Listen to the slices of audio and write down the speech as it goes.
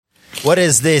What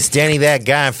is this? Danny, that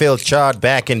guy, and Phil Chard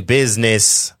back in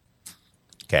business.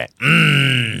 Okay.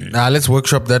 Let's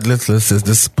workshop that. Let's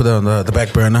put it on the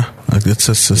back burner. It's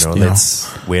just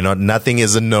we're not. Nothing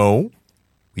is a no.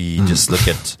 We just look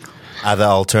at other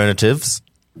alternatives,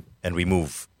 and we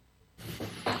move.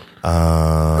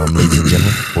 Ladies and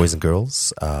gentlemen, boys and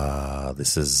girls,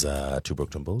 this is Two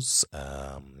Broke Tumbos.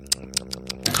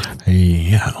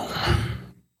 Yeah.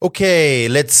 Okay,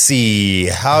 let's see.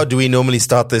 How do we normally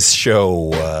start this show?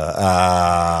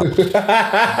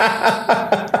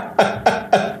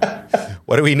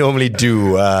 What do we normally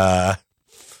do?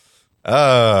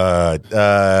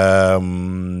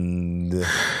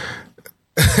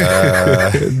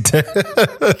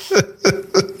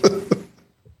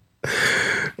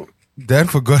 Dan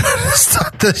forgot how to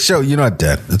start the show. You know what,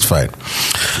 Dan? It's fine.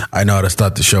 I know how to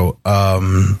start the show.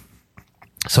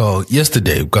 So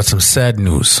yesterday, we got some sad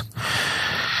news.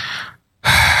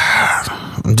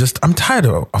 I'm tired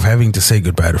of having to say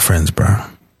goodbye to friends, bro.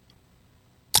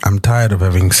 I'm tired of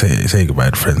having to say goodbye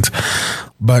to friends.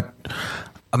 But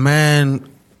a man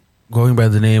going by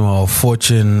the name of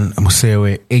Fortune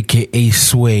Musewe, a.k.a.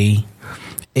 Sway,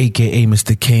 a.k.a.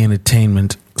 Mr. K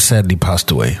Entertainment, sadly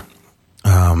passed away.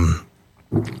 I'm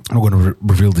not going to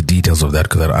reveal the details of that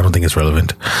because I don't think it's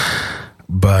relevant.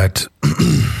 But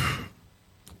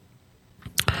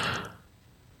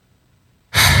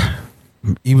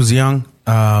he was young.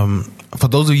 For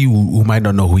those of you who might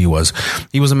not know who he was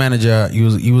a manager.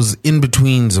 He was in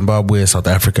between Zimbabwe, South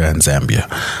Africa, and Zambia.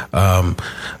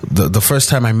 The first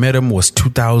time I met him was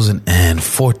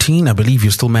 2014. I believe he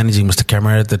was still managing Mr.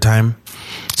 Camera at the time.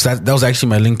 So that was actually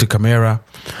my link to Camera.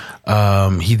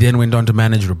 He then went on to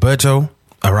manage Roberto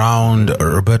around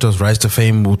Roberto's rise to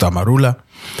fame with Amarula.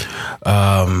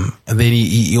 And then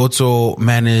he also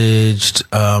managed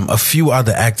a few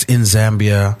other acts in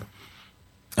Zambia,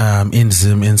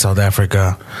 in South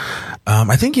Africa.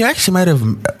 I think he actually might have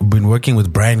been working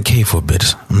with Brian K for a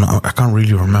bit. I can't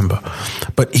really remember.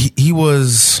 But he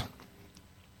was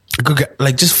a good guy,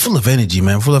 like just full of energy,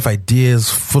 man, full of ideas,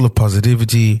 full of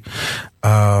positivity.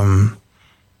 And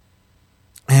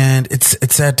it's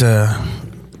sad to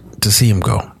see him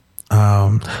go.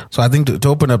 So I think to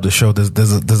open up the show,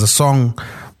 there's a song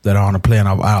that I want to play, and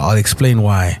I'll explain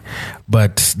why.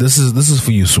 But this is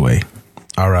for you, Sway.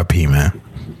 R.I.P. man.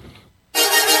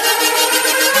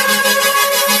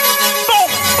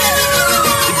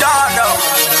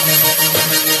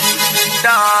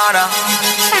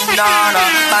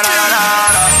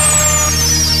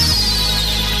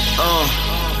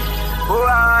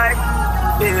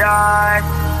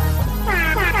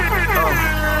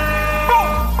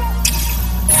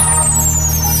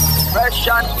 Fresh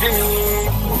and clean.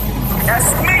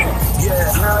 That's me.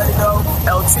 Yeah,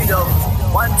 El Tito.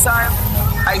 One time,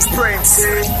 Ice Prince.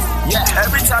 Yeah,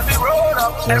 every time we roll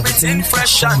up, everything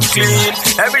fresh and clean.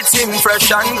 Everything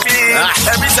fresh and clean.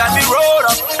 Every time we roll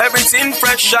up, everything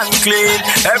fresh and clean.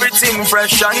 Everything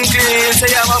fresh and clean.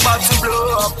 Say I'm about to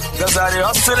blow up, cause I dey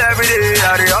hustle every day.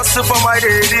 I dey hustle for my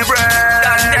daily bread.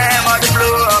 And damn, I dey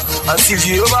blow up. As if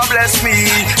Jehovah bless me,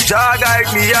 Jah guide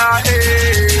me,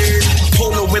 hey.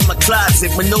 Polo in my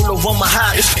closet, Manolo on my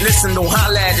hot. Listen, don't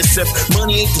holla at us if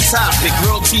money ain't the topic.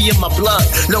 Royalty in my blood,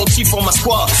 loyalty for my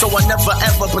squad. So I never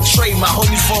ever betray my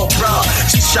homies for a bra.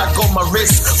 G-Shock on my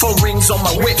wrist, 4 rings on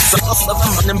my whip. So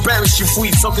I'm embarrassed if we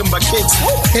talking about kids.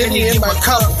 Henny in my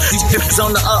cup, these dips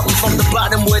on the up. From the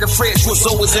bottom where the fridge was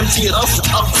always empty, it up to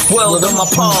up. Well, in my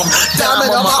palm, diamond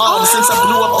on my arm. Since I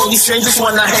blew up, only strangers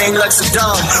wanna hang like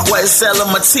Saddam. White cell on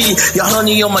my tea, your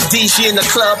honey on my D. She in the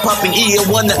club popping E and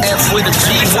one the F with a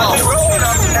G.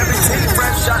 Everything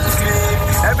fresh and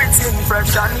clean. Everything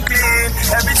fresh and clean.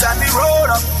 Every time we roll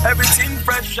up, everything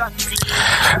fresh and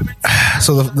clean.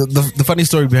 So the funny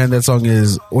story behind that song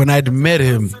is when I'd met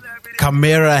him,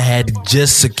 Camera had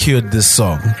just secured this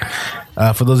song.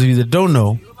 For those of you that don't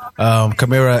know,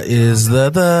 Camera is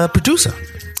the producer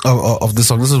of this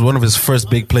song. This is one of his first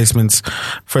big placements,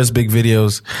 first big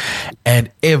videos, and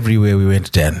everywhere we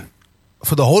went, Dan,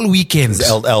 for the whole weekend.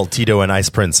 El Tito and Ice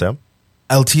Prince, yeah?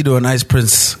 El Tito and Ice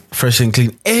Prince, fresh and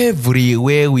clean.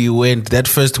 Everywhere we went that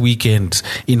first weekend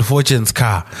in Fortune's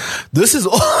car, this is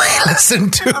all I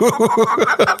listened to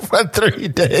for 3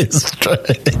 days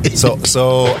straight.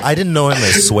 So I didn't know him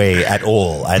as Sway at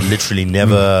all. I'd literally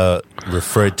never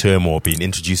referred to him or been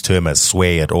introduced to him as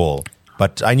Sway at all.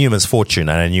 But I knew him as Fortune,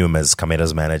 and I knew him as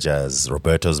Camera's manager, as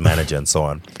Roberto's manager, and so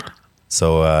on.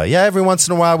 So yeah, every once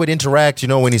in a while we'd interact,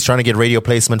 when he's trying to get radio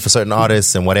placement for certain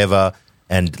artists and whatever.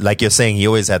 And like you're saying, he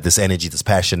always had this energy, this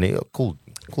passion. Cool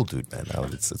dude, man.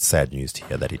 It's sad news to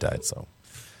hear that he died. So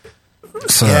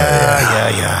So,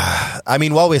 Yeah. I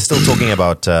mean, while we're still talking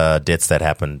about deaths that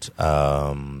happened,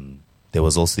 there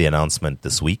was also the announcement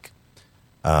this week.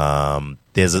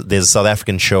 There's a South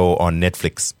African show on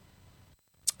Netflix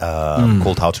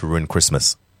called How to Ruin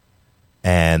Christmas.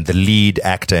 And the lead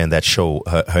actor in that show,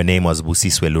 her name was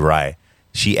Busiswe Lurai.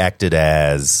 She acted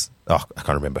as, I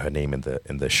can't remember her name in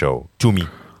the show. Tumi,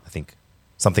 I think.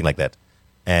 Something like that.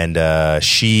 And the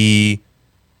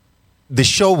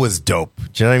show was dope. Do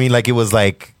you know what I mean? Like, it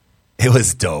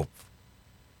was dope.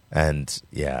 And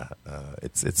yeah,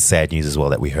 it's sad news as well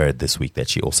that we heard this week that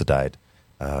she also died.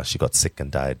 She got sick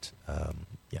and died.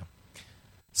 Yeah.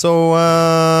 So,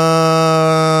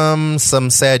 some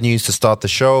sad news to start the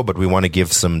show, but we want to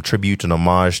give some tribute and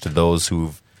homage to those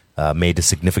who've made a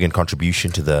significant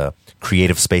contribution to the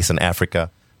creative space in Africa.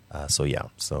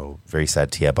 So very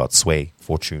sad to hear about Sway,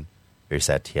 Fortune. Very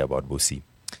sad to hear about Busi.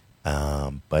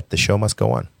 But the show must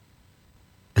go on.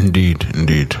 Indeed.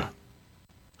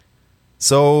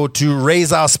 So to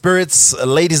raise our spirits,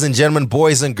 ladies and gentlemen,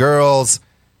 boys and girls,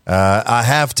 I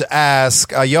have to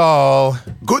ask, are y'all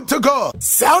Good to go.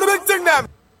 Sound a big thing, them.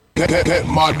 Get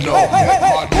mad now.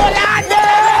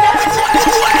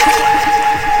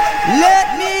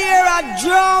 Let me hear a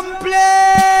drum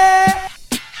play.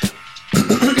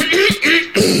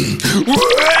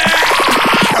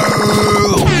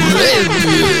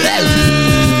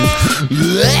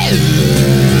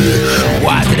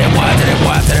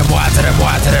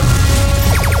 Water them.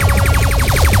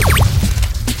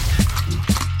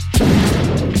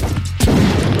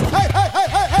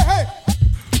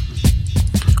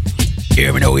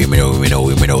 Hear me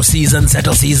know. Season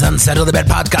settle. The best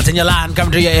podcast in your land.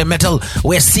 Come to your ear metal.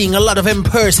 We're seeing a lot of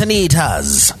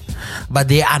impersonators, but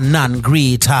they are none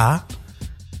greater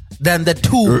than the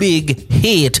two big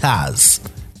haters.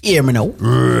 Hear me know.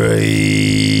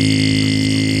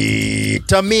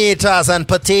 Tomatoes and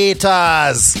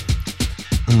potatoes.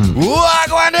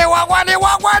 Wagwane.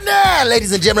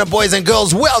 Ladies and gentlemen, boys and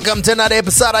girls, welcome to another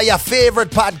episode of your favorite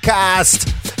podcast.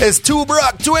 It's Two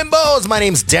Brock, Two Imbos. My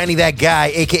name's Danny That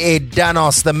Guy, a.k.a.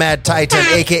 Danos the Mad Titan,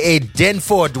 a.k.a.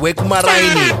 Denford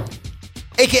Wekumaraini,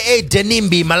 a.k.a.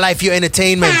 Denimbi, my life, your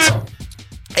entertainment,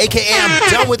 a.k.a. I'm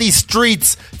done with these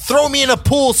streets. Throw me in a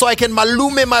pool so I can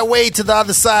malume my way to the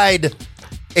other side,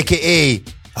 a.k.a.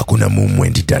 Akuna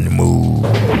Mumwendi Danimu.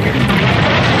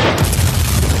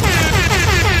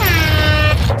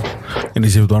 And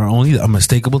these are only the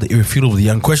unmistakable, the irrefutable, the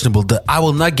unquestionable. I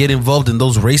will not get involved in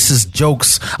those racist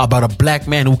jokes about a black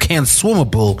man who can't swim a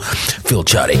pool. Phil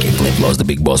Chart, a.k.a. Flip Laws, the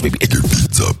big boss, baby. A.k.a.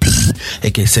 Pizza P.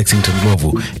 A.k.a. Sexington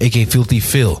Glovo. A.k.a. Filthy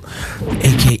Phil.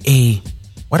 A.k.a.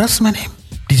 What else is my name?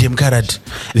 DJ Mkarad.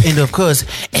 And of course,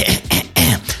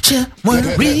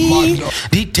 Chamari.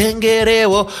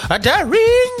 Ditengerewo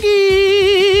Adaringi.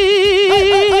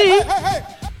 Hey.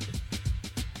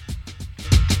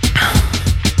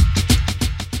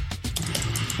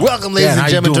 Welcome, ladies and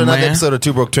gentlemen, to another man? episode of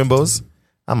Two Broke Twimbos.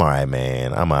 I'm all right,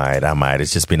 man. I'm all right.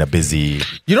 It's just been a busy,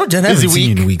 You know, Jen, I busy haven't seen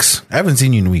you week. in weeks. I haven't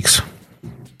seen you in weeks.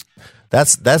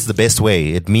 That's the best way.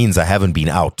 It means I haven't been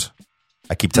out.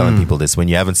 I keep telling people this. When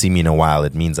you haven't seen me in a while,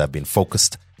 it means I've been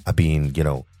focused. I've been,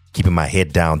 keeping my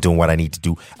head down, doing what I need to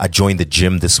do. I joined the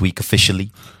gym this week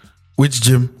officially. Which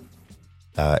gym?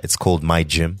 It's called My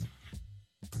Gym.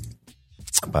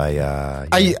 By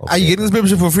Are you getting this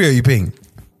membership for free or are you paying?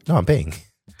 No, I'm paying.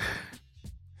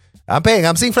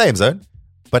 I'm seeing flames, huh?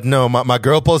 But no, my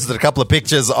girl posted a couple of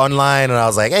pictures online, and I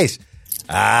was like, hey,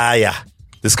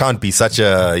 this can't be such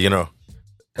a,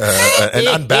 an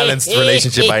unbalanced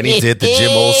relationship. I need to hit the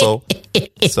gym also.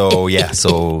 So yeah,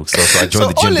 so I joined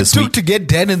the gym this all it week. took to get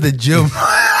Dan in the gym.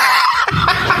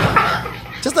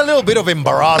 Just a little bit of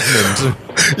embarrassment.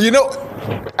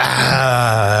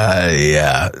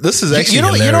 Yeah. This is actually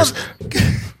hilarious.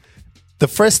 The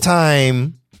first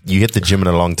time you hit the gym in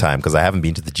a long time, because I haven't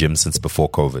been to the gym since before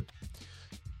COVID.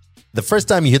 The first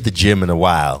time you hit the gym in a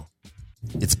while,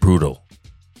 it's brutal.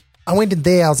 I went in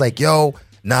there, I was like,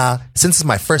 since it's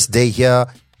my first day here,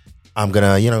 I'm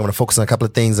gonna focus on a couple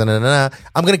of things, and I'm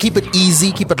gonna keep it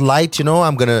easy, keep it light,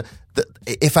 I'm gonna,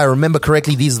 if I remember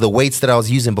correctly, these are the weights that I was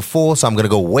using before, so I'm gonna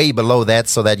go way below that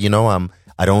so that,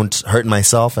 I don't hurt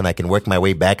myself and I can work my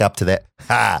way back up to that.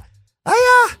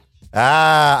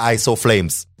 I saw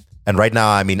flames. And right now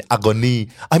I'm in agony.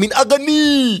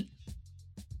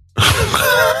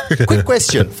 Quick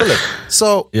question, Philip.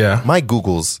 So Yeah. my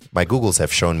Googles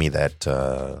have shown me that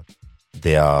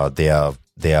they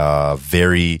are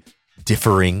very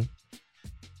differing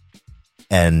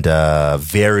and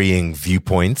varying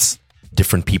viewpoints.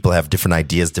 Different people have different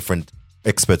ideas, different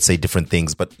experts say different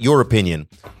things. But your opinion,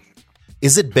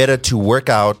 is it better to work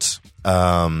out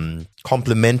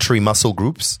complementary muscle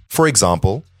groups. For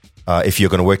example, if you're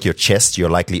going to work your chest, you're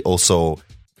likely also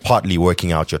partly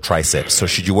working out your triceps. So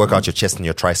should you work out your chest and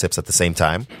your triceps at the same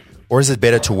time? Or is it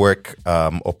better to work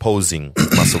opposing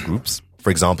muscle groups? For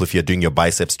example, if you're doing your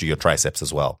biceps, do your triceps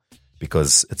as well,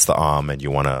 because it's the arm and you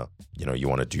want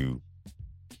to do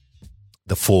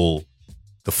the full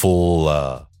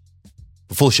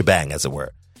shebang, as it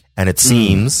were. And it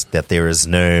seems that there is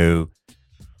no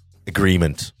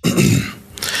agreement.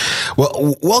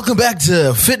 Well, welcome back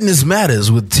to Fitness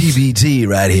Matters with TBT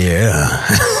right here.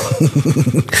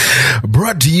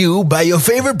 Brought to you by your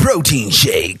favorite protein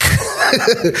shake.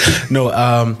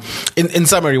 No, in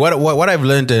summary, what I've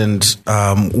learned, and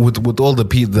with all the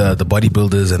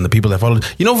bodybuilders and the people that follow,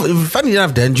 funny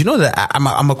enough, Dan, do you know that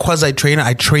I'm a quasi trainer?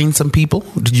 I train some people.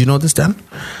 Did you know this, Dan?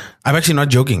 I'm actually not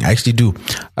joking. I actually do.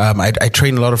 I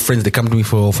train a lot of friends. They come to me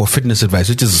for fitness advice,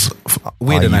 which is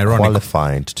weird and ironic.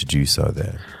 Qualified to do so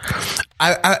there?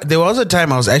 There was a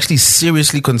time I was actually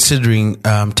seriously considering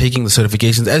taking the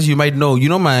certifications. As you might know,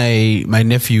 my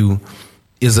nephew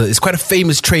is quite a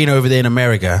famous trainer over there in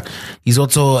America. He's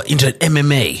also into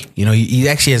MMA. He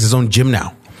actually has his own gym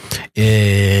now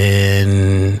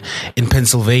in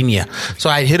Pennsylvania. So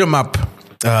I hit him up.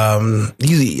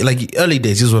 Like early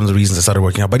days, this is one of the reasons I started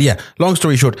working out. But yeah, long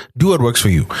story short, do what works for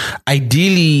you.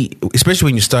 Ideally, especially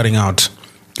when you're starting out,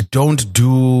 don't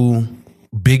do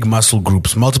big muscle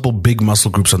groups, multiple big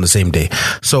muscle groups on the same day.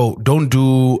 So don't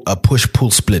do a push-pull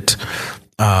split.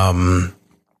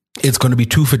 It's going to be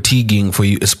too fatiguing for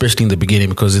you, especially in the beginning,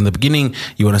 because in the beginning,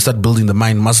 you want to start building the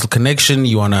mind-muscle connection.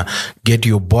 You want to get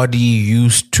your body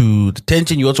used to the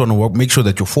tension. You also want to make sure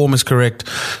that your form is correct.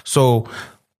 So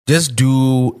just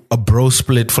do a bro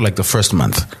split for like the first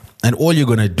month. And all you're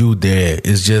going to do there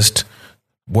is just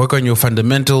work on your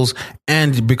fundamentals.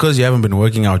 And because you haven't been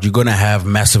working out, you're going to have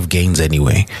massive gains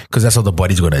anyway, because that's how the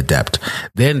body's going to adapt.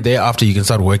 Then thereafter, you can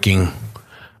start working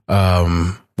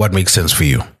what makes sense for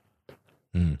you.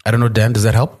 I don't know, Dan, does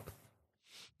that help?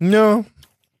 No.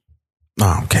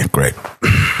 Oh, okay, great.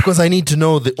 Because I need to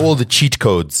know all the cheat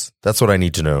codes. That's what I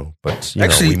need to know. But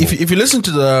actually, if you listen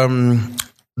to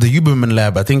the Huberman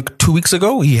Lab, I think 2 weeks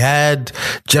ago, he had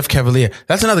Jeff Cavalier.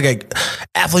 That's another guy,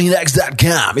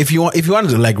 AthleanX.com. If you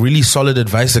wanted like really solid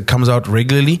advice that comes out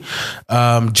regularly,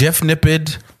 Jeff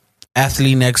Nippid,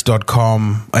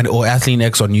 AthleanX.com or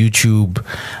AthleanX on YouTube.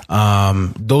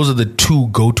 Those are the two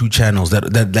go-to channels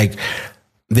that like,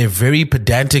 they're very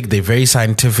pedantic, they're very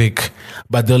scientific,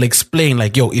 but they'll explain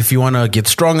like, yo, if you want to get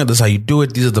stronger, this is how you do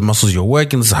it. These are the muscles you're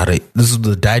working. This is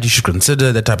the diet you should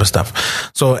consider, that type of stuff.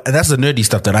 So that's the nerdy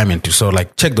stuff that I'm into. So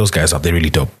like, check those guys out. They're really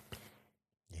dope.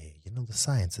 Yeah, the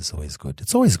science is always good.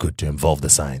 It's always good to involve the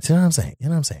science. You know what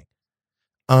I'm saying?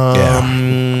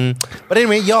 Yeah. But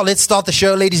anyway, y'all, let's start the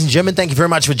show, ladies and gentlemen. Thank you very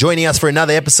much for joining us for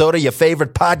another episode of your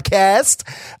favorite podcast.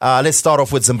 Let's start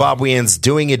off with Zimbabweans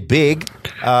doing it big.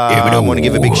 I want to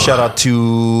give a big shout out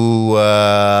to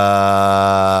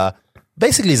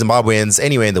basically Zimbabweans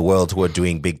anywhere in the world who are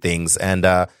doing big things. And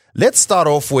let's start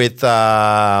off with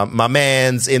my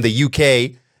man's in the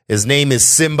UK. His name is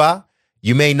Simba.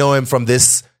 You may know him from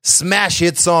this smash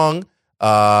hit song.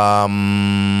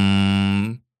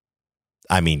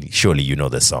 I mean, surely you know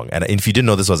this song. And if you didn't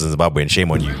know this was in Zimbabwean,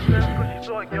 shame on you.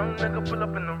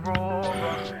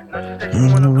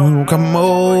 Come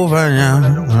over now.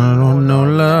 I don't know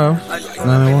love.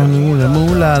 I want to the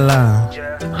moolah la.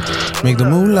 Make the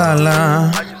moolah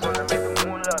la.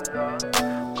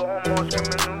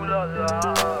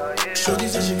 Shorty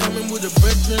said she coming with the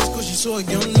bread dress, cause she saw a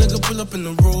young nigga pull up in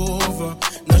the Rover.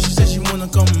 Now she said she wanna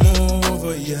come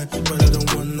over, yeah, but I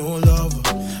don't want no lover.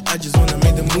 I just wanna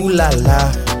make the moolah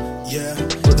la. Yeah,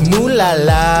 the moolah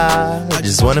la. I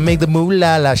just wanna make the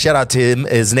moolah la. Shout out to him.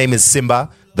 His name is Simba.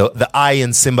 The I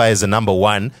in Simba is the number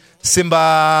one.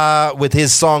 Simba with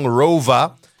his song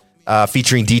Rover,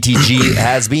 featuring DTG,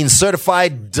 has been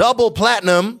certified double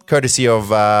platinum, courtesy of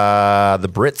the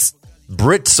Brits.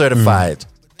 Brit certified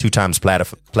 2 times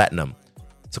platinum.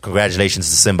 So congratulations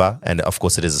to Simba, and of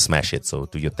course it is a smash hit. So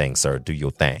do your thing, sir. Do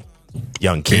your thing,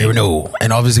 young king.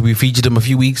 And obviously we featured him a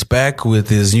few weeks back with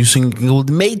his new single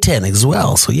May 10 as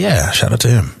well. So yeah, shout out to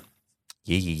him.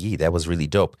 Yeah. That was really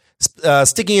dope.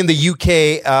 Sticking in the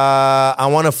UK, I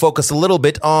want to focus a little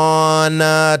bit on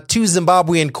 2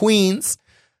 Zimbabwean queens.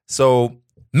 So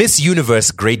Miss Universe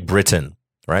Great Britain,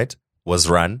 right, was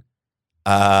run.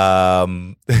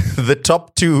 The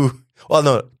top 2, well,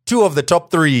 no, 2 of the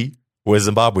top 3 were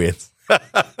Zimbabweans.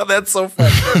 That's so funny.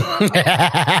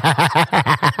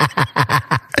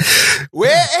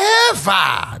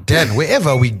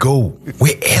 Wherever we go,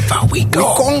 we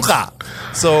conquer.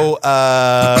 So,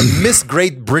 Miss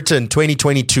Great Britain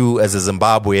 2022 as a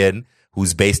Zimbabwean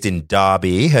who's based in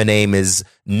Derby. Her name is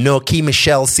Noki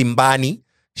Michelle Simbani.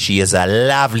 She is a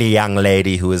lovely young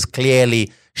lady who has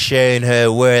clearly shown her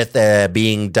worth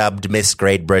being dubbed Miss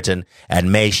Great Britain,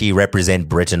 and may she represent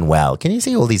Britain well. Can you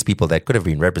see all these people that could have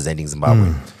been representing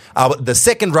Zimbabwe? The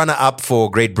second runner-up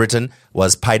for Great Britain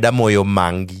was Paidamoyo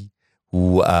Mangi,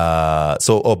 who,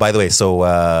 by the way,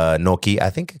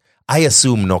 Noki, I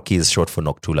assume Noki is short for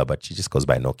Noktula, but she just goes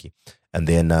by Noki. And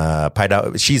then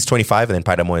she's 25, and then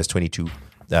Paidamoyo is 22.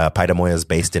 Paidamoyo is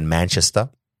based in Manchester.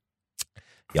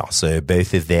 Yeah, so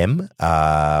both of them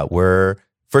were,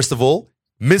 first of all,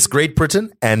 Miss Great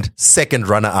Britain and second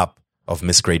runner-up of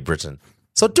Miss Great Britain.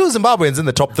 So 2 Zimbabweans in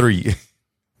the top 3.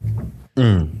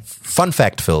 Fun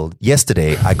fact, Phil.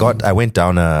 Yesterday, I went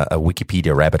down a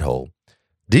Wikipedia rabbit hole.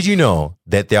 Did you know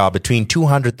that there are between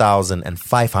 200,000 and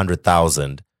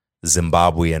 500,000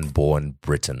 Zimbabwean-born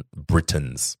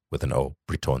Britons with an O,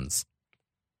 Britons.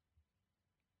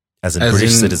 As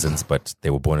British citizens, but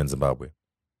they were born in Zimbabwe.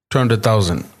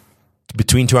 200,000.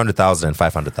 Between 200,000 and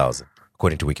 500,000,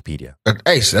 according to Wikipedia.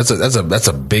 Hey, that's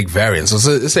a big variance.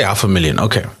 Let's say 500,000.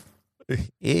 Okay.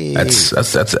 That's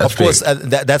of course,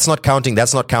 that's not counting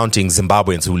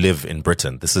Zimbabweans who live in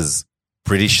Britain. This is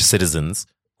British citizens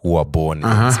who are born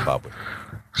in Zimbabwe.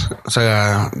 So,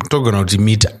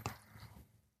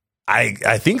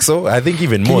 I think so. I think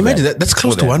even Can more. You imagine that's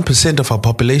close to 1% of our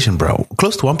population, bro.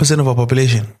 Close to 1% of our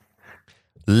population.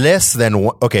 Less than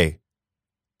one. Okay,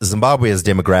 Zimbabwe's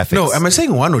demographics. No, am I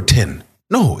saying 1 or 10?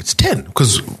 No, it's 10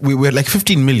 because we're like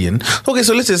 15 million. Okay,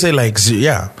 so let's just say like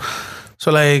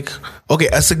So like, okay,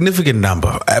 a significant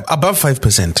number, above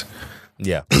 5%.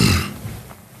 Yeah.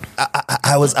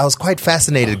 I was quite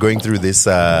fascinated going through this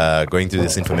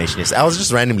information. Yes, I was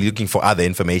just randomly looking for other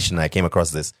information. I came across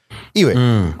this. Anyway,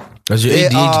 was your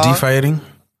ADHD firing?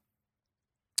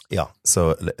 Yeah.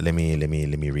 So let me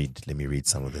read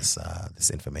some of this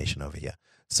information over here.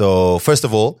 So first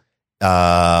of all,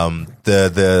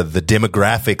 the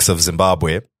demographics of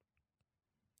Zimbabwe,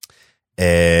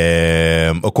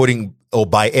 according or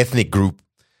by ethnic group.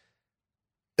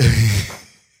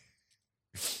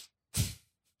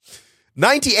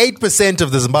 98%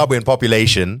 of the Zimbabwean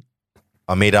population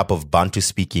are made up of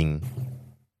Bantu-speaking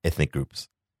ethnic groups,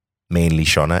 mainly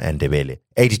Shona and Ndebele.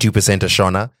 82% are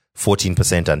Shona,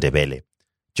 14% are Ndebele.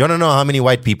 Do you want to know how many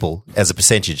white people, as a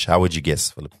percentage, how would you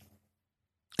guess, Philip?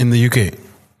 In the UK?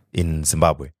 In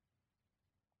Zimbabwe?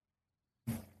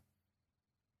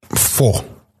 4.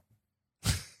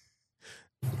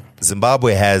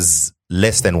 Zimbabwe has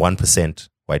less than 1%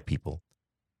 white people.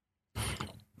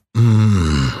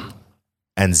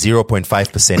 And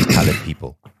 0.5% colored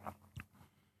people.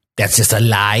 That's just a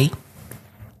lie.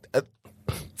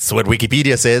 That's what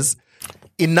Wikipedia says.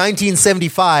 In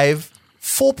 1975,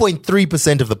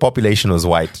 4.3% of the population was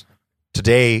white.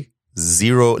 Today,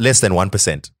 less than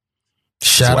 1%.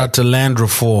 Shout out to land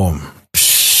reform.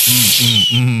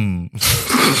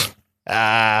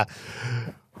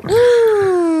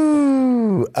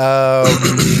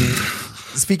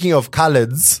 Speaking of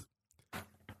coloreds,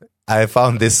 I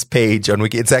found this page on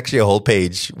Wiki. It's actually a whole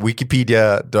page.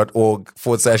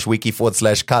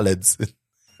 Wikipedia.org/wiki/coloreds.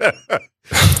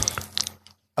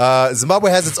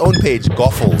 Zimbabwe has its own page,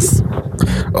 Goffles.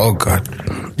 Oh, God.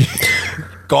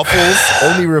 Goffles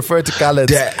only refer to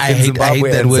coloreds. I hate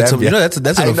that word. So,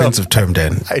 that's an offensive term,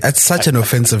 Dan. That's such an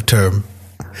offensive term.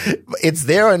 It's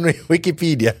there on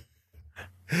Wikipedia.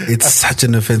 It's such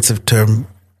an offensive term.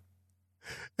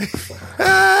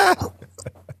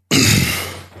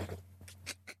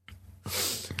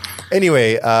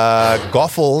 Anyway,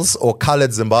 Goffles or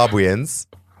colored Zimbabweans,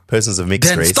 persons of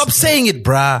mixed race. Stop saying it,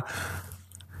 brah.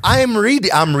 I'm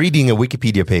reading a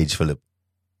Wikipedia page, Philip.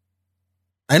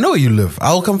 I know where you live.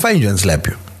 I'll come find you and slap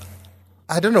you.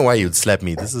 I don't know why you'd slap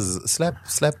me. This is slap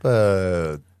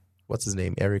what's his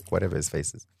name? Eric, whatever his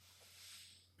face is.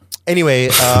 Anyway,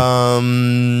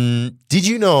 did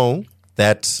you know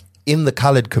that in the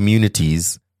colored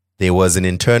communities there was an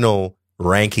internal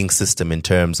ranking system in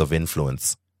terms of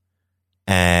influence?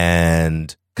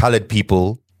 And colored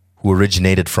people who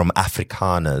originated from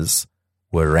Afrikaners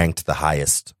were ranked the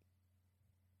highest.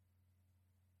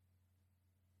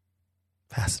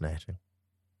 Fascinating.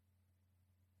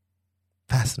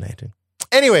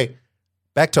 Anyway,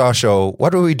 back to our show.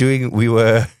 What were we doing? We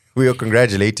were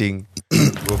congratulating.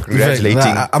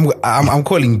 I'm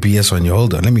calling BS on you.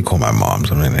 Hold on. Let me call my mom.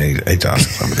 I need to ask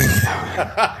something.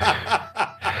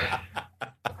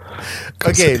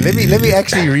 Okay, let me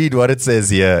actually read what it says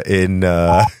here in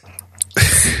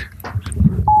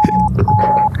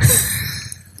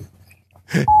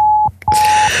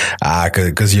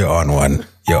Because you're on one.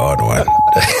 You're on one.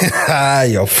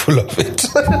 You're full of it.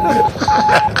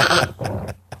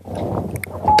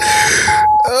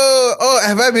 Oh,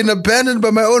 have I been abandoned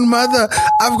by my own mother?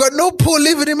 I've got no poor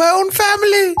living in my own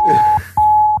family.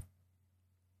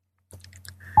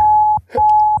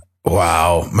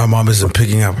 Wow, my mom isn't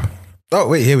picking up. Oh,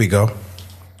 wait, here we go.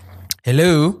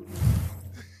 Hello.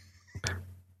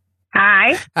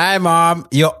 Hi. Hi, Mom.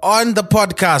 You're on the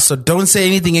podcast, so don't say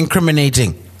anything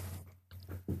incriminating.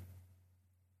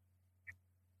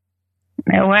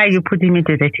 Why are you putting me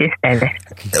to the test, Dad?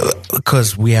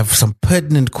 Because we have some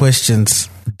pertinent questions.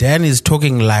 Dan is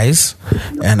talking lies,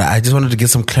 and I just wanted to get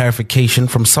some clarification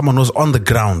from someone who's on the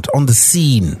ground, on the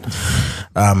scene.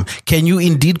 Can you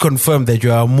indeed confirm that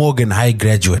you are a Morgan High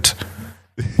graduate?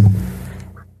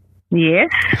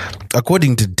 Yes.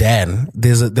 According to Dan,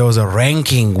 there was a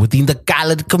ranking within the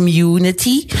colored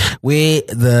community where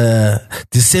the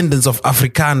descendants of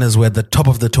Afrikaners were at the top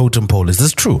of the totem pole. Is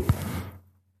this true?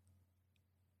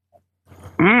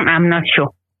 I'm not sure.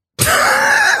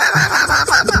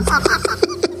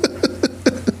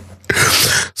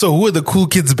 So who are the cool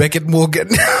kids back at Morgan?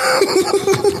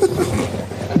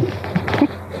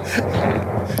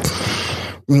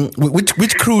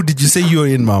 Which crew did you say you were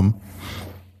in, Mom?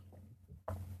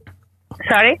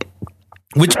 Sorry?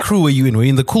 Which crew were you in? Were you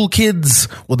in the cool kids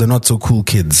or the not so cool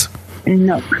kids?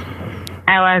 No.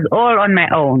 I was all on my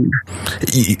own.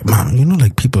 Mom, you know,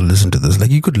 like people listen to this.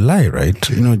 Like, you could lie, right?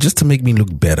 You know, just to make me look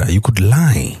better. You could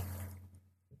lie.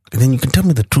 And then you can tell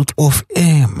me the truth off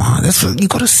air, man. That's what, you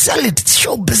got to sell it. It's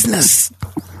show business.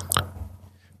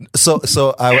 So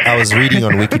I was reading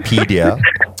on Wikipedia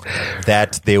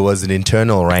that there was an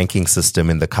internal ranking system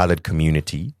in the colored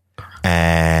community.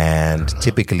 And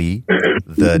typically,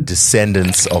 the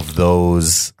descendants of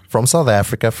those from South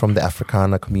Africa, from the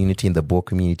Afrikaner community and the Boer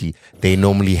community, they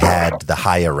normally had the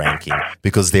higher ranking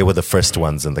because they were the first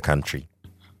ones in the country.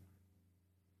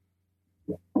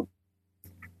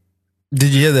 Did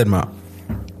you hear that, Ma?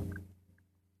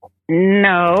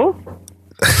 No.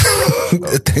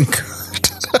 Thank God.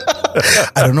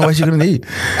 I don't know what you're going to need.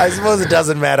 I suppose it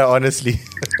doesn't matter, honestly.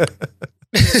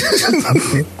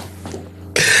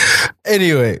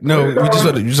 Anyway, no, we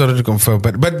just wanted to confirm.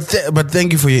 But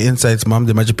thank you for your insights, Mom.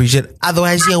 They much appreciated.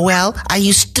 Otherwise, you're well. Are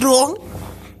you strong?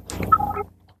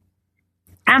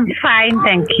 I'm fine,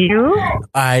 thank you.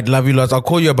 I'd love you lots. I'll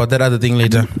call you about that other thing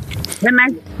later.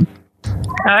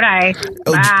 All right.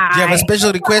 Oh, Bye. do you have a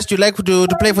special request you'd like to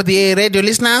play for the radio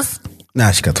listeners?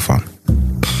 Nah, she got the phone.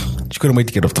 She couldn't wait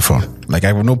to get off the phone. Like, I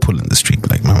have no pull in the street.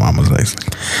 Like, my mom was like...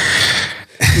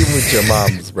 Even with your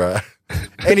moms, bro.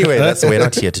 Anyway, we're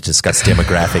not here to discuss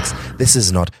demographics. This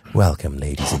is not welcome,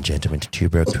 ladies and gentlemen, to Two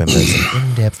Broke Twimbers, an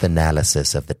in-depth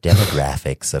analysis of the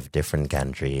demographics of different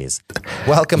countries.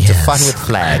 Welcome to Fun with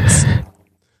Flags.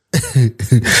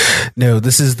 No,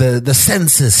 this is the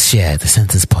census share, the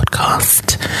census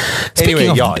podcast.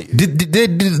 Anyway,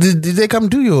 did they come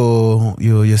do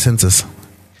your census?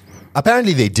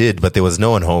 Apparently they did, but there was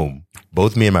no one home.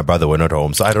 Both me and my brother were not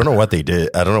home, so I don't know what they did.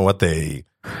 I don't know what the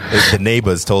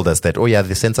neighbors told us that, oh yeah,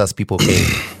 the census people came.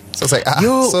 So it's like,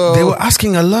 they were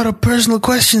asking a lot of personal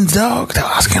questions, dog. They were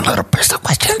asking a lot of personal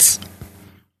questions.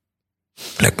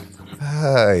 Like,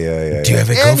 yeah. do you have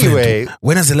a girlfriend? Anyway,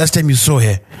 when was the last time you saw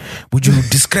her? Would you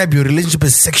describe your relationship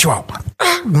as sexual?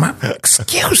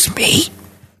 Excuse me?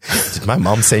 Did my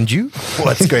mom send you?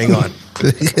 What's going on?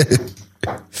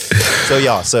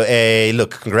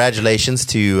 Look, congratulations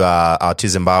to our two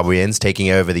Zimbabweans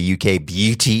taking over the UK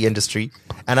beauty industry.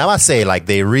 And I must say, like,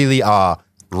 they really are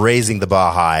raising the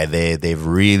bar high. They've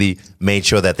really made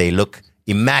sure that they look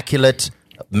immaculate,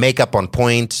 makeup on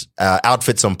point,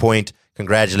 outfits on point.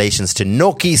 Congratulations to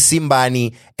Noki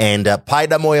Simbani and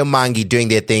Paida Moyo-Mangi doing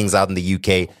their things out in the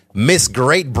UK. Miss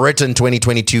Great Britain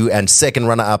 2022 and second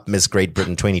runner-up Miss Great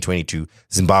Britain 2022.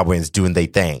 Zimbabweans doing their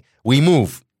thing. We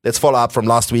move. Let's follow up from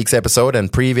last week's episode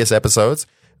and previous episodes.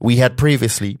 We had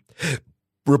previously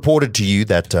reported to you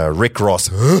that Rick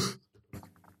Ross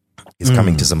is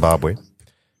coming to Zimbabwe.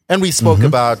 And we spoke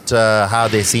about how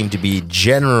there seemed to be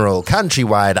general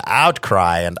countrywide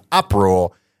outcry and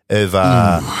uproar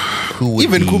over who would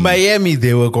Even be... Miami,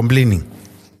 they were complaining.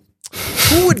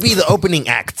 Who would be the opening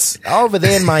acts? Over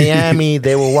there in Miami,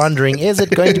 they were wondering, is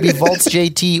it going to be Volts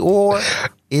JT or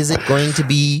is it going to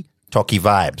be Talkie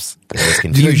Vibes? There was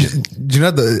confusion. Do you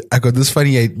know I got this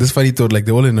funny thought, like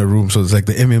they're all in a room, so it's like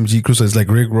the MMG crew, so it's like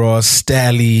Rick Ross,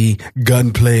 Stally,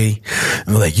 Gunplay,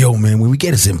 and we're like, yo man, when we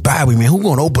get to Zimbabwe, man, who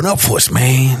gonna open up for us,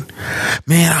 man?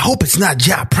 Man, I hope it's not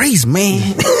Ja Praise,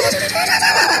 man.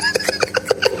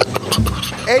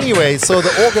 Anyway, so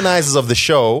the organizers of the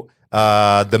show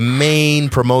The main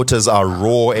promoters are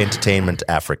Raw Entertainment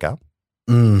Africa.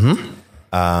 Mm-hmm.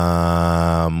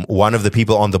 One of the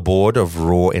people on the board of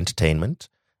Raw Entertainment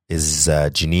is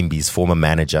Janimbi's former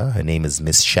manager. Her name is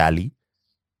Miss Shally.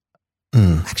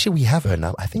 Actually, we have her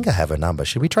number. I think I have her number.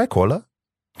 Should we try call her?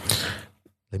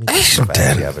 Let me see if I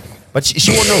actually have it. But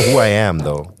she won't know who I am,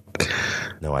 though.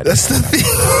 No, I don't. That's the thing.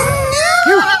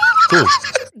 Cool.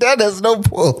 That has no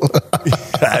pull.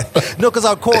 No, because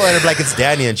I'll call her and I'm like, it's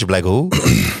Danny, and she'll be like, who?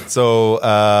 So,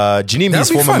 Janimbi's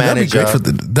former manager.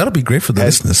 That'll be great for the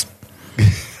listeners.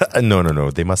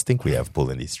 No. They must think we have pull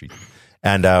in these streets.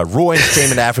 And Raw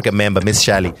Entertainment Africa member, Miss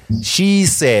Shally, she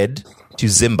said to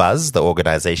Zimbaz, the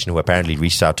organization who apparently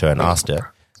reached out to her and asked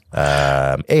her,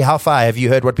 hey, how far have you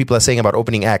heard what people are saying about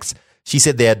opening acts? She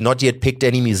said they had not yet picked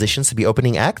any musicians to be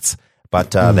opening acts,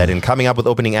 but that in coming up with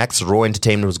opening acts, Raw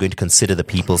Entertainment was going to consider the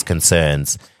people's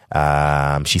concerns.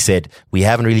 She said, we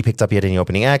haven't really picked up yet any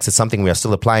opening acts. It's something we are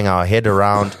still applying our head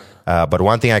around. But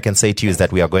one thing I can say to you is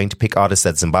that we are going to pick artists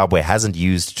that Zimbabwe hasn't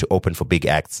used to open for big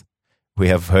acts. We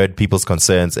have heard people's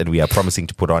concerns and we are promising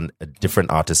to put on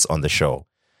different artists on the show.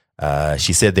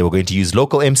 She said they were going to use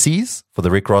local MCs for the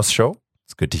Rick Ross show.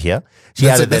 It's good to hear. She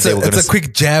added that they were going to... That's a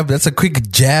quick jab. Just a quick...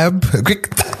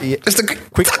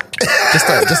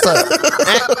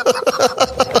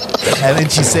 And then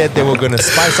she said they were going to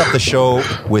spice up the show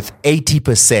with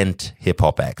 80%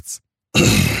 hip-hop acts.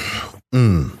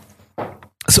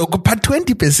 So kupa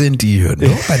 20% hiyo no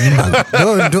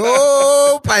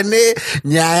pane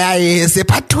nyaya yese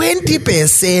pa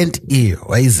 20% hiyo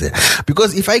waize,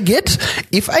 because if I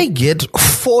get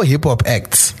 4 hip hop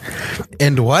acts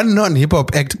and 1 non hip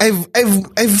hop act, I've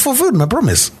fulfilled my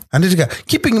promise. And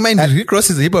keeping in mind that Rick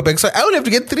Ross is a hip hop act, so I only have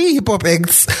to get 3 hip hop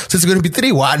acts, so it's going to be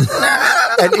 3-1.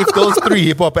 And if those 3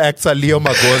 hip hop acts are Leo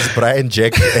Magos, Brian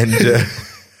Jack, and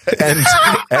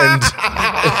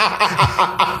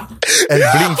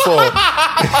Bling 4.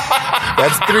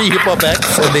 That's 3 hip hop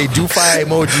acts, and they do fire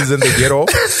emojis and they get off.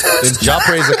 Then Ja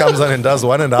Praiser comes on and does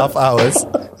 1.5 hours.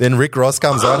 Then Rick Ross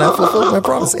comes on. I fulfilled my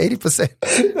promise, 80%.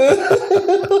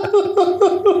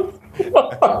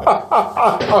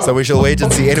 So we shall wait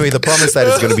and see. Anyway, the promise that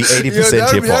is going to be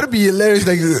 80% hip hop. That would be hilarious.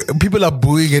 Like people are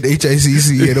booing at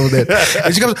HICC and all that.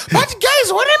 And she comes, but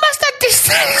guys, what am I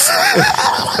statistics?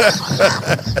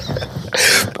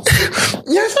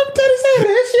 Yes, I'm 37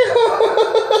 ratio.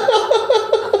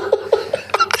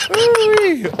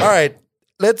 All right.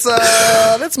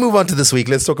 Let's move on to this week.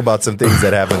 Let's talk about some things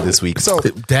that happened this week. So,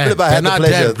 Dan,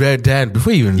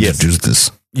 before you introduce this,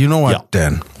 you know what,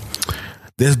 Dan?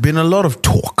 There's been a lot of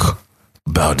talk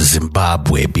about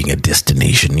Zimbabwe being a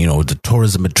destination, you know, the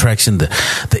tourism attraction,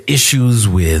 the issues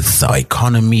with our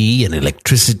economy and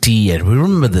electricity. And we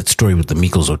remember that story with the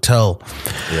Mikos Hotel.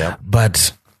 Yeah.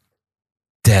 But,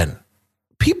 Dan,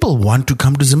 people want to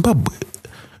come to Zimbabwe.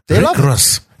 Rick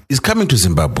Ross is coming to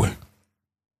Zimbabwe.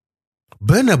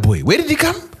 Burna Boy, where did he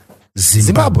come?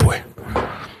 Zimbabwe.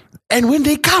 And when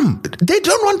they come, they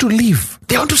don't want to leave.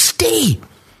 They want to stay.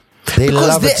 They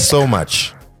love it so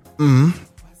much.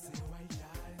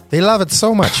 They love it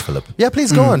so much, Philip. Yeah,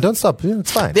 please go on. Don't stop. Yeah,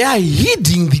 it's fine. They are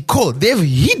heeding the call. They've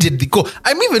heeded the call.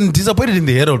 I'm even disappointed in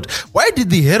the Herald. Why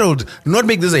did the Herald not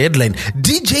make this a headline?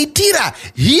 DJ Tira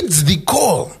heeds the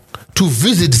call to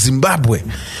visit Zimbabwe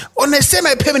on a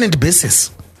semi-permanent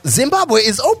basis. Zimbabwe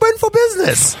is open for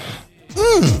business.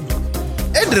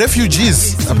 And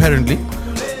refugees, apparently.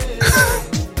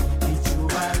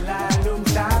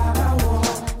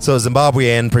 So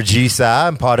Zimbabwean producer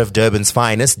and part of Durban's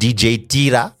finest, DJ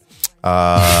Tira.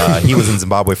 He was in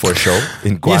Zimbabwe for a show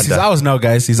in Gwanda. Yes, he's ours now,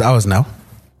 guys. He's ours now.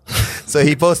 So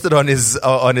he posted on his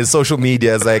social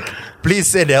media, as like, please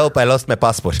send help, I lost my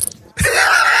passport.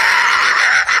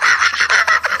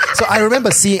 So I remember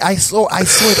seeing, I saw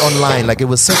it online, like it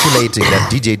was circulating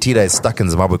that DJ Tira is stuck in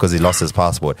Zimbabwe because he lost his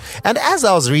passport. And as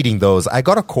I was reading those, I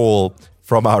got a call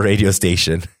from our radio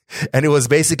station. And it was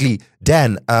basically,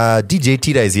 Dan, DJ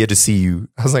Tira is here to see you.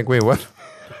 I was like, wait, what?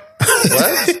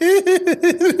 What?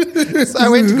 So I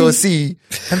went to go see,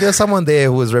 and there was someone there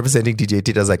who was representing DJ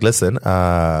Tira. I was like, listen,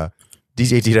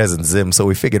 DJ Tira is in Zim, so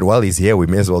we figured while he's here, we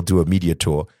may as well do a media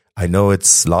tour. I know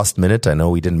it's last minute. I know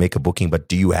we didn't make a booking, but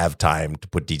do you have time to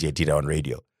put DJ Tira on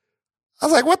radio? I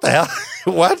was like, what the hell?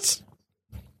 What?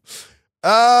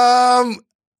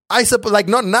 I suppose, like,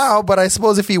 not now, but I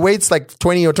suppose if he waits like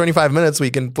 20 or 25 minutes, we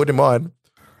can put him on.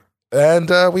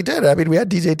 And we did. I mean, we had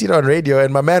DJ Tira on radio,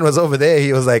 and my man was over there.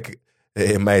 He was like,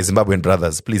 hey, my Zimbabwean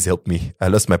brothers, please help me. I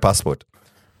lost my passport.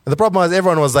 And the problem was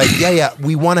everyone was like, yeah,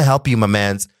 we want to help you, my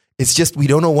mans. It's just we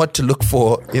don't know what to look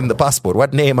for in the passport.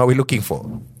 What name are we looking for?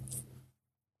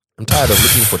 I'm tired of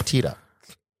looking for Tira.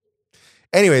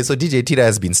 Anyway, so DJ Tira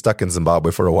has been stuck in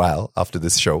Zimbabwe for a while after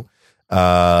this show.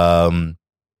 Long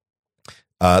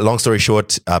story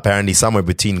short, apparently somewhere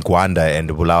between Gwanda and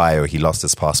Bulawayo, he lost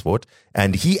his passport.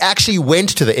 And he actually went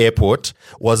to the airport,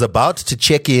 was about to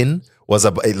check in,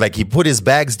 he put his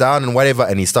bags down and whatever,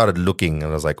 and he started looking.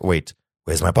 And I was like, wait,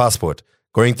 where's my passport?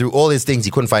 Going through all his things,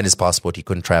 he couldn't find his passport. He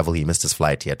couldn't travel. He missed his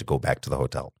flight. He had to go back to the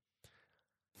hotel.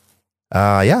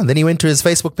 And then he went to his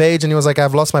Facebook page and he was like,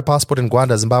 I've lost my passport in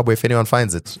Gwanda, Zimbabwe, if anyone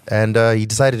finds it. And he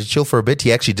decided to chill for a bit.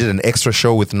 He actually did an extra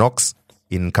show with Knox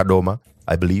in Kadoma,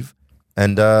 I believe.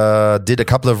 And did a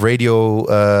couple of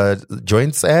radio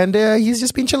joints, and he's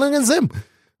just been chilling in Zim.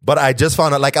 But I just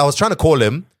found out, I was trying to call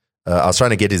him. I was trying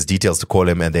to get his details to call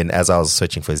him, and then as I was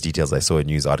searching for his details, I saw a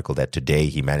news article that today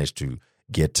he managed to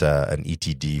get an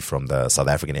ETD from the South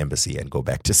African embassy and go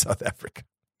back to South Africa.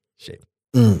 Shame.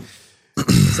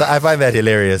 So I find that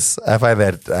hilarious. I find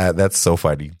that that's so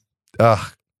funny.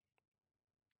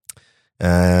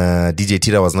 DJ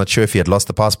Tira was not sure if he had lost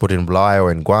the passport in Bulawayo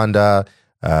or in Gwanda.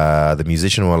 The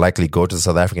musician will likely go to the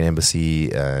South African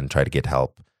embassy and try to get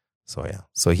help. So yeah.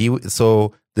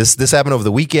 So this happened over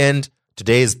the weekend.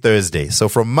 Today is Thursday. So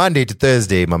from Monday to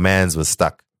Thursday, my man's was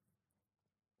stuck.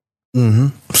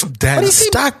 That's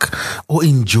stuck or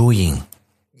enjoying?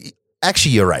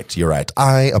 Actually, you're right.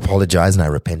 I apologize and I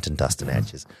repent in dust and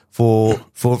ashes.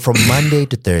 From Monday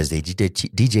to Thursday,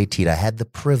 DJ Tira had the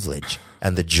privilege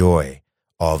and the joy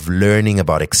of learning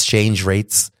about exchange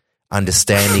rates,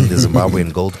 understanding the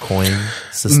Zimbabwean gold coin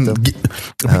system,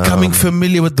 becoming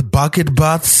familiar with the bucket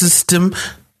bath system.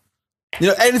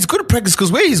 And it's good practice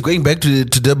because where he's going back to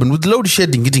Durban with load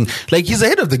shedding, he's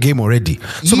ahead of the game already.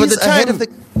 So by the time,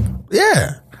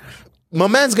 my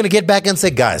man's gonna get back and say,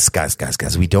 guys,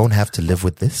 we don't have to live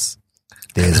with this.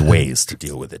 There's ways to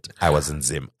deal with it. I was in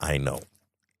Zim, I know.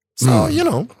 So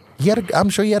I'm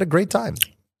sure he had a great time.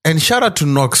 And shout out to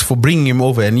Knox for bringing him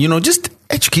over and just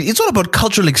educate. It's all about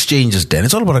cultural exchanges, Dan.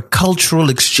 It's all about a cultural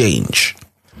exchange.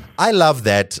 I love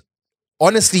that.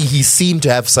 Honestly, he seemed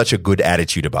to have such a good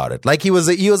attitude about it. He was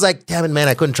like, damn it, man,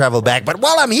 I couldn't travel back. But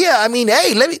while I'm here,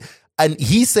 hey, let me. And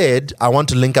he said, I want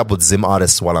to link up with Zim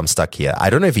artists while I'm stuck here. I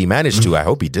don't know if he managed to. I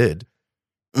hope he did.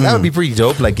 That would be pretty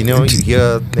dope. You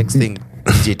hear next thing,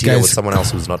 DJ Tira with someone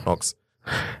else who's not Knox.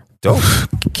 Dope.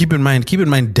 Keep in mind,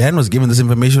 Dan was given this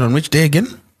information on which day again?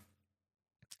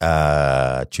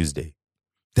 Tuesday.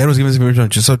 Dan was given this information on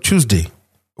Tuesday. So Tuesday,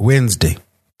 Wednesday,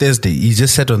 Thursday, he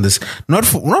just sat on this. Not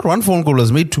one phone call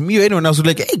was made to me or anyone else. Was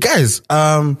like, hey guys,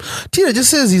 Tira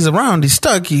just says he's around, he's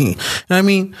stuck.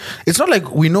 It's not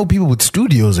like we know people with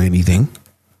studios or anything.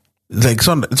 It's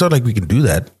not like we can do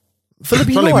that. Philip,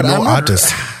 you know what?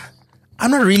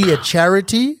 I'm not really a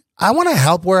charity. I want to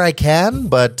help where I can,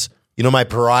 but my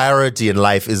priority in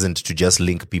life isn't to just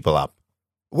link people up.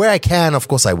 Where I can, of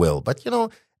course I will. But I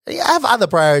have other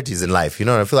priorities in life.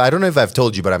 I don't know if I've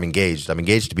told you, but I'm engaged. I'm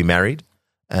engaged to be married.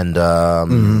 And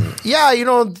those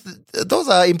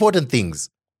are important things.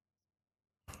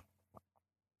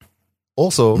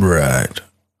 Also, right.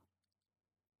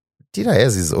 Tira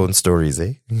has his own stories,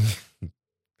 eh?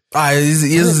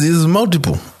 He's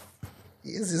multiple.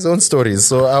 He has his own stories.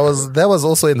 So that was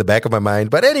also in the back of my mind.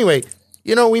 But anyway,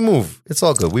 we move. It's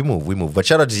all good. We move. But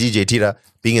shout out to DJ Tira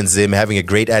being in Zim, having a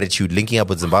great attitude, linking up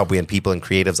with Zimbabwean people and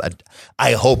creatives.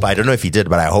 I hope, I don't know if he did,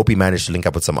 but I hope he managed to link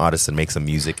up with some artists and make some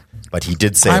music. But he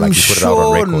did say, he put it out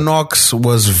on record. I'm sure Knox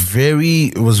was very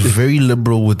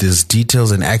liberal with his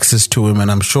details and access to him.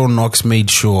 And I'm sure Knox made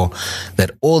sure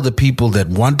that all the people that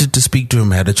wanted to speak to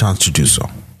him had a chance to do so.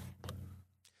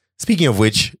 Speaking of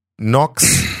which,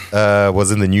 Knox was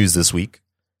in the news this week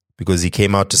because he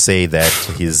came out to say that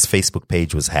his Facebook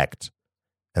page was hacked.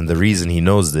 And the reason he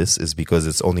knows this is because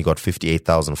it's only got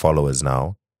 58,000 followers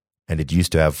now. And it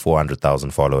used to have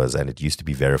 400,000 followers and it used to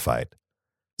be verified.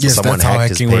 So yes, someone that's how hacked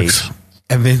his hacking page. works.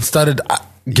 And then started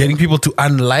getting people to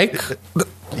unlike.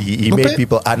 He made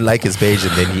people unlike his page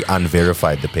and then he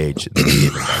unverified the page. Then he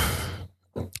gave it back.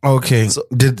 Okay. So,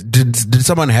 did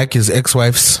someone hack his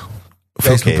ex-wife's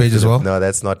Facebook page as well? No,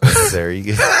 that's not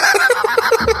necessary.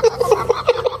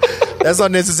 That's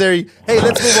not necessary. Hey,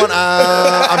 let's move on.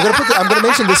 I'm gonna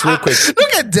mention this real quick.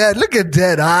 Look at Dad.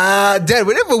 Dad,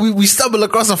 whenever we stumble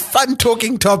across a fun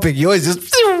talking topic, you always just.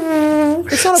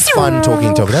 It's not a fun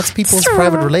talking topic. That's people's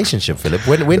private relationship, Philip.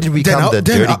 When did we become the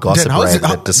dirty gossip rag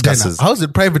that discusses? How is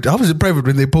it private? How is it private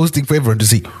when they're posting for everyone to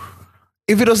see?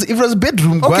 If it was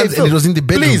bedroom, okay, and it was in the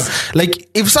bedroom, please. like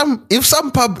if some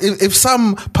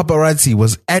paparazzi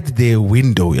was at their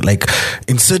window, like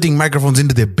inserting microphones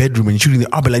into their bedroom and shooting,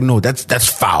 I'll be like, no, that's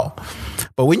foul.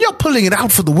 But when you're pulling it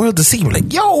out for the world to see, you're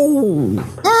like, yo,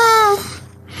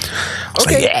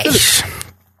 okay.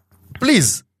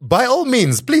 Please, by all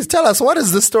means, please tell us, what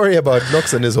is the story about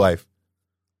Knox and his wife?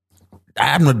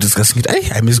 I'm not discussing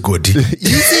it. I miss Godi. You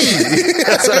see?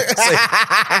 That's what I'm saying.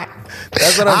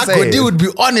 That's what I'm saying. Godi would be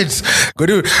on it.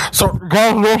 Godi would, so,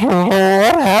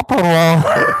 what happened?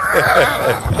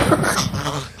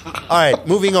 All right,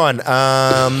 moving on.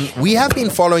 We have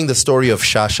been following the story of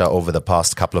Shasha over the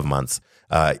past couple of months.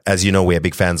 As you know, we're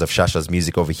big fans of Shasha's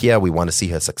music over here. We want to see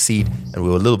her succeed, and we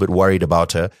were a little bit worried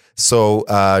about her. So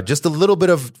just a little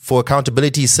bit for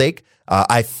accountability's sake,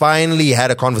 I finally had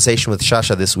a conversation with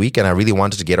Shasha this week, and I really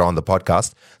wanted to get her on the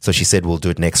podcast. So she said we'll do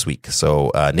it next week.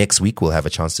 So next week, we'll have a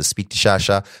chance to speak to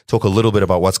Shasha, talk a little bit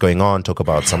about what's going on, talk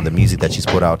about some of the music that she's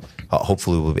put out.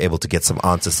 Hopefully, we'll be able to get some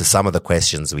answers to some of the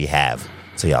questions we have.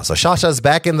 So Shasha's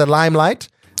back in the limelight.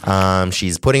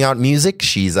 She's putting out music.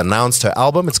 She's announced her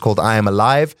album. It's called I Am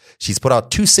Alive. She's put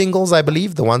out 2 singles, I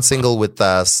believe. The one single with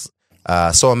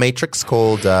Soa Matrix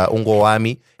called Ungo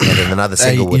Wami, and then another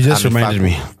single with You just reminded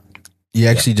me. You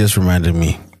actually just reminded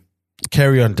me.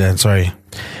 Carry on, Dan. Sorry.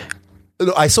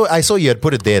 No, I saw you had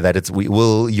put it there that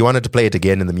you wanted to play it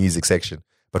again in the music section,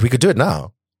 but we could do it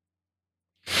now.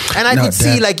 And I could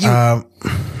see like you.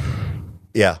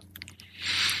 Yeah.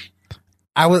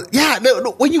 No,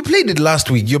 when you played it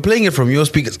last week, you're playing it from your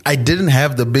speakers. I didn't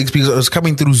have the big speakers. It was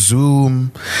coming through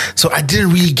Zoom. So I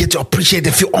didn't really get to appreciate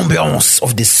the ambiance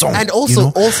of this song. And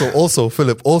also,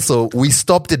 Philip, we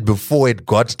stopped it before it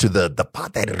got to the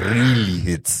part that really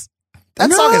hits.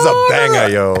 That song is a banger,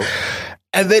 yo.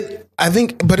 And then I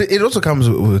think, but it also comes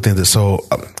within this. So,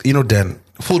 Dan,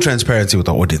 full transparency with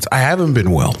the audience. I haven't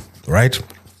been well, right?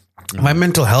 My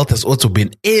mental health has also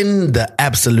been in the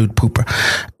absolute pooper.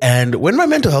 And when my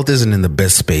mental health isn't in the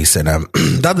best space, and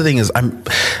the other thing is, I'm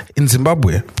in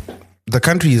Zimbabwe, the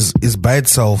country is by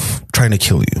itself trying to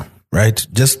kill you, right?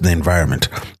 Just the environment.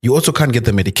 You also can't get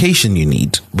the medication you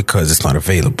need because it's not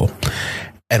available.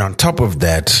 And on top of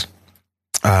that,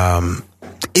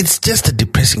 it's just a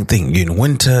depressing thing. You're in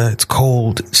winter, it's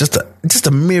cold, it's just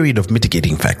a myriad of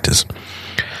mitigating factors.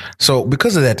 So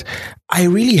because of that, I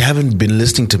really haven't been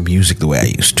listening to music the way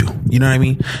I used to. You know what I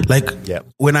mean? Like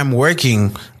when I'm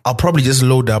working, I'll probably just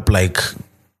load up like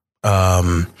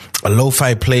a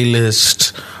lo-fi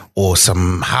playlist or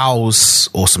some house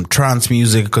or some trance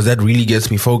music because that really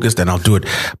gets me focused, and I'll do it.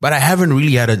 But I haven't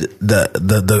really had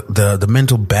the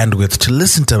mental bandwidth to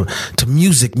listen to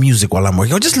music while I'm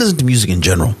working, or just listen to music in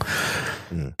general.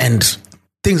 And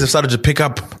things have started to pick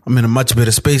up. I'm in a much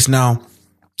better space now.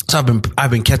 So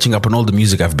I've been catching up on all the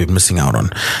music I've been missing out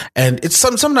on. And it's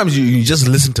sometimes you just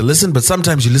listen to listen, but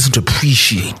sometimes you listen to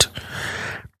appreciate.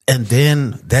 And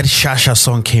then that Shasha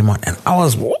song came on, and I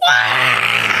was, wow!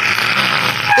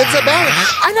 It's a banger.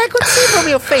 And I could see from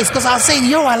your face, because I was saying,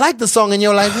 yo, I like the song, and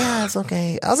you're like, yeah, it's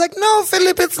okay. I was like, no,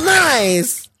 Philip, it's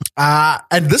nice.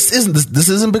 And this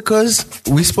isn't because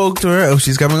we spoke to her or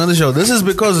she's coming on the show. This is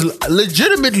because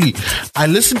legitimately I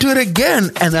listened to it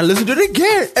again, and I listened to it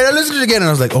again, and I listened to it again, and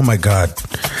I was like, oh my God.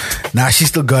 Nah, she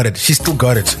still got it.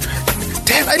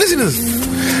 Damn, I listened to this.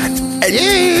 And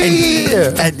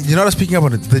you know what I'm speaking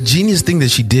about? The genius thing that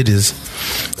she did is,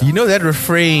 you know that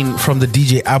refrain from the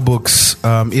DJ Abooks,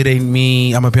 It Ain't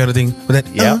Me, I'm a Piano thing? That,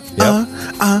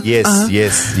 Yes.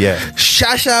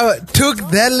 Shasha took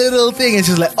that little thing and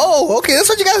she's like, oh, okay, that's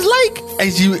what you guys like.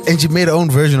 And she made her own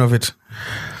version of it.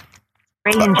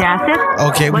 Raymond Jassett?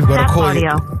 Okay, What's we've got that to call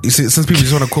audio? you. See, since people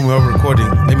just want to call me over recording,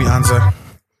 let me answer.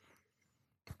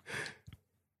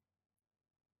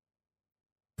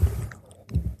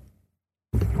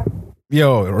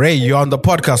 Yo, Ray, you're on the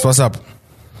podcast. What's up?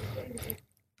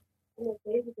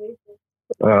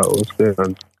 What's going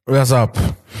on? What's up?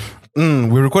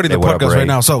 We're recording the podcast right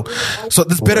now. So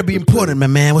this better be important, my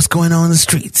man. What's going on in the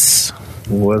streets?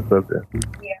 What's up there?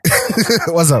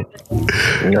 What's up?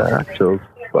 Yeah, so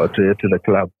about to head to the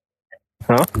club.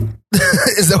 Huh?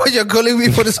 Is that what you're calling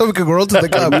me for, so we can roll to the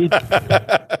club?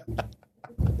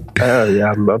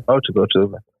 Yeah, I'm about to go to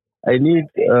the. I need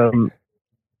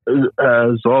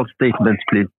Zolf statements,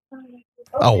 please.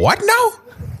 What now?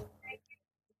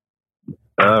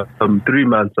 3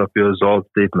 months of your Zolf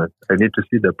statement. I need to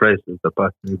see the prices the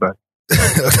past me by.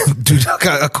 Dude,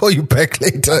 I'll call you back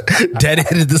later. Dad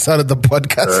edited this out of the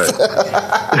podcast.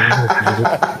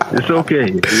 It's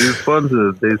okay. They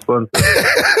sponsor.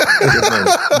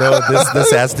 No,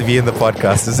 this has to be in the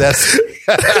podcast. This has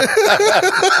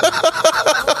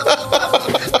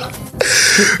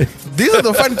These are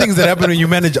the fun things that happen when you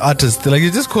manage artists. Like, they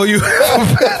just call you.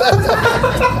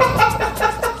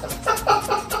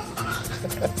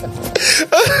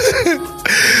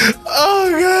 Oh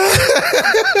God.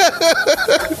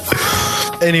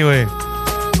 Anyway.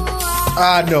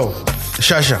 No.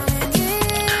 Shasha.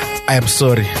 I am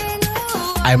sorry.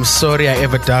 I am sorry I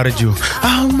ever doubted you.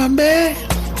 Oh, my man.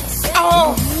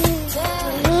 Oh.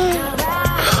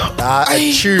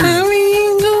 I choose.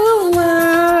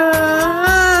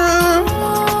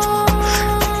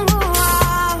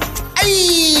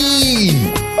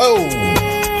 Oh.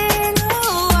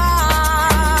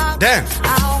 Damn.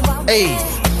 Hey.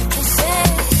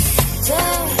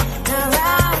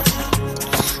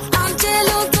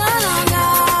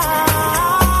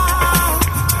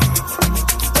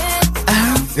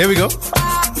 There we go.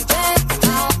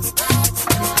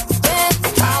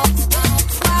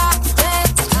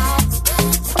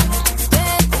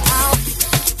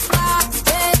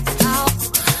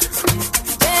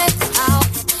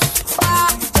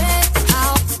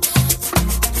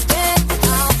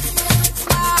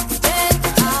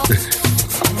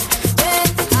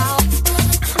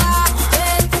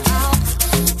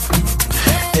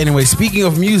 Anyway, speaking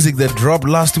of music that dropped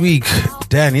last week,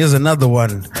 Dan, here's another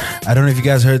one. I don't know if you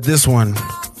guys heard this one.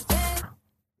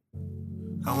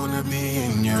 I wanna be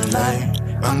in your life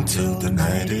until the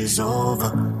night is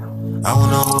over. I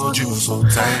wanna hold you so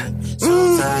tight,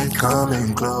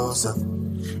 coming closer.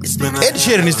 It's been Ed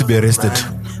Sheeran needs to be arrested.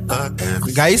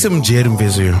 Guys, I'm Jerem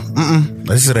Vesu.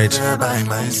 This is right.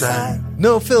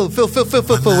 No, Phil,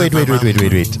 wait.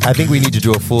 I think we need to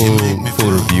do a full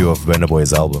review of Burna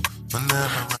Boy's album.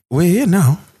 We're here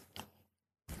now.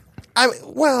 I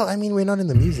mean, we're not in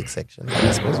the music section.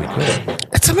 I suppose we could.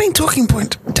 It's a main talking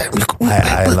point. Damn, look,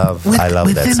 I love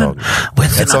that song.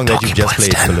 That song that you've just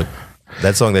played, Philip.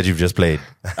 That song that you've just played.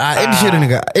 Eddie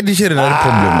Sheeran had a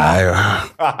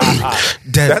problem.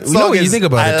 That song when you think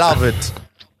about I it. love it.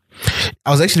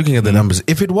 I was actually looking at the numbers.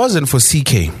 If it wasn't for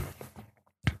CK,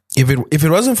 if it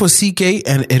wasn't for CK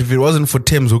and if it wasn't for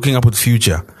Thames hooking up with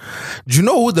Future, do you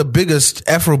know who the biggest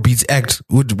Afrobeats act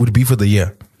would be for the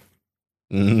year?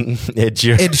 Ed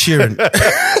Sheeran. Ed Sheeran.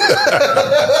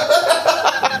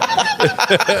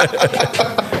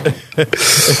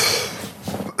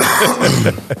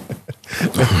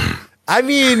 I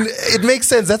mean, it makes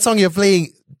sense. That song you're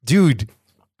playing, dude.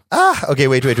 Okay,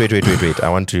 wait.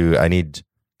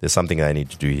 There's something I need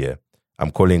to do here.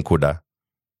 I'm calling Kuda.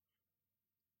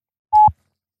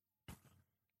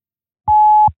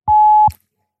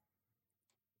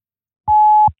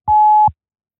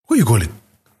 Who are you calling?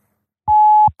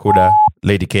 Kuda,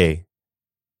 Lady K.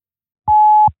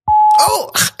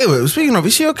 Oh, anyway, speaking of,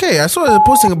 is she okay? I saw her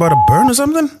posting about a burn or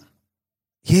something.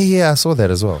 Yeah, I saw that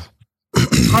as well.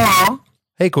 Hello.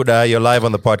 Hey, Kuda, you're live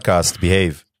on the podcast.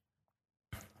 Behave.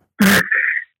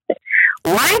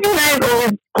 Why do you guys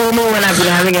always call me when I've been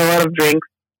having a lot of drinks?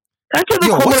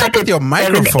 Yo, what's up with your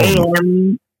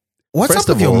microphone? What's up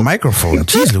with your microphone?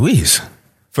 Jeez Louise.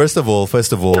 First of all,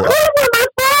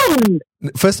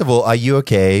 are you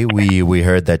okay? We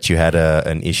heard that you had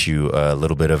an issue, a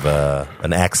little bit of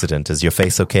an accident. Is your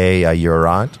face okay? Are you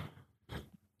alright?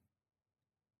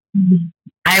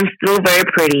 I'm still very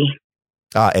pretty.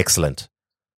 Excellent.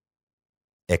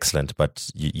 But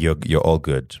you're all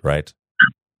good, right?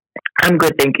 I'm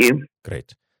good, thank you.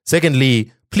 Great.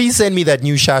 Secondly, please send me that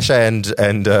new Shasha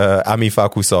and Ami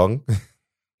Faku song.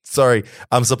 Sorry,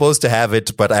 I'm supposed to have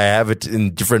it, but I have it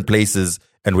in different places,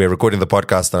 and we're recording the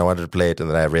podcast, and I wanted to play it, and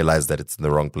then I realized that it's in the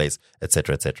wrong place,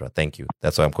 etc., etc. Thank you.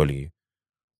 That's why I'm calling you.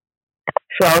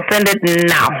 So I'll send it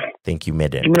now. Thank you,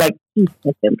 madam. Give me like 2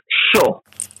 seconds. Sure.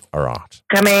 All right.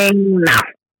 Coming now.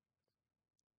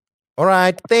 All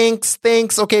right. Thanks.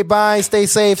 Okay, bye. Stay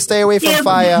safe. Stay away from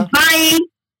fire. Bye.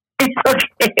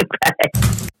 Okay, bye.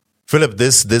 Philip,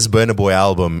 this Burna Boy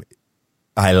album,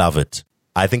 I love it.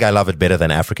 I think I love it better than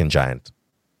African Giant.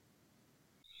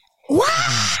 What?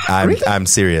 I'm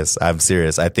serious. I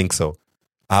think so.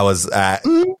 I was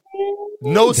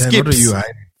no skips. What are you,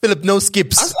 Philip, no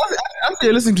skips. I'm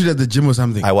there listening to it at the gym or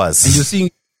something. I was. And you're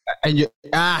seeing, and you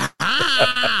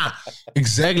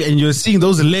exactly, and you're seeing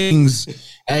those leggings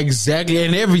exactly,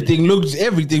 and everything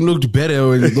looked better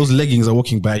when those leggings are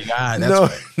walking by. No,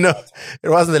 it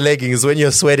wasn't the leggings. When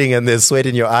you're sweating and there's sweat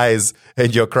in your eyes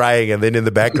and you're crying, and then in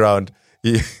the background,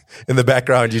 you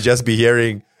just be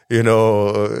hearing, Ed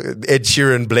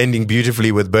Sheeran blending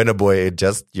beautifully with Burna Boy. It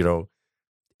just,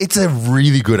 it's a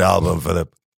really good album,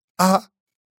 Philip.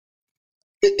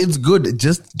 It's good,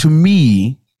 just to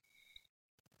me.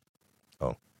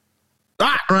 Oh.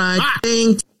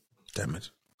 Right. Damn it.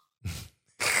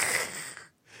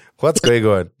 What's going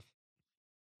on?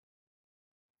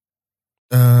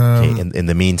 Okay, in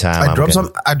the meantime, I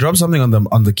dropped something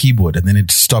on the keyboard and then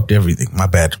it stopped everything. My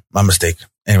bad. My mistake.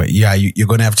 Anyway, yeah, you're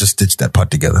gonna have to stitch that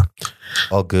part together.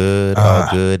 All good,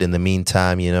 all good. In the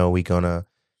meantime, we're gonna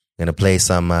play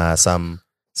some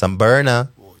Burna.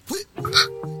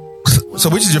 So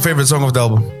which is your favorite song of the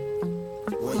album?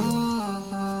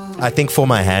 I think For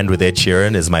My Hand with Ed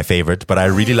Sheeran is my favorite, but I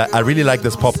really like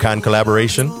this Popcorn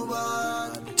collaboration.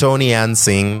 Tony and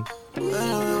Singh.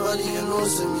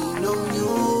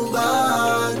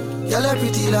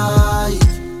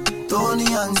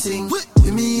 Tony and Singh,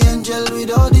 with me angel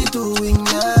without the two wing,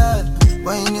 yeah.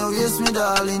 When you kiss me,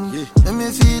 darling, let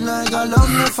me feel like I love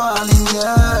me falling,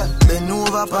 yeah. Bend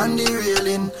over upon the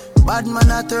railing, bad man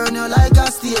I turn you like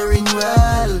a steering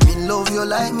wheel. Me love you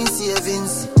like me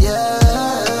savings, yeah.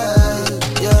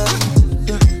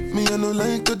 Me I no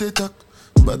like to dey talk,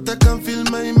 but I can feel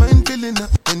my mind feeling up.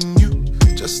 And you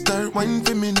just start whining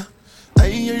for me now. I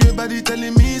hear your body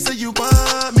telling me, say you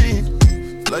want me.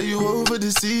 Fly you over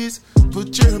the seas,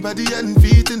 put your body and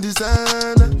feet in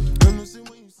designer.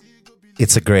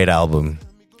 It's a great album.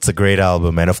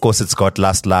 And of course it's got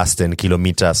Last and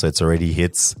Kilometer, so it's already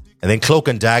hits. And then Cloak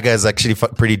and Dagger is actually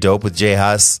pretty dope with Jay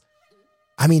Huss.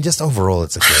 I mean, just overall,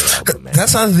 it's a great album, man.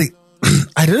 That's another thing.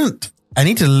 I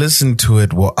need to listen to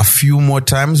it a few more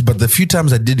times, but the few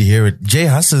times I did hear it, Jay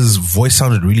Huss's voice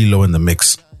sounded really low in the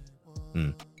mix.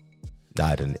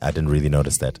 I didn't really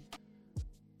notice that.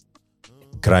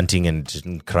 Grunting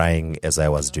and crying as I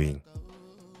was doing.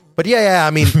 But yeah,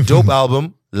 I mean, dope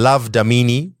album. Love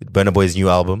Damini, Burna Boy's new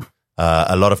album.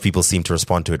 A lot of people seem to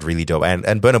respond to it really dope.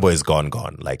 And Burna Boy is gone.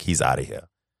 Like, he's out of here.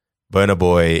 Burna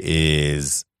Boy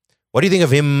is... What do you think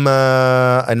of him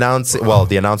the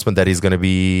announcement that he's going to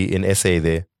be in SA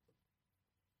there?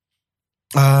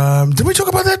 Did we talk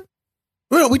about that?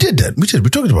 Well, we did that. We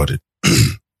talked about it.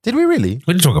 Did we really?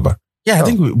 We did talk about it. Yeah, I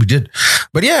think we did.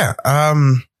 But yeah,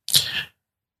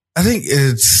 I think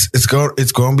it's going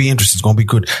to be interesting. It's going to be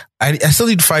good. I still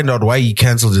need to find out why he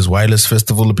canceled his Wireless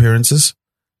Festival appearances.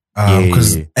 And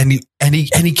he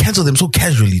canceled them so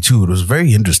casually too. It was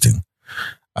very interesting.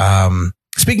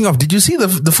 Speaking of, did you see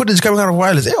the footage coming out of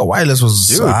Wireless? Yeah, Wireless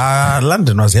was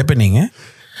London was happening. Eh?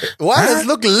 Wireless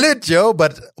looked lit, yo.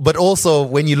 But also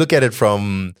when you look at it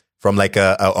from like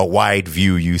a wide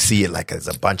view, you see it like there's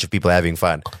a bunch of people having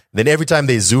fun. Then every time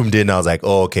they zoomed in, I was like,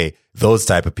 oh, okay, those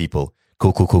type of people.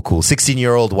 Cool.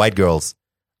 16-year-old white girls.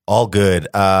 All good.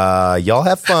 Y'all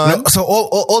have fun. No, so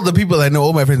all the people I know,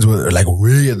 all my friends were like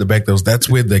way at the back. That's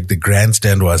where like the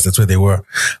grandstand was. That's where they were.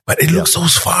 But it looked so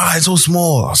far and so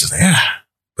small. I was just like, yeah.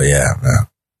 But yeah.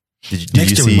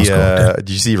 Did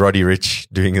you see Roddy Ricch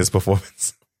doing his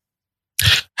performance?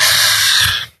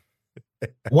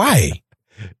 Why?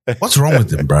 What's wrong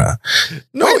with him, bruh?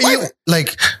 No,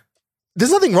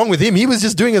 there's nothing wrong with him. He was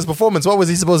just doing his performance. What was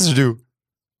he supposed to do?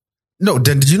 No,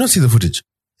 then did you not see the footage?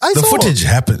 The footage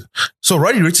happened. So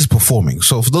Roddy Ricch is performing.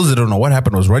 So for those that don't know, what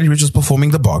happened was Roddy Ricch was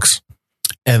performing the box,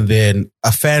 and then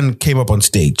a fan came up on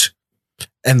stage,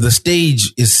 and the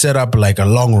stage is set up like a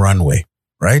long runway,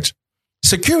 right?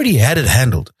 Security had it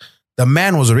handled. The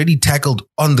man was already tackled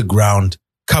on the ground,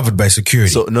 covered by security.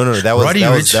 So no, that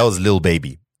was Lil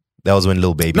Baby. That was when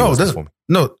Lil Baby was performing.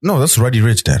 No, that's Roddy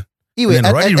Ricch then. Anyway, and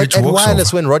then Roddy Ricch at walks Wireless,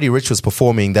 over. when Roddy Ricch was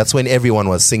performing, that's when everyone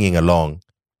was singing along.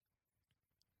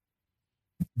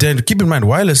 Then keep in mind,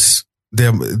 Wireless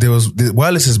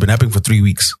has been happening for 3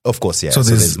 weeks. Of course, yeah. So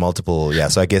there's multiple, yeah.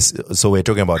 So I guess, we're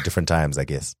talking about different times, I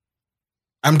guess.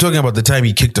 I'm talking about the time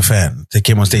he kicked a fan that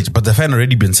came on stage, but the fan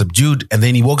already been subdued, and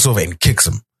then he walks over and kicks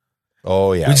him.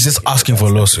 Oh yeah, which is just asking for a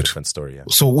lawsuit. Different story. Yeah.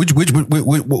 So which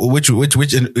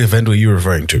event were you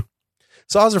referring to?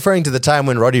 So I was referring to the time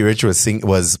when Roddy Ricch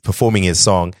was performing his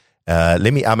song.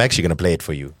 I'm actually going to play it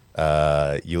for you.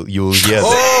 You'll hear.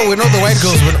 Oh, when all the white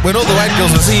girls were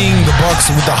singing the box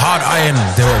with the hard iron,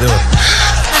 they were.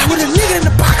 With a nigga in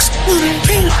the box,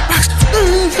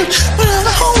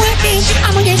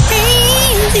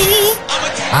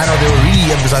 I know they were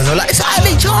really emphasizing. They were like, it's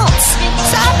Ivy Jones.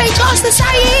 It's Ivy Jones to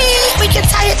say it. We can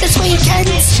tie it this weekend.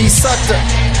 She sucked her.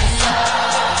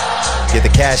 Get the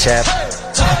Cash App.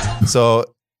 So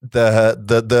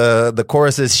the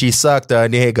chorus is she sucked a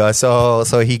nigga, so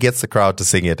he gets the crowd to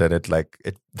sing it, and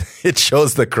it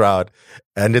shows the crowd,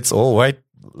 and it's all white,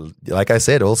 like I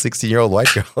said, all 16-year-old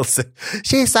white girls.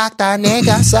 She sucked a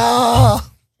nigga, so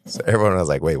everyone was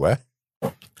like, wait, what?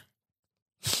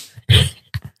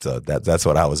 So that's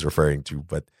what I was referring to.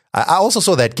 But I also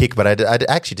saw that kick, but I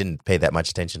actually didn't pay that much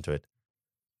attention to it.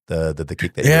 The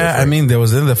kick that I mean, there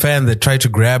was then the fan that tried to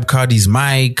grab Cardi's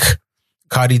mic.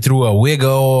 Cardi threw a wig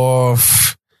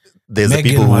off. There's the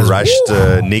people who rushed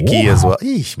Nicki as well.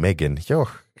 Eesh, Megan, yo.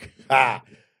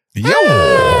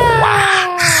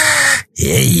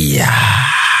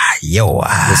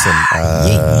 Listen,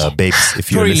 babes,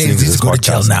 if you're listening to this podcast, go to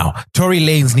jail now. Tory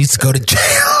Lanez needs to go to jail.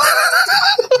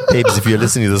 Babes, if you're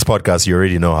listening to this podcast, you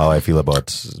already know how I feel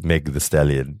about Meg Thee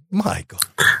Stallion. My God.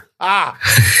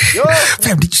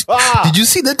 Fam, did you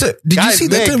see that? Did you see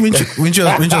that time when she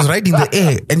was riding the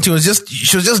air and she was just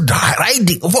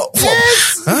riding?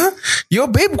 Huh? Your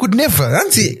babe could never.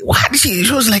 Auntie, what?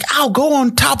 She was like, I'll go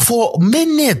on top for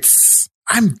minutes.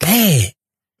 I'm there.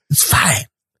 It's fine.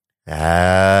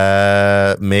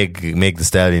 Meg the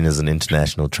Stallion is an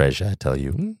international treasure, I tell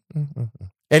you.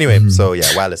 Anyway, so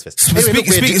yeah, Wireless Fest.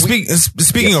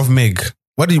 Speaking of Meg,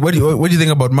 what do you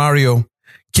think about Mario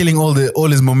killing all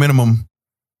his momentum?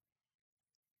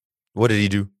 What did he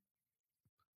do?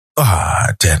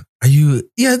 Dan, are you?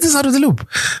 Yeah, this is out of the loop.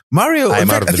 Mario. In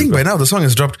fact, I think by now the song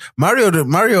is dropped.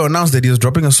 Mario announced that he was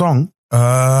dropping a song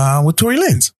with Tory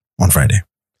Lanez on Friday.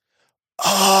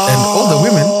 Oh, and all the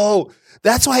women.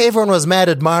 That's why everyone was mad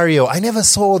at Mario. I never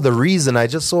saw the reason. I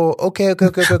just saw okay.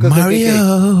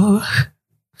 Mario.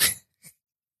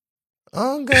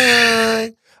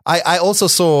 Okay. I also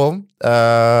saw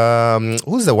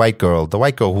who's the white girl? The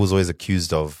white girl who's always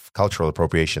accused of cultural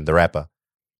appropriation. The rapper.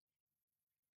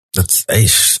 That's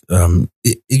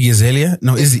Iggy Azalea.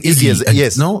 No, Izzy.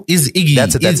 Yes. No, is Iggy.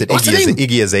 That's it.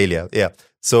 Iggy Azalea. Yeah.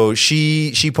 So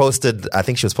she posted. I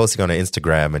think she was posting on her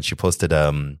Instagram, and she posted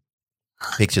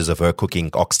pictures of her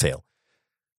cooking oxtail.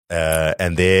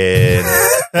 And then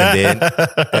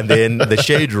the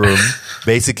Shade Room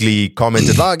basically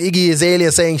commented, Iggy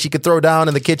Azalea saying she could throw down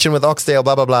in the kitchen with oxtail,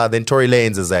 blah, blah, blah. Then Tory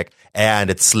Lanez is like, and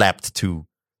it slapped too.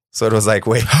 So it was like,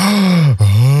 wait,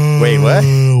 what?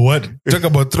 What? Talk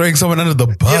about throwing someone under the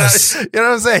bus. You know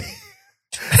what I'm saying?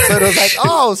 So it was like,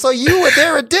 oh, so you were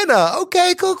there at dinner.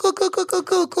 Okay,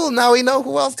 cool. Now we know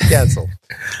who else to cancel.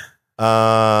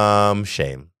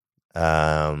 Shame.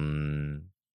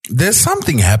 There's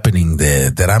something happening there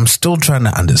that I'm still trying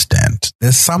to understand.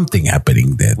 There's something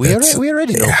happening there. We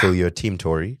already know, Phil, you're Team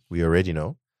Tory. We already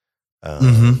know.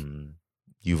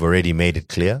 You've already made it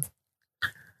clear.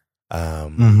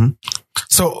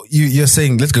 So you're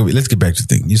saying, let's get back to the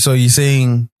thing. So you're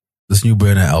saying this new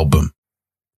Burna album,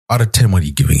 out of 10, what are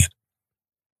you giving it?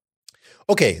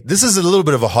 Okay, this is a little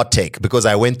bit of a hot take because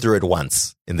I went through it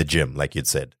once in the gym, like you'd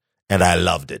said, and I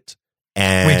loved it.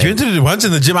 And wait, you entered it once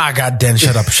in the gym? God, Dan,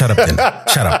 shut up, Dan.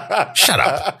 Shut up.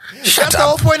 That's the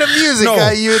whole point of music.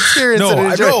 You experience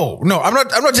it. No, I'm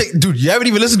not saying, dude, you haven't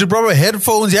even listened to proper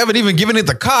headphones. You haven't even given it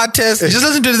the car test. Just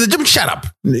listen to it in the gym. Shut up.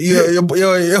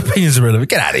 Your opinion's irrelevant.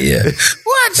 Get out of here.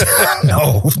 What?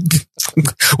 No.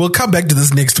 We'll come back to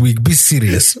this next week. Be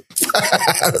serious.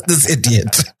 This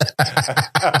idiot.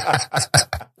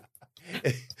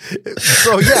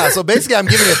 So basically I'm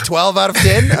giving it 12 out of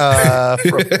 10. No.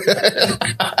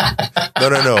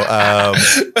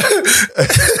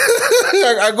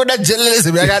 I could not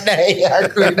journalism. It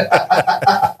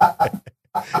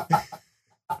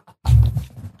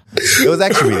was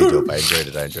actually really dope. I enjoyed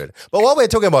it. But while we're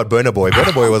talking about Burna Boy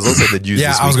was also the news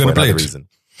this week for another reason.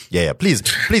 Yeah, please.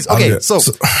 Okay, so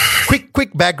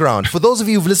quick background. For those of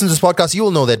you who've listened to this podcast, you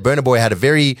will know that Burna Boy had a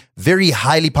very, very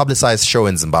highly publicized show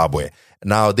in Zimbabwe.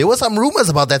 Now, there were some rumors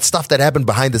about that stuff that happened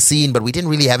behind the scene, but we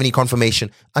didn't really have any confirmation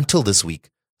until this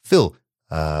week. Phil,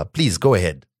 please go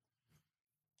ahead.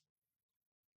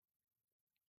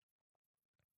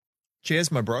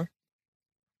 Cheers, my bro.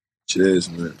 Cheers,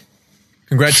 man.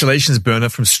 Congratulations, Burna,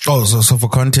 from Strong. So for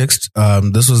context,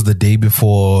 this was the day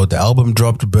before the album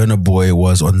dropped. Burna Boy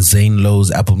was on Zane Lowe's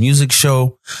Apple Music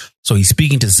show. So he's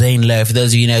speaking to Zane Lowe. For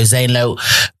those of you who know, Zane Lowe,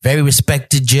 very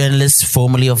respected journalist,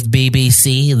 formerly of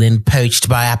BBC, then poached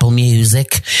by Apple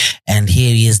Music. And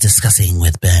here he is discussing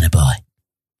with Burna Boy.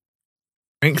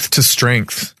 Strength to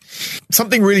strength.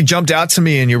 Something really jumped out to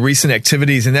me in your recent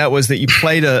activities, and that was that you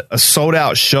played a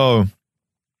sold-out show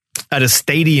at a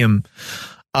stadium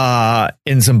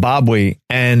in Zimbabwe,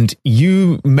 and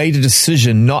you made a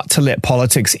decision not to let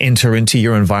politics enter into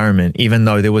your environment, even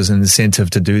though there was an incentive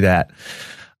to do that.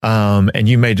 And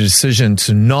you made a decision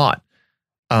to not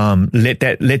let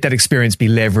that experience be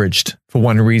leveraged for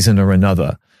one reason or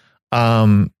another.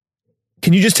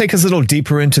 Can you just take us a little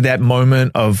deeper into that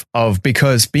moment of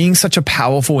because being such a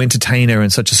powerful entertainer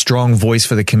and such a strong voice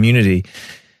for the community,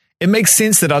 it makes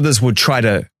sense that others would try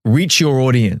to reach your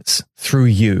audience through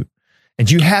you. And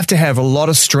you have to have a lot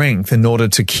of strength in order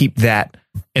to keep that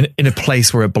in a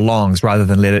place where it belongs rather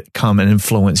than let it come and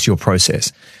influence your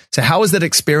process. So how was that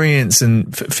experience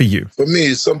for you? For me,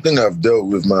 it's something I've dealt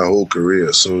with my whole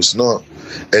career. So it's not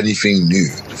anything new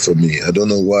for me. I don't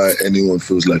know why anyone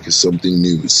feels like it's something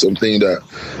new. It's something that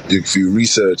if you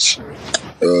research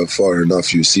far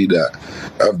enough, you see that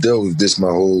I've dealt with this my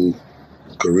whole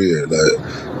career. Like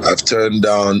I've turned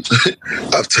down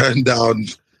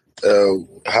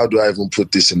how do I even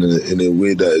put this in a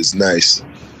way that is nice?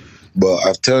 But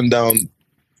I've turned down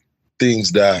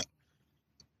things that,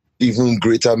 even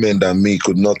greater men than me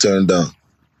could not turn down.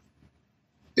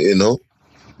 You know,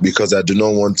 because I do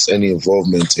not want any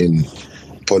involvement in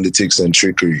politics and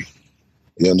trickery.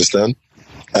 You understand?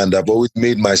 And I've always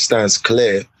made my stance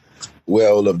clear where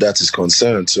all of that is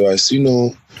concerned. So I see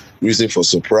no reason for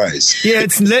surprise. Yeah,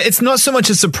 it's not so much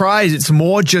a surprise. It's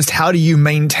more just how do you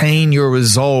maintain your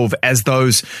resolve as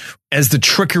the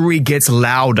trickery gets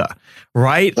louder,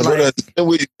 right? Like, the same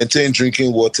way you maintain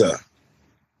drinking water.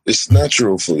 It's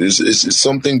natural it's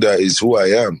something that is who I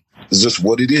am. It's just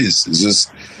what it is. It's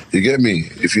just, you get me?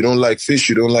 If you don't like fish,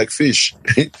 you don't like fish.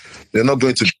 They're not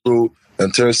going to grow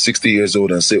and turn 60 years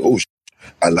old and say, oh,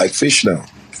 I like fish now.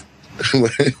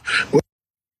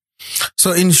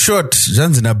 So in short,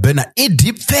 Janzina Bena, a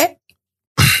deep fair.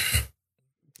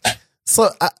 So,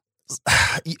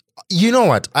 you know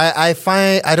what? I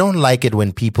don't like it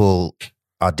when people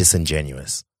are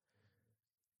disingenuous.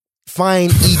 Fine,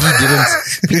 Burna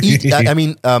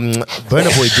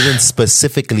Boy didn't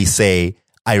specifically say,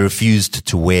 I refused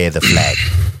to wear the flag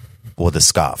or the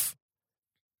scarf.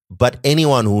 But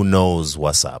anyone who knows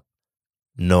what's up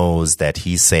knows that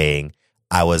he's saying,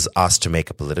 I was asked to make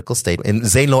a political statement. And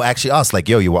Zane Lowe actually asked, like,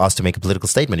 yo, you were asked to make a political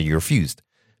statement and you refused.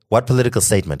 What political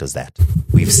statement is that?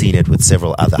 We've seen it with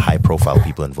several other high-profile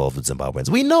people involved with Zimbabweans.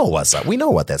 We know what's up. We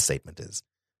know what that statement is.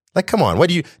 Like, come on. What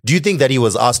do you think that he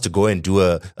was asked to go and do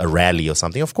a rally or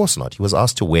something? Of course not. He was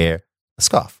asked to wear a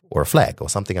scarf or a flag or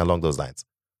something along those lines.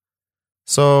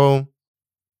 So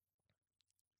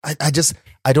I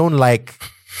don't like,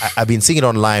 I've been seeing it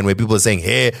online where people are saying,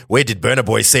 hey, where did Burna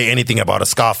Boy say anything about a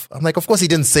scarf? I'm like, of course he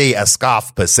didn't say a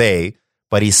scarf per se,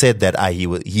 but he said that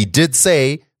he did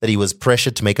say that he was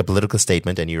pressured to make a political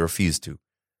statement and he refused to.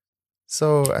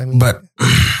 So, I mean. But,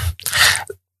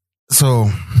 so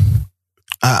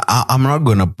I'm not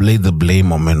going to lay the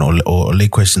blame on him or lay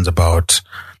questions about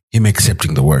him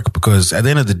accepting the work, because at the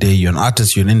end of the day, you're an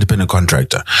artist, you're an independent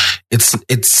contractor.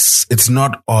 It's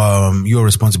not your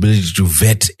responsibility to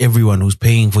vet everyone who's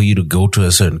paying for you to go to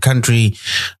a certain country,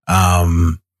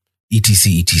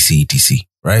 etc.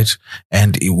 Right?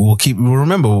 And we'll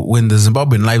remember when the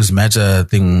Zimbabwean Lives Matter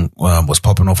thing was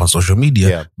popping off on social media.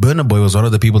 Yeah. Burna Boy was one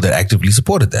of the people that actively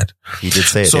supported that. He did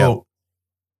say it.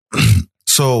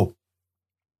 So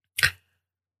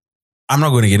I'm not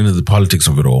going to get into the politics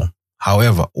of it all.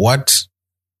 However, what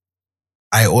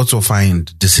I also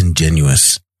find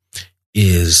disingenuous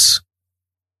is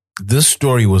this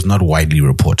story was not widely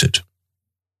reported,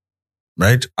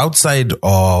 right? Outside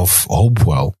of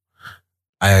Hopewell,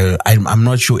 I'm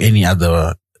not sure any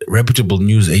other reputable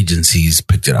news agencies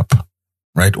picked it up,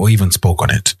 right? Or even spoke on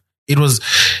it.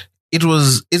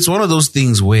 It's one of those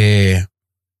things where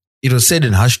it was said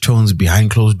in hushed tones behind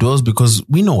closed doors because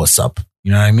we know what's up.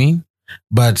 You know what I mean?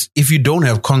 But if you don't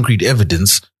have concrete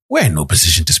evidence, we're in no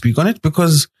position to speak on it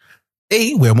because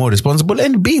A, we're more responsible,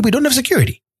 and B, we don't have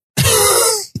security. You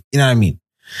know what I mean?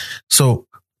 So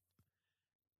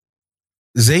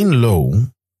Zane Lowe,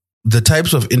 the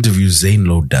types of interviews Zane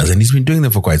Lowe does, and he's been doing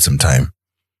them for quite some time.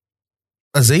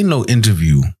 A Zane Lowe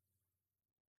interview,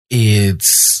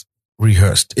 it's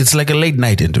rehearsed. It's like a late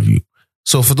night interview.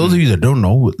 So for those of you that don't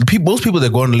know, most people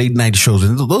that go on late night shows,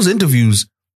 and those interviews,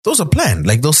 those are planned.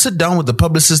 Like they'll sit down with the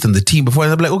publicist and the team before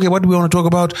and they'll be like, okay, what do we want to talk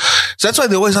about? So that's why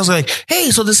they always ask like, hey,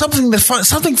 so there's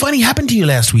something funny happened to you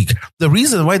last week. The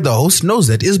reason why the host knows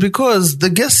that is because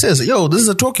the guest says, yo, this is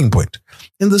a talking point.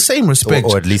 In the same respect,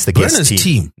 or at least the guest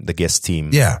team. The guest team.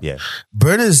 Yeah.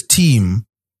 Burna's team,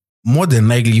 more than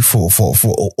likely for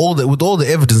all the, with all the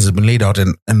evidence that's been laid out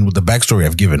and with the backstory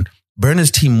I've given, Burna's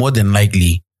team more than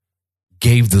likely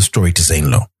gave the story to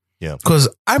Zane Lowe. Yeah. Because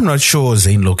I'm not sure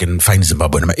Zane Lowe can find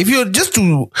Zimbabwe. If you're just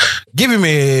to give him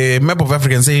a map of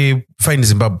Africa and say, find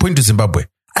Zimbabwe, point to Zimbabwe,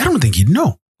 I don't think he'd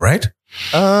know, right?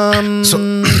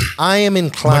 So I am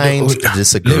inclined to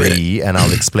disagree, and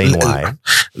I'll explain why.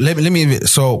 Let me.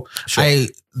 So Sure.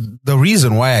 The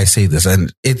reason why I say this,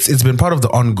 and it's been part of the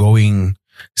ongoing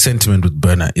sentiment with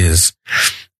Burna, is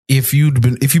if you've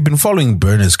been following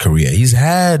Burna's career, he's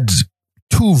had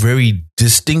two very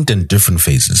distinct and different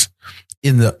phases.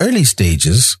 In the early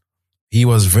stages, he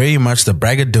was very much the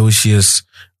braggadocious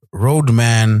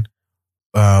roadman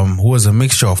who was a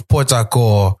mixture of Port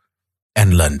Harcourt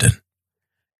and London.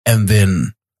 And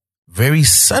then very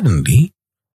suddenly,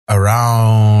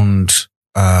 around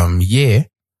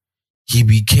he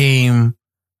became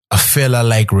a fella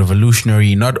like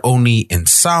revolutionary, not only in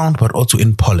sound, but also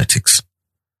in politics.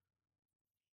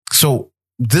 So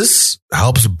this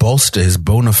helps bolster his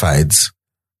bona fides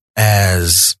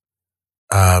as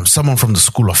someone from the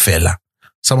school of Fela,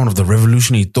 someone of the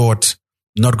revolutionary thought,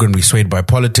 not going to be swayed by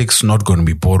politics, not going to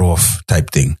be bought off type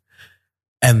thing.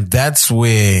 And that's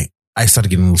where I started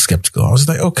getting a little skeptical. I was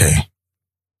like, okay,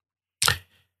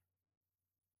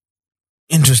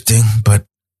 interesting. But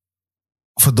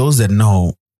for those that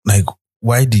know, like,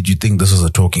 why did you think this was a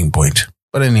talking point?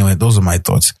 But anyway, those are my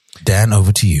thoughts. Dan,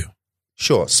 over to you.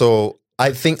 Sure. So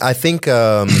I think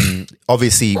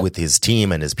obviously with his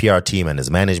team and his PR team and his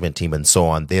management team and so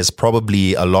on, there's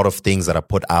probably a lot of things that are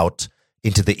put out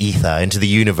into the ether, into the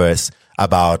universe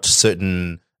about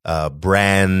certain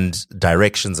brand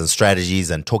directions and strategies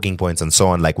and talking points and so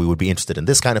on. Like, we would be interested in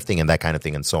this kind of thing and that kind of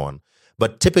thing and so on.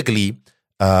 But typically,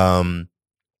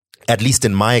 at least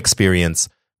in my experience,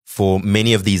 for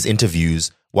many of these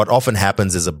interviews, what often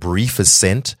happens is a brief is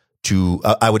sent to,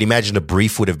 I would imagine a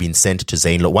brief would have been sent to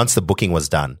Zane Lowe once the booking was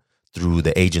done through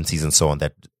the agencies and so on,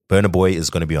 that Burna Boy is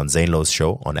going to be on Zane Lowe's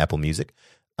show on Apple Music.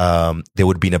 There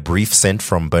would have been a brief sent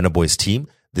from Burna Boy's team.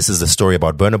 This is the story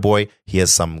about Burna Boy. He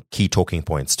has some key talking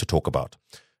points to talk about.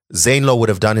 Zane Lowe would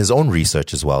have done his own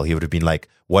research as well. He would have been like,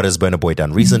 what has Burna Boy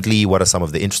done recently? What are some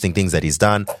of the interesting things that he's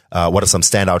done? What are some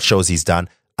standout shows he's done?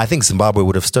 I think Zimbabwe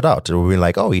would have stood out. It would have been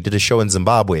like, oh, he did a show in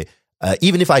Zimbabwe.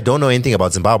 Even if I don't know anything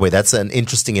about Zimbabwe, that's an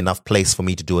interesting enough place for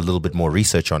me to do a little bit more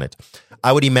research on it.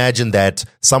 I would imagine that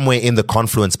somewhere in the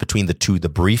confluence between the two, the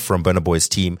brief from Burna Boy's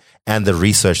team and the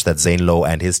research that Zane Lowe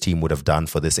and his team would have done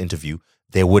for this interview,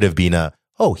 there would have been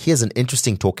oh, here's an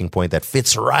interesting talking point that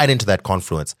fits right into that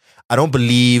confluence. I don't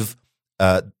believe,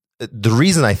 the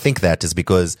reason I think that is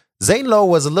because Zane Lowe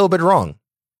was a little bit wrong.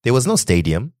 There was no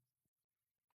stadium,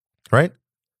 right?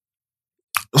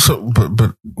 So,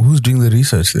 but who's doing the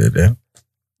research there, Dan?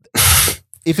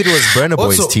 If it was Burna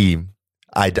Boy's team,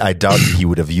 I doubt he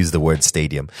would have used the word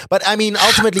stadium. But I mean,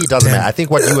 ultimately, it doesn't matter. I think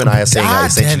what you and I are saying are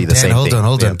essentially the same thing.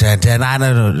 Hold on, Dan. I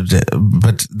don't know.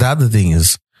 But the other thing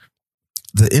is,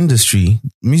 the industry,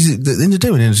 the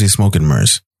entertainment industry is smoke and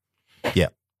mirrors. Yeah.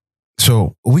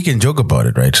 So we can joke about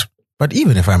it, right? But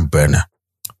even if I'm Burna,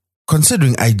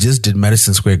 considering I just did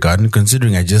Madison Square Garden,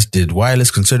 considering I just did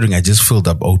Wireless, considering I just filled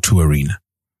up O2 Arena,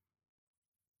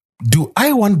 do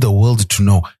I want the world to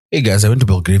know, hey guys, I went to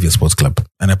Belgravia Sports Club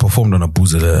and I performed on a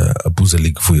Boozer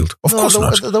League field? Of course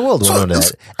not. The world will know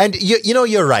that. And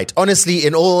you're right. Honestly,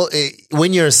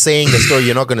 when you're saying the story,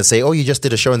 you're not going to say, oh, you just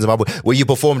did a show in Zimbabwe where you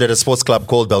performed at a sports club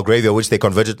called Belgravia, which they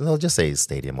converted. They'll just say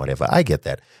stadium, whatever. I get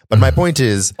that. But my point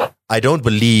is, I don't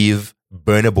believe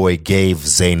Burna Boy gave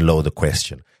Zane Lowe the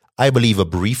question. I believe a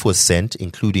brief was sent,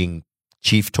 including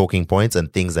chief talking points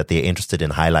and things that they're interested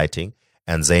in highlighting.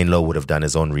 And Zane Lowe would have done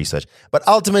his own research. But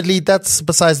ultimately, that's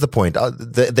besides the point.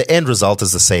 The end result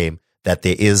is the same, that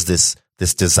there is this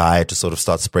desire to sort of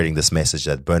start spreading this message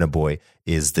that Burna Boy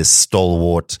is this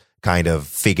stalwart kind of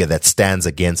figure that stands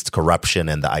against corruption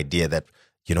and the idea that,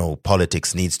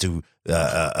 politics needs to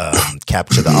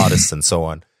capture the artists and so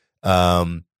on.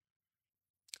 I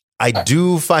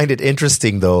do find it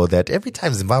interesting, though, that every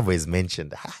time Zimbabwe is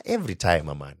mentioned, every time,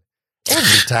 man.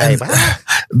 Every time.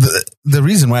 The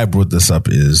reason why I brought this up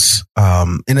is,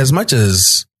 in as much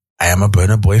as I am a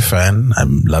Burna Boy fan,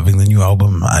 I'm loving the new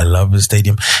album, I love his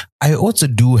stadium, I also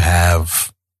do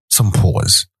have some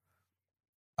pause.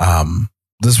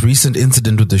 This recent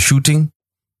incident with the shooting,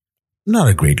 not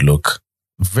a great look,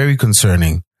 very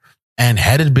concerning. And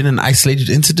had it been an isolated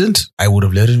incident, I would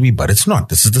have let it be, but it's not.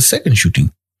 This is the second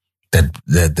shooting that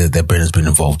Burna's been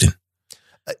involved in.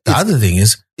 The other thing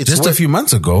is, just a few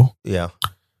months ago,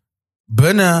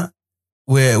 Burna,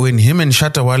 when him and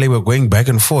Shatta Wale were going back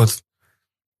and forth,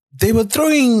 they were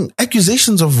throwing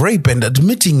accusations of rape and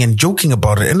admitting and joking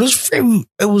about it. And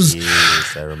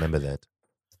yes, I remember that.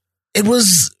 It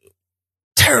was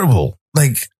terrible.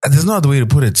 Like, there's no other way to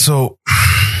put it. So,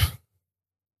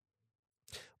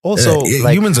 also,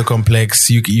 humans are complex.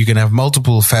 You can have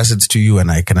multiple facets to you, and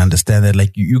I can understand that.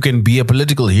 Like, you can be a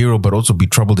political hero, but also be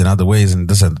troubled in other ways, and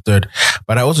this and the third.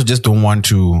 But I also just don't want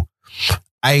to.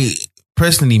 I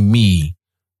personally,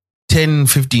 10,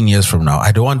 15 years from now,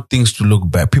 I don't want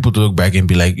people to look back and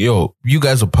be like, yo, you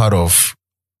guys are part of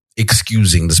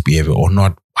excusing this behavior or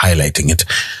not highlighting it.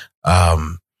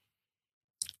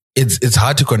 It's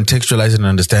hard to contextualize and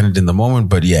understand it in the moment,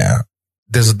 but yeah,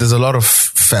 there's a lot of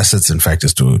facets and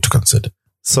factors to consider.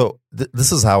 So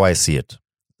this is how I see it,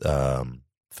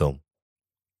 Phil.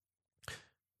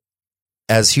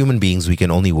 As human beings, we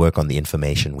can only work on the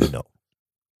information we know.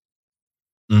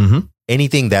 Mm-hmm.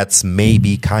 Anything that's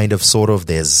maybe kind of sort of,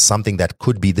 there's something that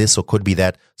could be this or could be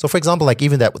that. So for example, like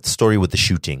even that story with the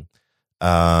shooting,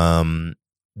 there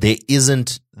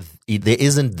isn't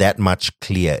that much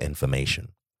clear information.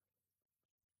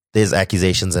 There's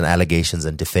accusations and allegations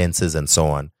and defenses and so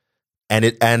on.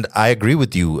 And I agree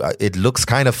with you. It looks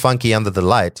kind of funky under the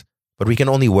light, but we can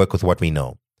only work with what we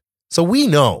know. So we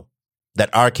know that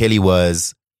R. Kelly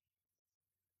was,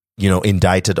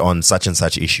 indicted on such and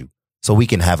such issue, so we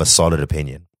can have a solid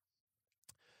opinion.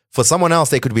 For someone else,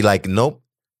 they could be like, nope,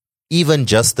 even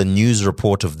just the news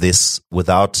report of this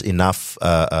without enough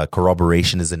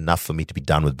corroboration is enough for me to be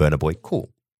done with Burna Boy. Cool.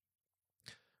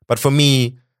 But for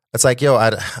me, it's like,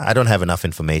 I don't have enough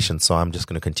information, so I'm just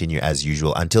going to continue as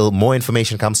usual until more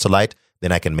information comes to light.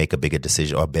 Then I can make a bigger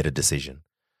decision or a better decision.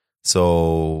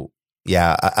 So,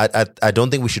 yeah, I don't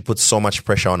think we should put so much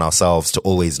pressure on ourselves to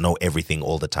always know everything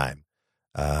all the time.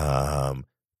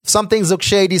 Some things look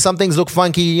shady, some things look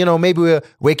funky. Maybe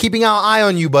we're keeping our eye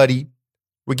on you, buddy.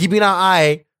 We're keeping our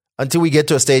eye until we get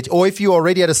to a stage. Or if you're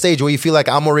already at a stage where you feel like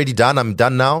I'm already done, I'm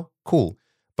done now, cool.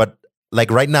 But like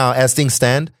right now, as things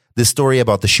stand, this story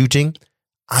about the shooting,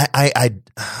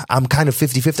 I'm kind of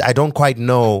 50-50. I don't quite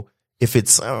know if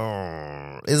it's,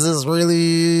 is this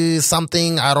really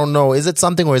something? I don't know. Is it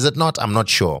something or is it not? I'm not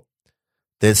sure.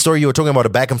 The story you were talking about, a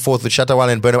back and forth with Shatta Wale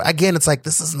and Burna, again, it's like,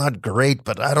 this is not great,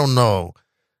 but I don't know.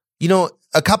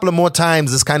 A couple of more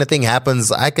times this kind of thing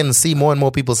happens, I can see more and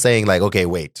more people saying like, okay,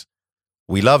 wait,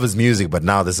 we love his music, but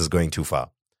now this is going too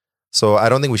far. So I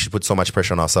don't think we should put so much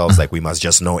pressure on ourselves like we must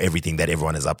just know everything that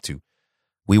everyone is up to.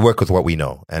 We work with what we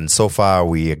know. And so far,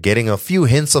 we are getting a few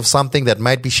hints of something that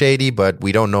might be shady, but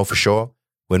we don't know for sure.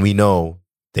 When we know,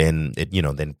 then it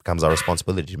then becomes our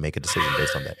responsibility to make a decision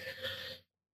based on that.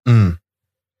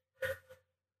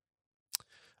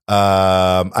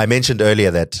 I mentioned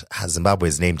earlier that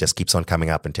Zimbabwe's name just keeps on coming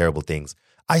up in terrible things.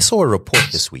 I saw a report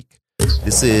this week.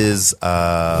 This is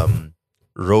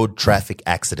road traffic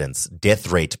accidents,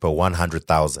 death rate per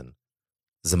 100,000.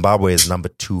 Zimbabwe is number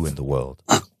 2 in the world.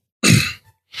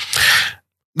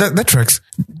 That tracks.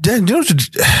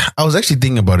 I was actually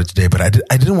thinking about it today, but I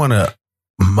didn't want to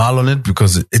mull on it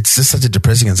because it's just such a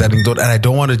depressing and sad thought, and I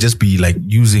don't want to just be like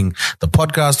using the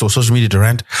podcast or social media to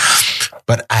rant.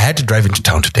 But I had to drive into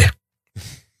town today.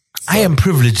 I am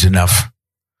privileged enough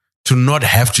to not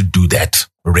have to do that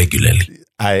regularly.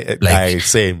 I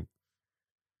same.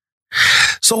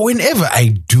 So whenever I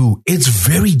do, it's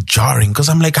very jarring because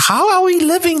I'm like, how are we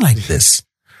living like this?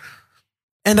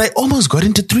 And I almost got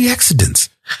into 3 accidents.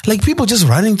 Like people just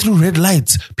running through red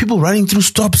lights, people running through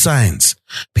stop signs,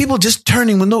 people just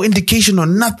turning with no indication or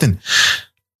nothing.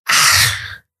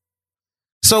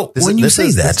 So when you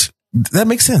say that, that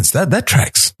makes sense. That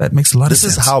tracks. That makes a lot of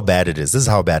sense. This is how bad it is.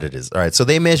 All right. So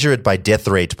they measure it by death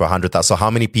rate per 100,000. So how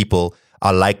many people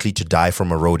are likely to die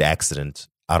from a road accident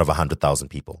out of 100,000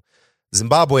 people?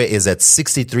 Zimbabwe is at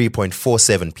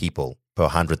 63.47 people per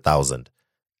 100,000.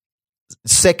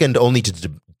 Second only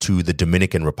to the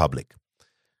Dominican Republic.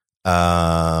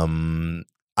 I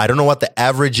don't know what the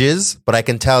average is, but I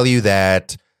can tell you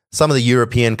that some of the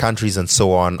European countries and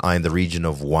so on are in the region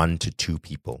of 1 to 2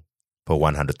 people per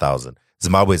 100,000.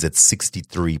 Zimbabwe is at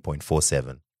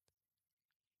 63.47.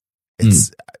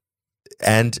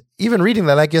 And even reading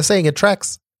that, like you're saying, it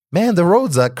tracks. Man, the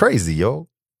roads are crazy, yo.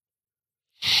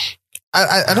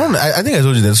 I think I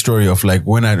told you that story of like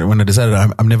when I decided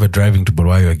I'm never driving to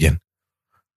Bulawayo again.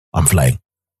 I'm flying.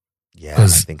 Yeah, I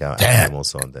think I'm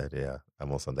also on that. Yeah,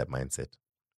 I'm also on that mindset.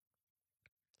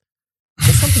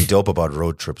 There's something dope about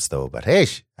road trips, though. But hey,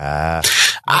 I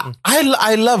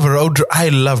love road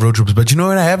trips. But you know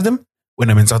when I have them? When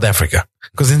I'm in South Africa.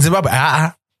 Because in Zimbabwe,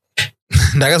 guys,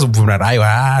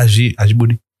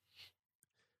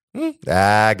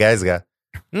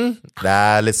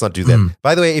 let's not do that.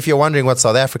 By the way, if you're wondering what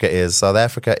South Africa is,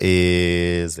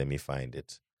 let me find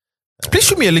it. Please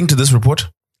shoot me a link to this report.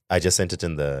 I just sent it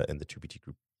in the 2BT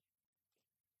group.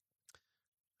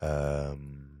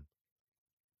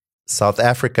 South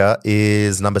Africa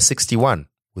is number 61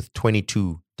 with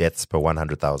 22 deaths per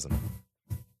 100,000.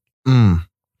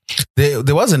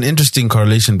 There was an interesting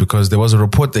correlation because there was a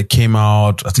report that came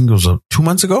out, I think it was 2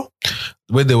 months ago,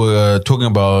 where they were talking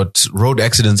about road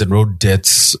accidents and road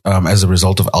deaths as a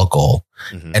result of alcohol.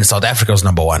 Mm-hmm. And South Africa was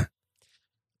number 1.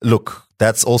 Look,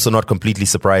 that's also not completely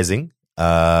surprising.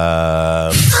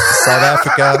 South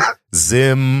Africa,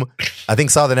 Zim, I think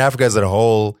Southern Africa as a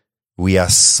whole, we are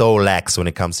so lax when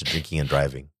it comes to drinking and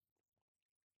driving.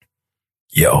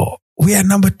 Yo, we are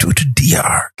number 2 to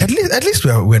DR. At least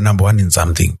we're number 1 in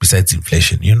something besides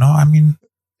inflation. You know, I mean,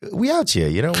 we out here.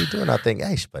 You know, we're doing our thing.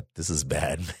 But this is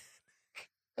bad.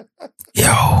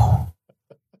 Yo,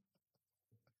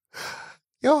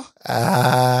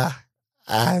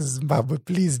 Zimbabwe,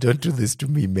 please don't do this to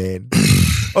me, man.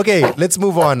 Okay, let's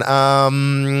move on.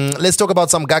 Let's talk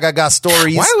about some Gaga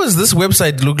stories. Why was this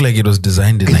website look like it was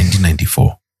designed in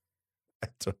 1994? I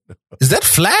don't know. Is that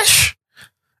Flash?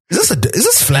 Is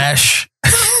this Flash?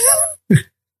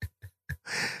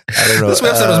 I don't know. This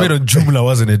website was made on Joomla,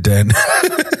 wasn't it, Dan?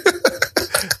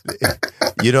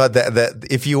 You know that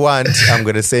if you want, I'm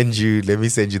gonna send you. Let me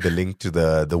send you the link to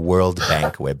the World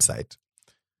Bank website.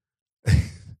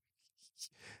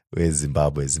 Where's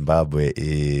Zimbabwe? Zimbabwe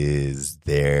is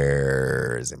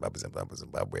there.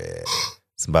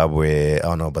 Zimbabwe.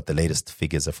 Oh no, but the latest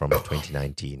figures are from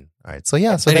 2019. All right. So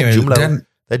yeah. So anyway,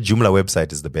 that Joomla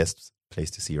website is the best place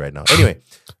to see right now. Anyway,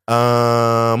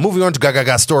 moving on to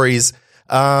Gaga stories.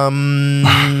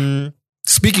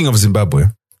 Speaking of Zimbabwe.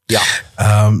 Yeah.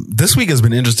 This week has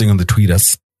been interesting on the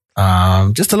tweeters.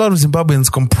 Just a lot of Zimbabweans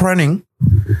complaining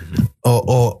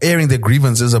or airing their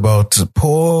grievances about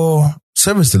poor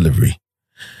service delivery.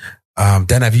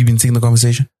 Dan, have you been seeing the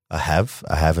conversation? I have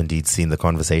indeed seen the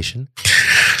conversation.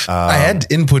 I had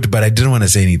input, but I didn't want to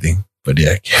say anything. But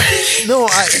yeah. No,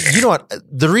 you know what?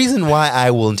 The reason why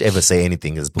I won't ever say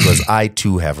anything is because I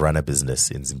too have run a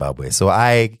business in Zimbabwe. So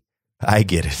I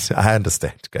get it. I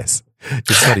understand, guys.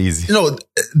 It's not easy. No,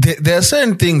 there are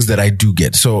certain things that I do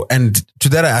get. So, and to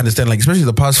that I understand, like, especially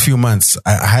the past few months,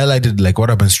 I highlighted like what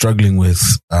I've been struggling with,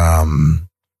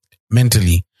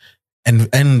 mentally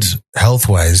and health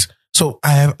wise. So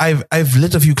I've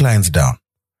let a few clients down,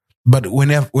 but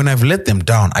when I've let them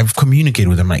down, I've communicated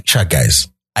with them like, "Chat, guys,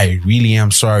 I really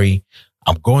am sorry.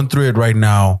 I'm going through it right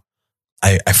now.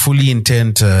 I fully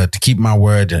intend to keep my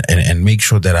word and make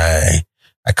sure that I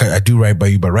do right by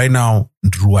you. But right now,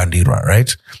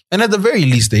 right? And at the very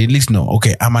least, they at least know,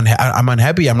 okay, I'm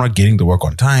unhappy. I'm not getting the work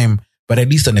on time, but at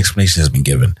least an explanation has been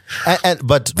given."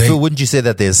 But Phil, wouldn't you say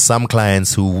that there's some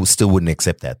clients who still wouldn't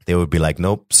accept that? They would be like,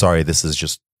 "Nope, sorry, this is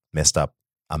just messed up.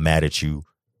 I'm mad at you,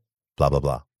 blah, blah,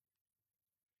 blah."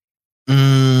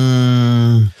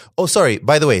 Oh, sorry.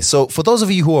 By the way, so for those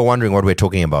of you who are wondering what we're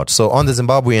talking about, so on the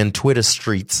Zimbabwean Twitter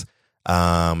streets,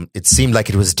 it seemed like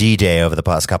it was D-Day over the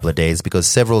past couple of days because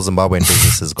several Zimbabwean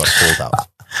businesses got called out.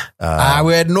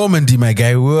 We're at Normandy, my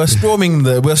guy. We're storming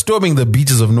the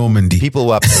beaches of Normandy. People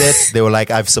were upset. They were like,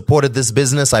 "I've supported this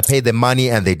business. I paid them money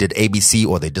and they did ABC,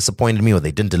 or they disappointed me, or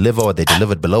they didn't deliver, or they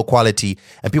delivered below quality."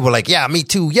 And people were like, "Yeah, me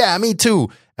too. Yeah, me too."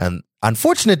 And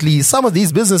unfortunately, some of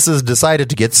these businesses decided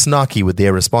to get snarky with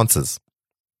their responses.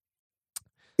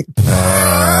 Do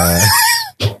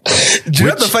you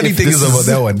know what the funny thing is about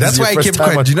that one? That's why I kept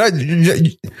quiet. Do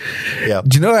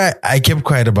you know I kept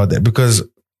quiet about that? Because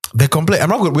the complaint, we're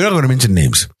not going to mention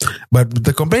names, but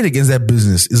the complaint against that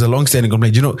business is a long-standing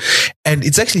complaint, and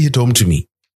it's actually hit home to me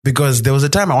because there was a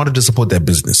time I wanted to support that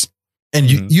business. And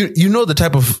you know the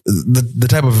type of the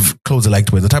type of clothes I like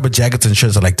to wear, the type of jackets and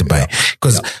shirts I like to buy,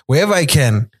 because wherever I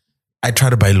can, I try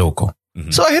to buy local.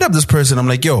 Mm-hmm. So I hit up this person. I'm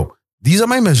like, "Yo, these are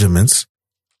my measurements.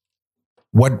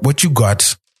 What you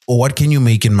got, or what can you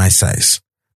make in my size?"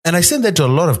 And I send that to a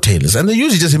lot of tailors, and they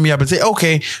usually just hit me up and say,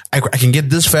 "Okay, I can get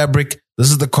this fabric. This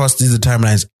is the cost. These are the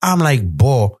timelines." I'm like,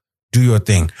 "Bo, do your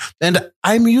thing." And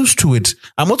I'm used to it.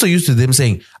 I'm also used to them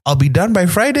saying, "I'll be done by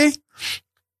Friday."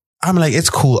 I'm like, "It's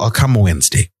cool. I'll come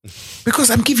Wednesday," because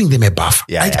I'm giving them a buffer.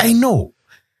 I know.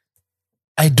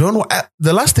 I don't know.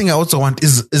 The last thing I also want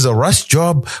is a rush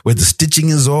job where the stitching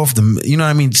is off.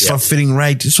 It's not fitting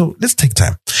right. So let's take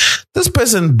time. This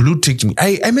person blue ticked me.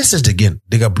 I messaged again.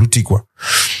 They got blue tick.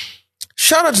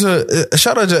 Shout out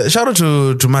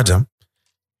to madam.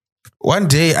 One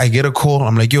day I get a call.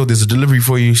 I'm like, "Yo, there's a delivery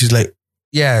for you." She's like,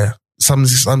 "Yeah,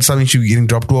 something should be getting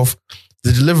dropped off."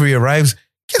 The delivery arrives.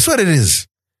 Guess what it is?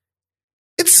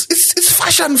 It's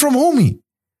fashion from homie. And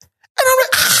I'm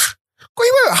like,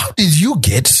 "How did you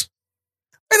get?"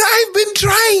 And I've been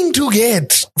trying to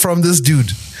get from this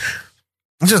dude.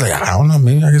 I'm just like, "I don't know,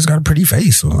 maybe I just got a pretty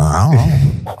face. I don't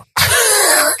know."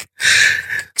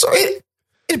 So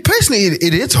it personally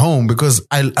it hits home because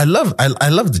I love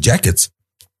the jackets.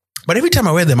 But every time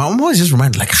I wear them, I'm always just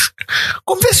reminded, like,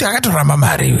 confess I got to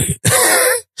Ramamari.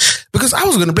 Because I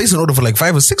was going to place an order for like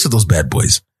 5 or 6 of those bad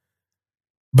boys.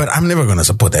 But I'm never going to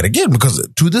support that again because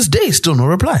to this day, still no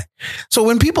reply. So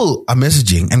when people are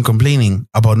messaging and complaining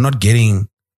about not getting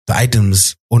the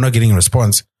items or not getting a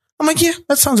response, I'm like, yeah,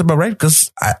 that sounds about right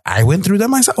because I went through that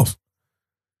myself.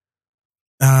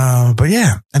 But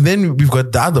yeah. And then we've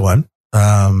got the other one,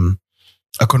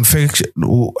 a confection,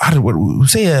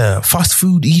 say a fast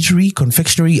food eatery,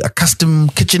 confectionery, a custom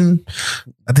kitchen.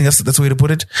 I think that's the way to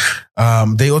put it.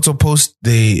 They also post,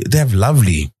 they have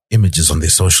lovely images on their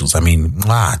socials. I mean,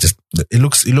 it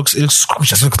looks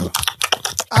scrumptious.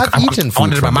 I've eaten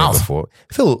food from there before.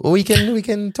 Phil, we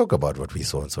can talk about what we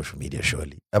saw on social media,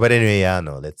 surely. But anyway,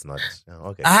 let's not.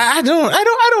 Okay. I don't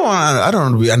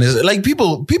want to be honest. Like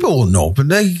people will know, but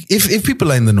like if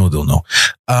people are in the know, they'll know.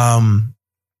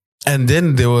 And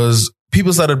then there was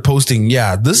people started posting,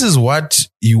 this is what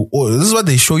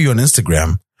they show you on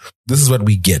Instagram. This is what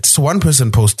we get. So one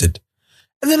person posted,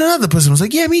 and then another person was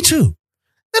like, yeah, me too.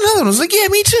 And another one was like, yeah,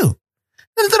 me too.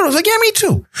 And the third one was like, yeah, me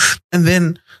too. And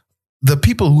then the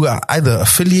people who are either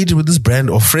affiliated with this brand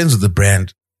or friends with the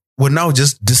brand were now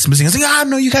just dismissing and saying,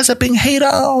 no, you guys are being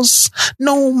haters.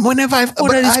 No, whenever I've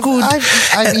ordered, it's good.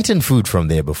 I've eaten food from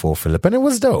there before, Philip, and it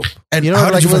was dope. And how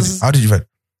did you find it? How did you find it?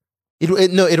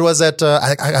 It was at,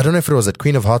 I don't know if it was at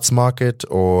Queen of Hearts Market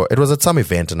or it was at some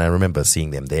event, and I remember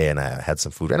seeing them there, and I had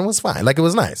some food, and it was fine. Like, it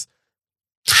was nice.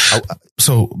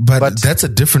 But that's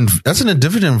in a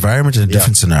different environment and a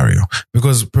different scenario,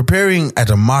 because preparing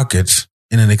at a market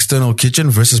in an external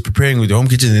kitchen versus preparing with your home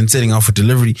kitchen and then setting out for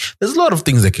delivery, there's a lot of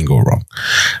things that can go wrong.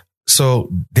 So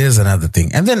there's another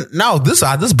thing. And then now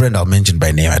this brand I'll mention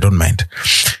by name, I don't mind,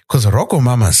 because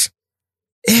RocoMamas,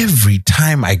 every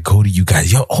time I go to you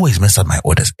guys, you always mess up my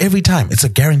orders. Every time. It's a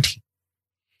guarantee.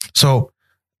 So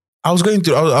I was going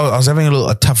through, I was having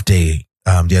a tough day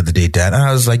the other day, Dad, and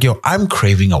I was like, I'm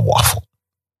craving a waffle.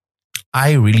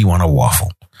 I really want a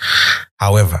waffle.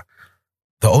 However,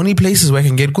 the only places where I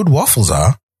can get good waffles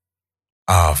are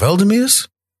Veldemir's,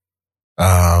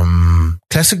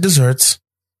 Classic Desserts,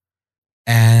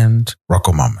 and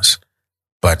RocoMamas.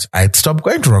 But I'd stopped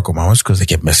going to RocoMamas because they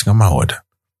kept messing up my order.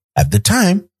 At the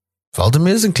time,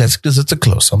 Veldemir's and Classic Desserts are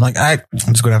close. So I'm like, I'm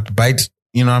just going to have to bite.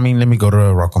 You know what I mean? Let me go to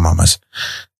RocoMamas.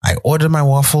 I ordered my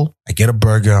waffle. I get a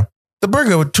burger. The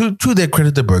burger, to their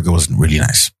credit, the burger was really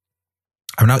nice.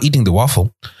 I'm now eating the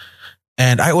waffle,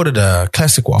 and I ordered a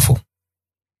classic waffle.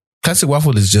 Classic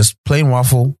waffle is just plain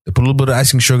waffle. They put a little bit of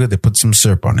icing sugar. They put some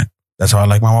syrup on it. That's how I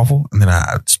like my waffle. And then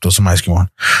I throw some ice cream on.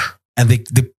 And they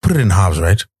put it in halves,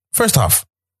 right? First half,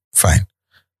 fine.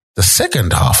 The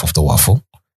second half of the waffle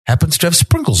happens to have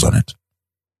sprinkles on it.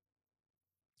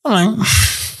 I'm like,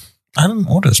 I didn't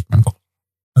order a sprinkle.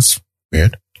 That's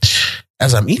weird.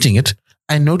 As I'm eating it,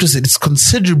 I notice it's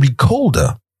considerably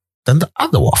colder than the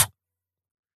other waffle.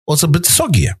 Also a bit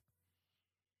soggier.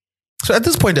 So at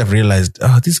this point, I've realized,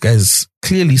 these guys,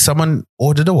 clearly someone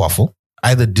ordered a waffle,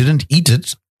 either didn't eat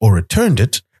it or returned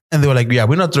it. And they were like, yeah,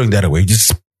 we're not throwing that away.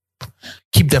 Just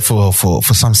keep that for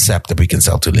some sap that we can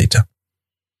sell to later.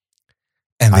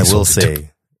 And I will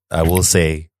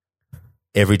say,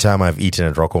 every time I've eaten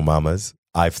at RocoMamas,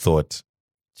 I've thought,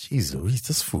 geez Louise,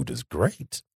 this food is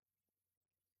great.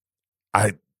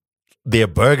 Their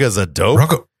burgers are dope.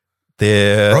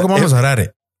 RocoMamas are at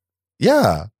it.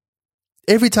 Yeah.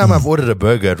 Every time I've ordered a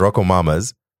burger at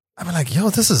RocoMamas, I'm like,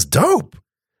 yo, this is dope.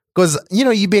 Because,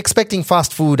 you'd be expecting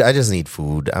fast food. I just need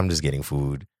food. I'm just getting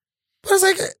food. But it's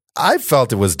like, I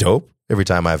felt it was dope every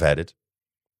time I've had it.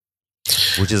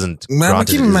 Which isn't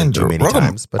granted too many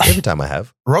times, but every time I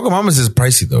have. RocoMamas is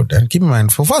pricey though, Dan. Keep in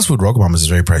mind, for fast food, RocoMamas is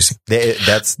very pricey.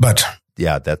 That's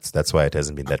why it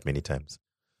hasn't been that many times.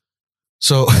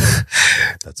 So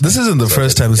this isn't the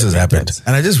first time this has happened. Times.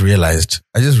 And I just realized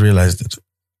it.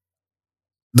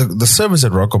 The service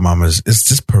at RocoMamas is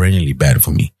just perennially bad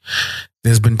for me.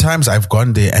 There's been times I've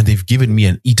gone there and they've given me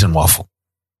an eaten waffle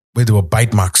where there were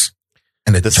bite marks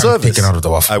and the chunk taken out of the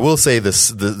waffle. I will say this: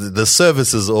 the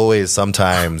service is always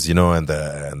sometimes,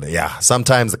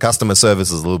 sometimes the customer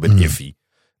service is a little bit iffy.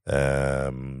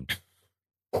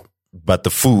 But the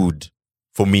food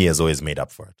for me has always made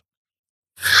up for it.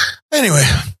 Anyway,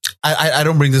 I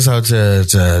don't bring this out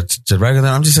to regular.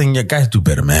 I'm just saying, guys, do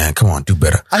better, man. Come on, do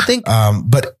better. I think,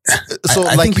 but so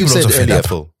I like think you people said also fed earlier, up.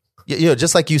 Phil.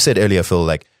 Just like you said earlier, Phil.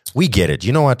 Like, we get it.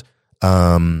 You know what?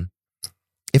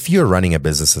 If you're running a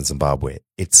business in Zimbabwe,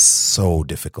 it's so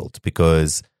difficult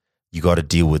because you got to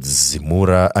deal with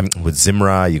Zimra.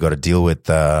 You got to deal with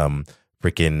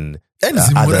freaking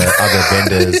other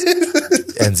vendors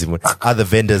and Zimura, other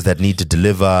vendors that need to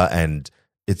deliver, and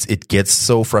it gets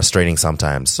so frustrating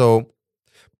sometimes. So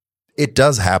it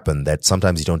does happen that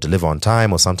sometimes you don't deliver on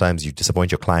time, or sometimes you disappoint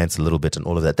your clients a little bit, and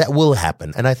all of that. That will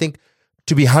happen. And I think,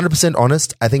 to be 100%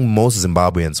 honest, I think most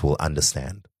Zimbabweans will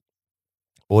understand.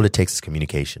 All it takes is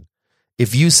communication.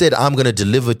 If you said, I'm going to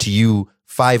deliver to you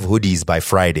 5 hoodies by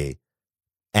Friday,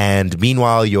 and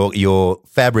meanwhile your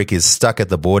fabric is stuck at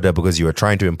the border because you are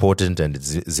trying to import it and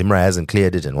Zimra hasn't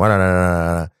cleared it,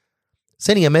 and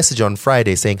sending a message on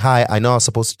Friday saying, hi, I know I was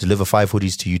supposed to deliver 5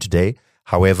 hoodies to you today.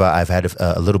 However, I've had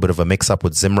a little bit of a mix-up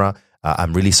with Zimra.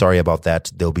 I'm really sorry about that.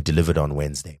 They'll be delivered on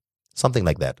Wednesday. Something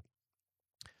like that.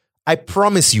 I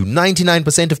promise you,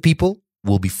 99% of people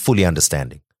will be fully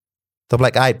understanding. They'll be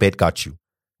like, I bet got you.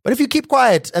 But if you keep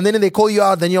quiet and then they call you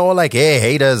out, then you're all like, hey,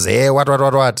 haters, hey, what?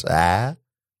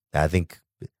 I think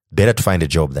better to find a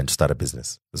job than to start a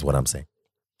business, is what I'm saying.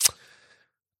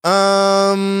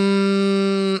 All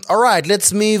right,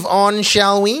 let's move on,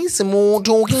 shall we? Some more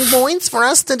talking points for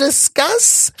us to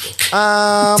discuss.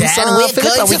 Dad, we're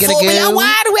Philip, going to Formula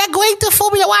One. We're going to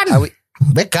Formula One.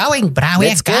 We're going, bro.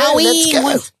 We're going. Let's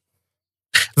go.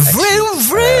 Vroom,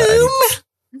 vroom.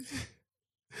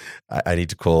 I need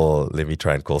to call. Let me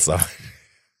try and call someone.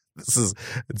 This is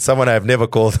someone I've never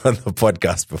called on the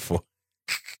podcast before.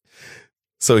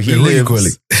 So he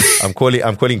lives. I'm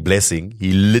calling Blessing.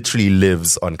 He literally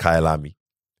lives on Kyalami.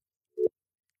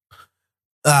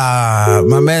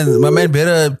 My man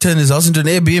better turn his house into an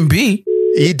Airbnb.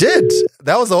 He did.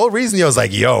 That was the whole reason he was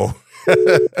like, yo.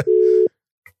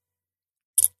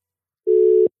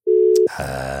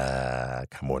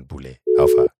 Come on, Bule. How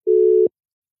far?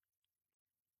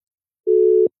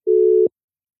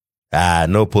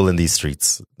 No pull in these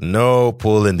streets. No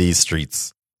pull in these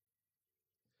streets.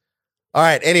 All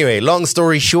right. Anyway, long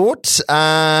story short,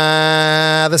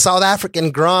 the South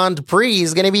African Grand Prix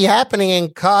is going to be happening in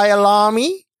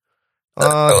Kyalami,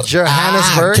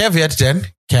 Johannesburg.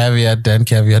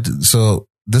 Caveat. So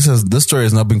this story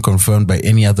has not been confirmed by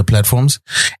any other platforms,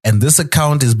 and this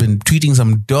account has been tweeting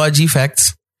some dodgy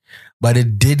facts, but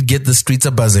it did get the streets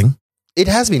a buzzing. It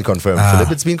has been confirmed,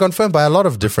 Philip. It's been confirmed by a lot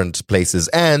of different places,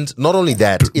 and not only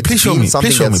that, it's please show me, Dan.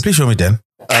 Please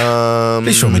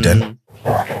show me, Dan.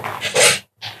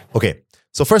 Okay,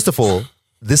 so first of all,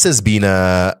 this has been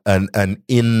an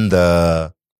in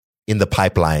the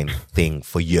pipeline thing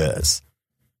for years,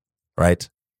 right?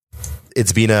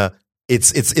 It's been a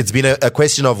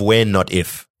question of when, not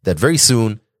if. That very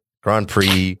soon, Grand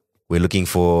Prix, we're looking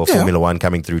for Formula One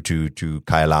coming through to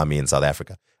Kyalami in South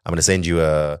Africa. I'm going to send you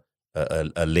a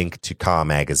link to Car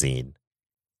Magazine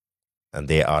and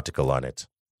their article on it.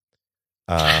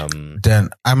 Dan,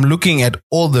 I'm looking at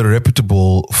all the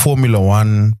reputable Formula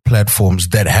One platforms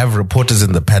that have reporters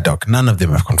in the paddock. None of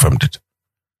them have confirmed it.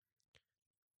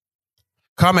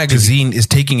 Car Magazine is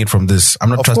taking it from this. I'm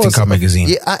not trusting Car Magazine.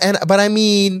 Yeah, but I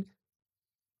mean,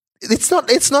 it's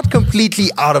not completely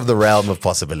out of the realm of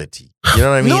possibility. You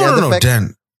know what I mean? No,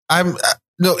 Dan.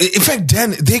 No, in fact,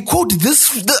 Dan, they quote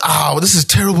this. This is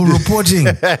terrible reporting.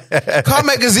 Car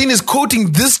Magazine is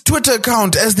quoting this Twitter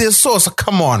account as their source.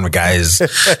 Come on, guys.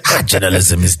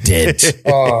 Journalism is dead.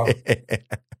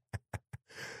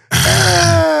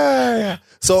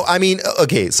 So, I mean,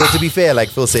 okay. So to be fair, like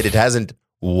Phil said, it hasn't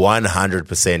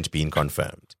 100% been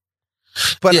confirmed.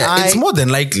 But it's more than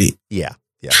likely. Yeah.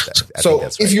 I so think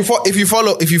that's right.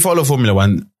 if you follow Formula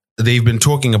One, they've been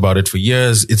talking about it for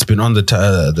years. It's been on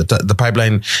the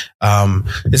pipeline.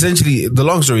 Essentially, the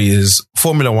long story is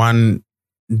Formula One,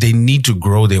 they need to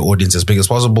grow their audience as big as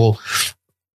possible.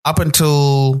 Up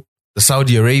until the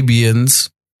Saudi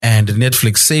Arabians and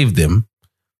Netflix saved them,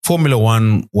 Formula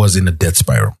One was in a death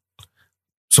spiral.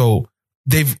 So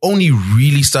they've only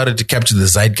really started to capture the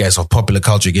zeitgeist of popular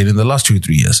culture again in the last 2-3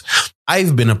 years.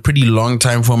 I've been a pretty long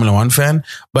time Formula One fan,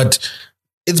 but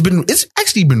it's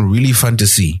actually been really fun to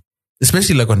see,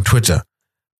 especially like on Twitter.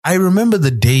 I remember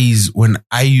the days when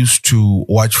I used to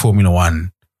watch Formula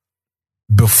One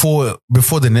before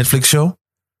the Netflix show.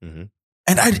 Mm-hmm.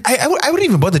 And I wouldn't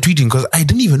even bother tweeting because I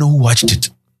didn't even know who watched it.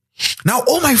 Now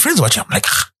all my friends watch it. I'm like,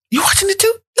 you watching it too?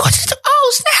 You watching it too?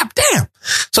 Oh, snap, damn.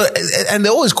 So, and they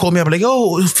always call me up like,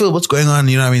 oh, Phil, what's going on?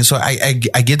 You know what I mean? So I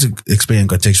get to explain and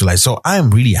contextualize. So I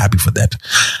am really happy for that.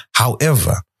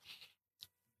 However,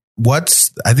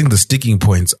 I think the sticking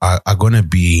points are going to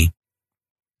be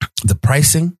the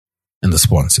pricing and the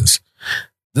sponsors.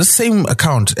 This same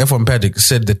account, F1 Paddock,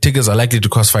 said the tickets are likely to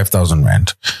cost 5,000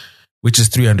 Rand, which is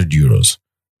 300 euros,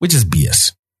 which is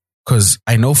BS. Because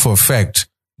I know for a fact,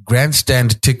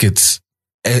 grandstand tickets,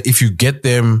 if you get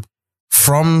them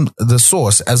from the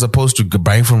source as opposed to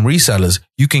buying from resellers,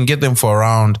 you can get them for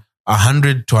around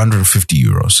 100 to 150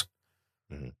 euros.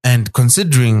 Mm-hmm. And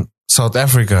considering South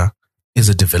Africa is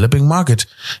a developing market,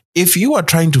 if you are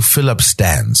trying to fill up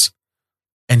stands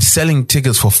and selling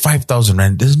tickets for 5,000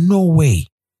 Rand, there's no way.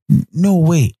 No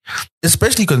way.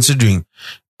 Especially considering,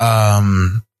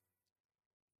 I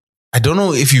don't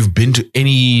know if you've been to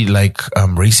any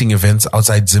racing events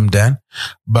outside Zimdan,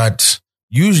 but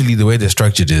usually the way they're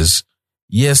structured is,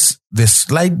 yes, they're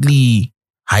slightly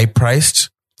high priced,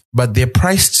 but they're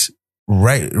priced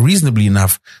reasonably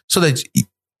enough so that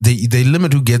they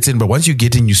limit who gets in, but once you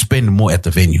get in, you spend more at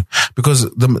the venue. Because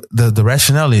the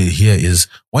rationale here is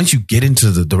once you get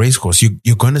into the race course,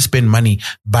 you're going to spend money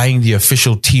buying the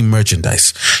official team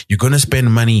merchandise. You're going to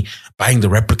spend money buying the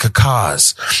replica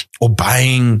cars or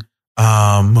buying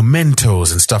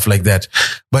mementos and stuff like that.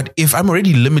 But if I'm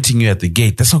already limiting you at the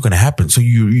gate, that's not going to happen. So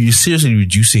you're seriously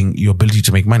reducing your ability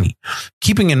to make money.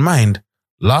 Keeping in mind,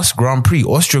 last Grand Prix,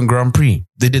 Austrian Grand Prix,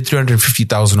 they did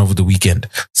 350,000 over the weekend.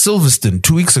 Silverstone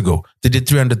 2 weeks ago, they did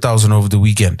 300,000 over the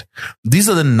weekend. These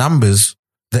are the numbers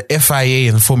the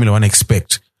FIA and Formula One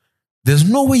expect. There's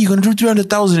no way you're going to do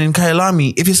 300,000 in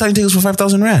Kyalami if you're selling tickets for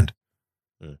 5,000 rand.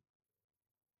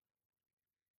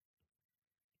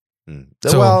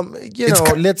 So, well,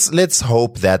 let's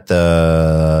hope that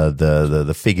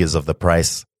the figures of the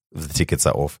price of the tickets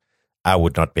are off. I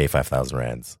would not pay 5,000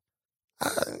 rands.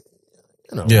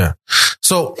 Yeah.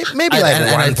 So maybe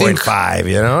like 1.5.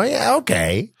 Yeah.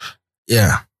 Okay.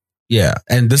 Yeah. Yeah.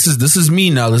 And this is me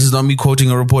now. This is not me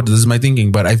quoting a report. This is my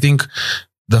thinking. But I think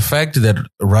the fact that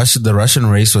the Russian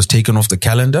race was taken off the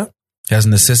calendar has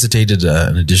necessitated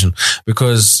an addition,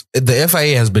 because the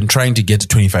FIA has been trying to get to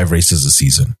 25 races a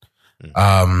season.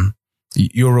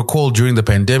 You'll recall during the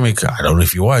pandemic, I don't know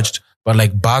if you watched, but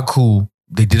like Baku,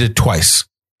 they did it twice.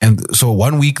 And so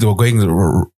 1 week they were going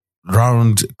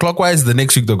round clockwise, the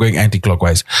next week they're going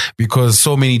anti-clockwise, because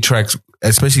so many tracks,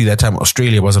 especially that time,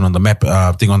 Australia wasn't on the map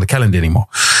thing on the calendar anymore.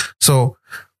 So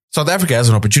South Africa has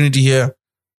an opportunity here.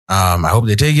 I hope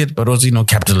they take it, but also,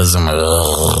 capitalism.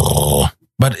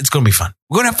 But it's going to be fun.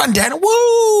 We're going to have fun, Dan.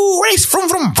 Woo! Race from.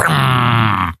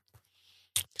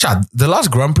 The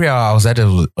last Grand Prix I was at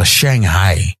was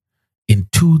Shanghai in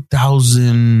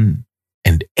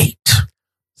 2008.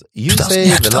 You say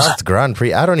the last Grand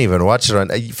Prix? I don't even watch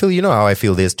it. Phil, you know how I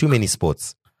feel. There's too many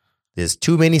sports. We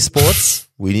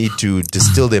need to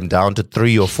distill them down to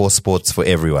 3 or 4 sports for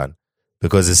everyone,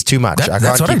 because it's too much. I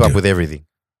can't keep up with everything.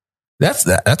 That's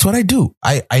what I do.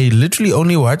 I literally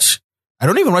only watch. I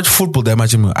don't even watch football that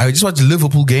much anymore. I just watch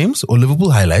Liverpool games or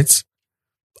Liverpool highlights.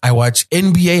 I watch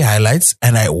NBA highlights,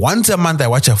 and once a month I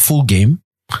watch a full game.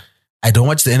 I don't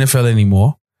watch the NFL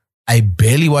anymore. I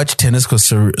barely watch tennis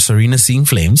because Serena seeing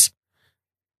flames.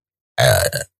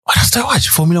 What else do I watch?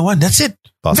 Formula One. That's it.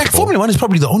 Basketball. In fact, Formula One is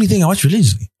probably the only thing I watch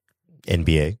religiously.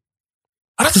 NBA.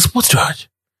 What other sports do I watch?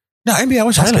 No, NBA I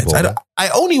watch highlights. I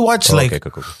only watch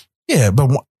cool. Yeah, but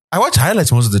I watch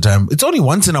highlights most of the time. It's only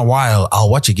once in a while I'll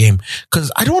watch a game,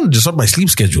 because I don't want to disrupt my sleep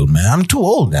schedule, man. I'm too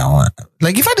old now.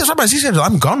 Like, if I disrupt my sleep schedule,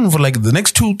 I'm gone for like the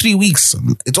next 2-3 weeks.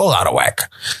 It's all out of whack.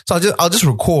 So I'll just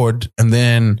record, and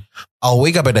then I'll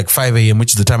wake up at like 5 a.m.,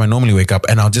 which is the time I normally wake up,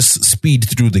 and I'll just speed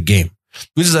through the game,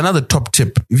 which is another top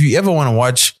tip. If you ever want to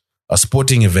watch a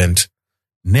sporting event,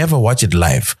 never watch it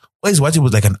live. Always watch it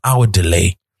with like an hour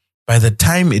delay. By the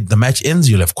time the match ends,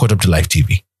 you'll have caught up to live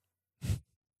TV.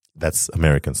 That's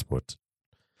American sport.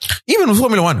 Even with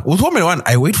Formula One. With Formula One,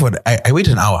 I wait an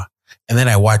hour, and then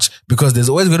I watch, because there's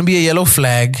always going to be a yellow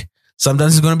flag.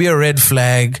 Sometimes there's going to be a red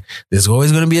flag. There's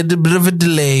always going to be a bit of a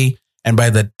delay. And by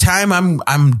the time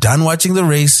I'm done watching the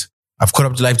race, I've caught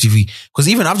up to live TV. Because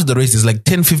even after the race, there's like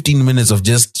 10-15 minutes of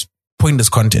just pointless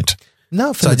content.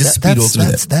 No, so I just speed all through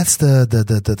that. That's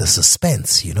the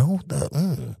suspense,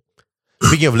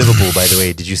 Speaking of Liverpool, by the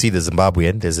way, did you see the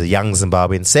Zimbabwean? There's a young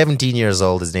Zimbabwean, 17 years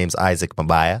old. His name's Isaac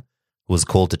Mabaya, who was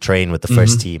called to train with the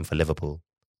first team for Liverpool.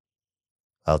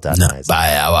 Well done, Isaac.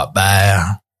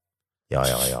 Mabaya.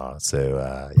 Yeah.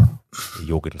 So,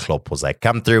 Jurgen Klopp was like,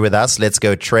 come through with us. Let's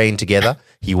go train together.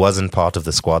 He wasn't part of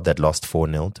the squad that lost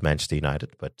 4-0 to Manchester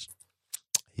United, but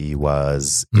he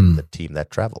was in the team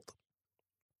that traveled.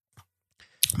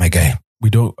 My guy,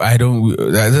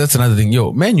 that's another thing.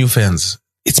 Yo, Man U fans,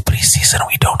 it's pre-season.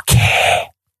 We don't care.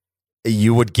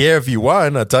 You would care if you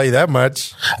won. I'll tell you that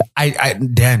much.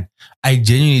 Dan, I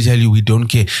genuinely tell you, we don't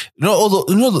care.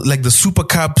 Like the Super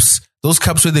Cups, those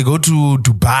cups where they go to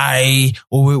Dubai,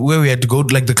 or where we had to go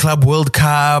to like the Club World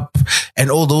Cup, and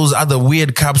all those other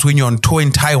weird cups when you're on tour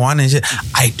in Taiwan and shit.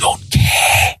 I don't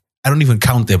care. I don't even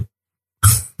count them.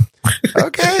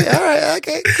 Okay. All right.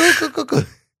 Okay. Cool.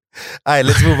 All right,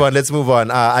 let's move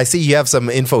on. I see you have some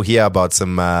info here about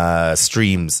some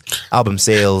streams, album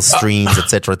sales, streams,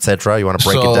 etc. You want to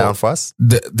break it down for us?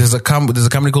 There's a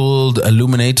company called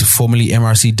Illuminate, formerly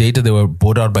MRC Data. They were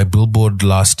bought out by Billboard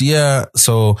last year.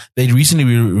 So they recently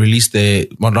released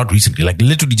not recently, like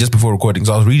literally just before recording.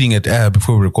 So I was reading it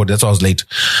before we recorded. That's why I was late.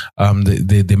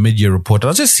 The mid-year report. I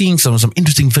was just seeing some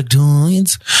interesting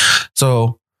factoids.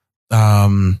 So,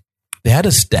 they had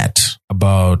a stat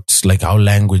about like how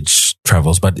language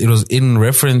travels, but it was in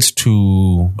reference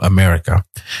to America.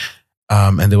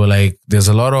 And they were like, there's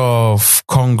a lot of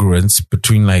congruence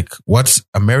between like what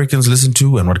Americans listen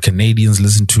to and what Canadians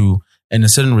listen to, and in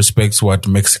certain respects, what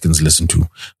Mexicans listen to,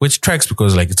 which tracks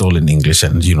because like it's all in English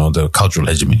and, the cultural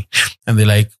hegemony. And they're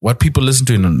like, what people listen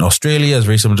to in Australia is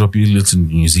very similar to what people listen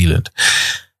to in New Zealand.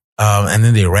 And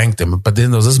then they ranked them. But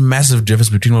then there was this massive difference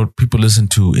between what people listen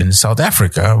to in South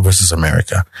Africa versus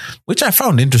America, which I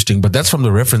found interesting. But that's from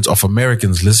the reference of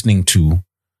Americans listening to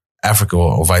Africa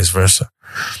or vice versa,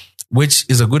 which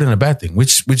is a good and a bad thing,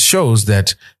 which shows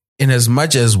that in as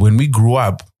much as when we grew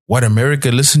up, what America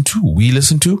listened to, we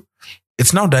listened to,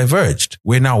 it's now diverged,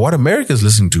 where now what America is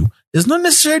listening to is not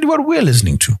necessarily what we're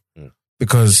listening to.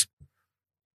 Because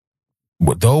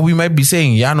though we might be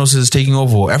saying Janos is taking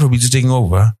over or Afrobeat is taking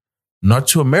over, not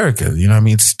to America. You know what I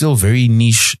mean? It's still very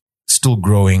niche, still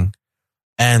growing.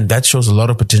 And that shows a lot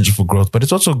of potential for growth. But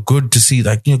it's also good to see,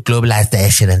 like, you know,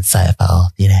 globalization and so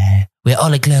forth. You know, we're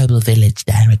all a global village,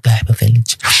 Dan. We're a global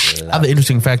village. Other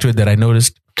interesting factor that I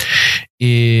noticed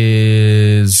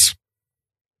is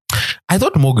I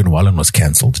thought Morgan Wallen was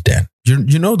cancelled, Dan. Do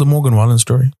you know the Morgan Wallen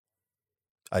story?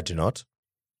 I do not.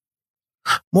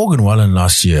 Morgan Wallen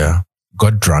last year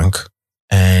got drunk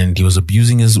and he was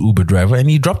abusing his Uber driver and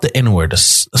he dropped the N-word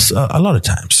a lot of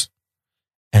times.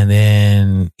 And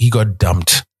then he got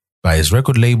dumped by his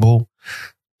record label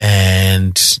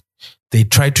and they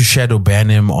tried to shadow ban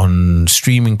him on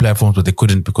streaming platforms, but they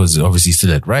couldn't because obviously he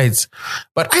still had rights.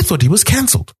 But I thought he was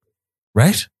cancelled,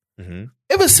 right? Mm-hmm.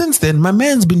 Ever since then, my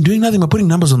man's been doing nothing but putting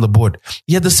numbers on the board.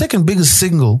 He had the second biggest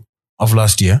single of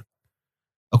last year.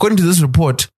 According to this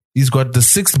report, he's got the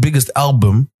 6th biggest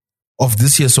album of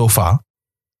this year so far.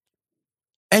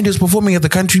 And he's performing at the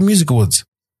Country Music Awards.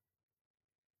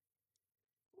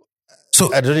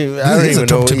 So I don't even know.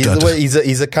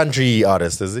 He's a country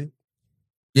artist, is he?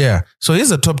 Yeah. So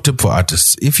here's a top tip for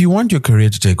artists. If you want your career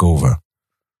to take over,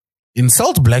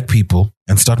 insult black people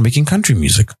and start making country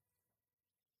music.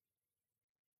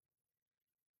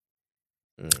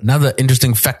 Another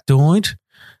interesting factoid.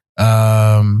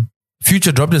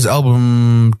 Future dropped his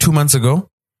album 2 months ago.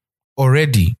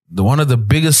 Already, one of the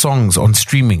biggest songs on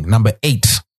streaming, number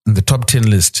 8 in the top 10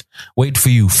 list. Wait for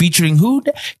You, featuring who?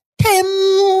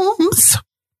 Tems.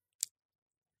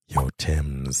 Yo,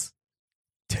 Tems,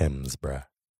 bruh.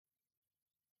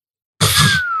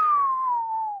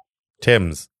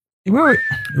 Tems. Wait.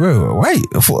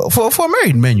 For a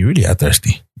married man, you really are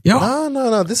thirsty. Yo.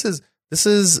 No. This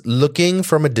is looking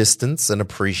from a distance and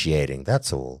appreciating.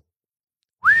 That's all.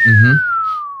 Mm-hmm.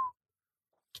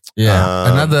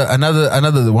 Yeah.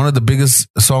 Another one of the biggest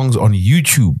songs on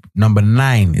YouTube, number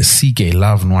 9, is CK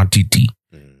Love Nwatiti.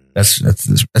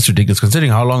 That's ridiculous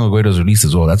considering how long ago it was released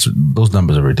as well. Those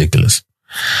numbers are ridiculous.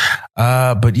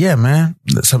 But yeah, man,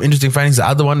 some interesting findings. The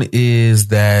other one is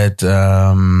that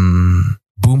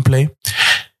Boomplay,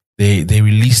 they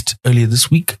released earlier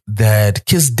this week that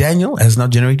Kiss Daniel has now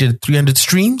generated 300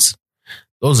 streams.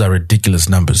 Those are ridiculous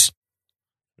numbers.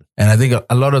 And I think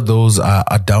a lot of those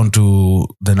are down to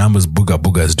the numbers Booga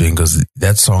Booga is doing because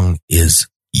that song is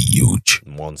huge.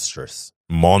 Monstrous.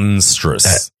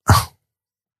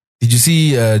 Did you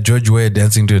see George Ware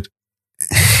dancing to it?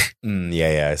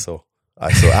 Yeah, I saw.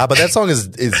 But that song is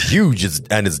huge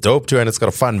and it's dope too, and it's got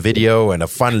a fun video and a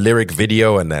fun lyric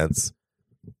video, and it's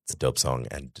a dope song,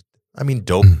 and I mean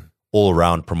dope all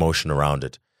around promotion around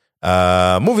it.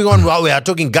 Moving on, while we are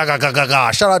talking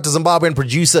gaga. Shout out to Zimbabwean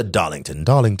producer Darlington,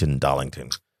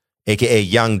 aka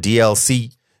Young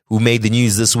DLC, who made the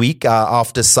news this week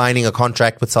after signing a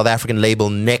contract with South African label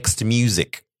Next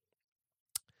Music.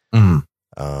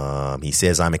 He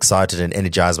says, I'm excited and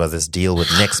energized by this deal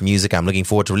with Next Music. I'm looking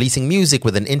forward to releasing music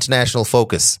with an international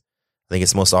focus. I think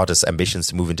it's most artists' ambitions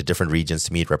to move into different regions.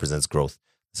 To me, it represents growth.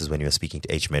 This is when you were speaking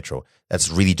to H Metro. That's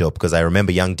really dope because I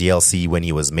remember Young DLC when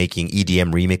he was making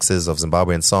EDM remixes of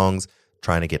Zimbabwean songs,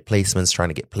 trying to get placements, trying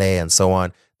to get play and so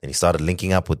on. Then he started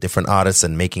linking up with different artists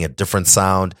and making a different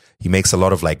sound. He makes a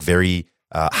lot of like very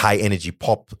high energy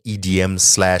pop EDM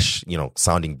 /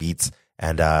 sounding beats.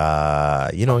 And,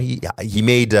 he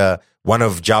made one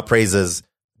of Ja Praise's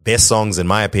best songs, in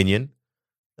my opinion.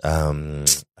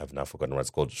 I've now forgotten what it's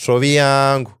called.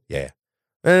 Shoviyangu. Yeah.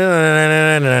 Ja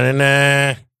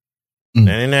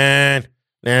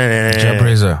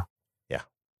Praise. Yeah.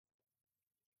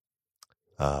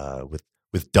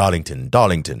 With Darlington.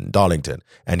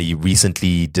 And he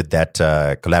recently did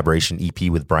that collaboration EP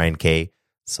with Brian K.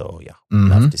 So, yeah,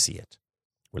 love to see it.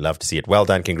 We'd love to see it. Well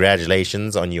done.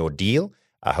 Congratulations on your deal.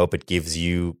 I hope it gives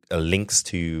you links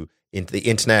to the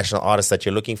international artists that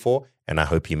you're looking for, and I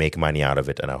hope you make money out of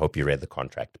it, and I hope you read the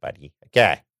contract, buddy.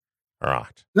 Okay. All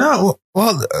right. No,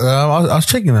 well, I was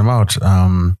checking them out.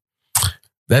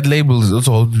 That label is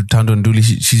also Thando Nduli.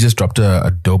 She just dropped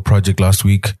a dope project last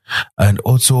week, and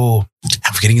also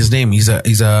I'm forgetting his name. He's a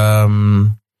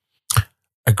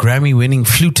Grammy-winning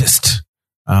flutist.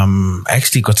 I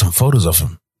actually got some photos of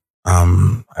him.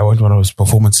 I went to one of his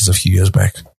performances a few years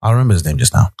back. I'll remember his name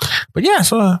just now. But yeah,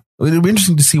 so it'll be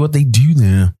interesting to see what they do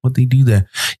there.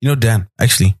 You know, Dan,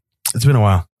 actually, it's been a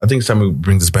while. I think it's time we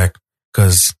bring this back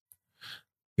because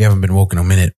we haven't been woke in a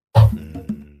minute.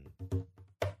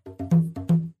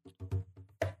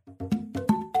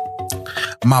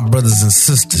 my brothers and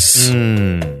sisters.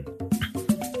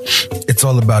 It's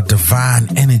all about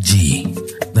divine energy,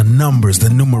 the numbers, the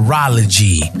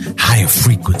numerology, higher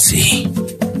frequency.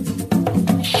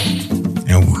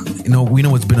 And we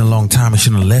know it's been a long time. I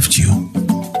shouldn't have left you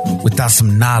without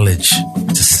some knowledge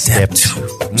to step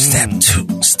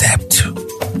two.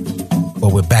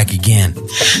 But we're back again,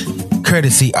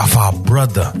 courtesy of our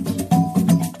brother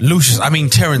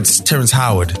Terrence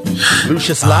Howard.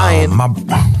 Lucius Lyon.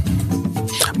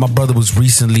 My brother was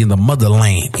recently in the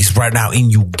motherland. He's right now in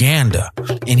Uganda,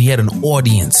 and he had an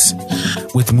audience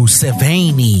with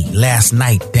Museveni last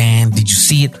night. Dan, did you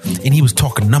see it? And he was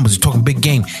talking numbers. He was talking big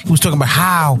game. He was talking about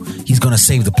how he's going to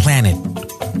save the planet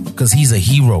because he's a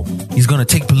hero. He's going to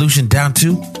take pollution down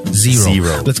to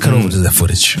zero. Let's cut over to that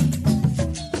footage.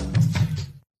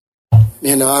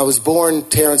 I was born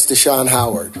Terrence Deshaun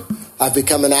Howard. I've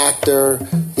become an actor.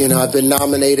 I've been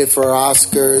nominated for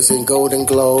Oscars and Golden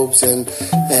Globes and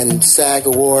SAG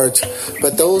Awards,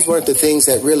 but those weren't the things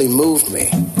that really moved me.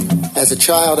 As a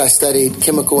child, I studied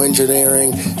chemical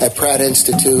engineering at Pratt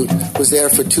Institute, was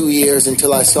there for 2 years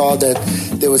until I saw that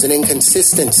there was an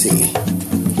inconsistency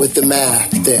with the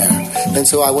math there. And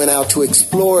so I went out to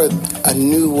explore a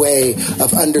new way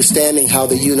of understanding how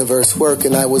the universe worked,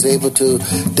 and I was able to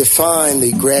define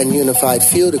the grand unified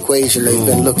field equation they've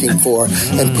been looking for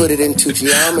and put it into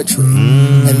geometry.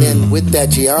 And then with that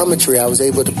geometry, I was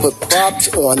able to put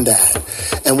props on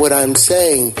that. And what I'm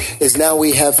saying is now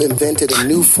we have invented a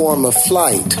new form of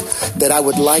flight that I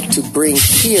would like to bring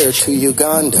here to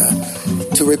Uganda,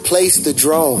 to replace the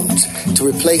drones, to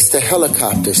replace the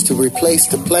helicopters, to replace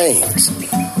the planes.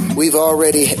 We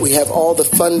have all the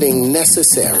funding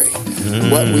necessary.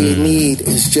 What we need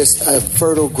is just a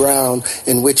fertile ground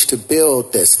in which to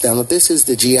build this. Now, this is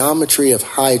the geometry of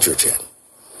hydrogen.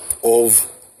 Of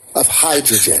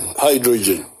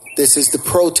hydrogen. This is the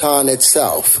proton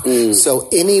itself. So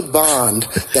any bond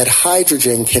that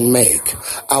hydrogen can make,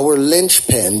 our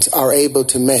linchpins are able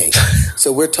to make.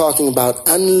 So we're talking about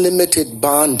unlimited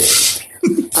bonding,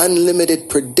 unlimited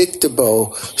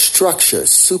predictable structures,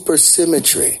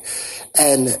 supersymmetry.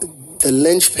 And the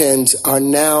linchpins are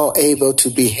now able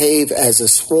to behave as a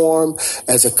swarm,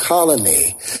 as a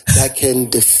colony that can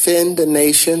defend a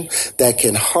nation, that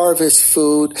can harvest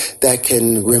food, that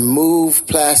can remove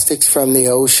plastics from the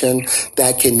ocean,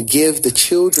 that can give the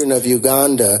children of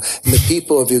Uganda and the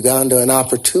people of Uganda an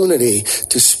opportunity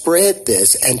to spread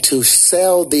this and to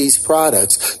sell these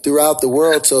products throughout the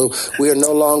world. So we are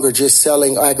no longer just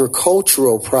selling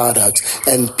agricultural products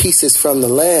and pieces from the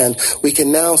land. We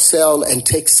can now sell and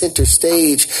take center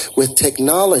stage with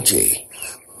technology.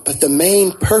 But the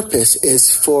main purpose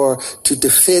is to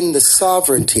defend the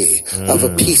sovereignty of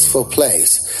a peaceful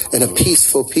place and a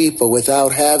peaceful people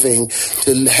without having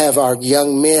to have our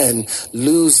young men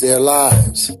lose their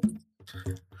lives.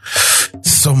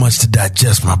 So much to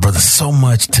digest, my brother. So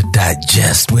much to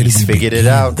digest. He's figured it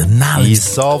out. The knowledge. He's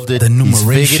solved it. The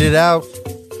numeration. He's figured it out.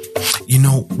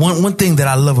 One thing that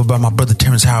I love about my brother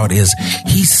Terrence Howard is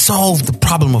he solved the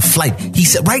problem of flight. He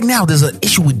said right now there's an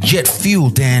issue with jet fuel,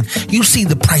 Dan. You see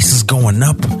the prices going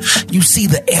up. You see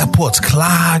the airports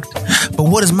clogged. But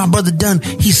what has my brother done?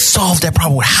 He solved that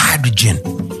problem with hydrogen.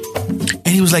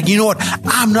 And he was like, you know what?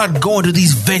 I'm not going to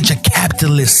these venture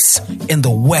capitalists in the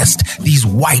West, these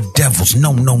white devils.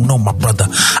 No, my brother.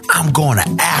 I'm going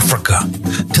to Africa,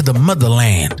 to the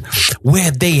motherland,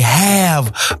 where they have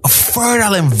a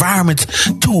fertile environment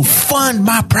to fund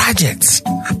my projects.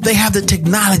 They have the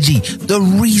technology, the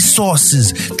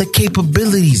resources, the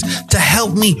capabilities to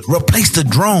help me replace the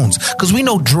drones. Because we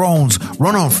know drones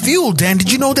run on fuel, Dan.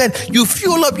 Did you know that? You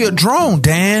fuel up your drone,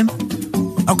 Dan.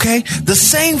 Okay? The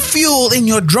same fuel in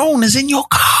your drone is in your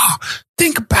car.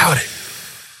 Think about it.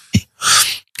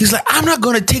 He's like, I'm not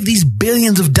going to take these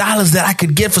billions of dollars that I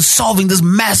could get for solving this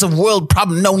massive world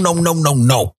problem.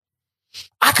 No.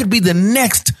 I could be the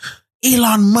next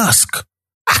Elon Musk.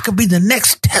 I could be the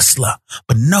next Tesla.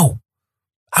 But no,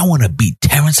 I want to be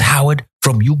Terrence Howard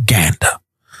from Uganda.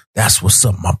 That's what's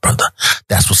up, my brother.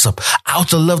 That's what's up. I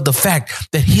also love the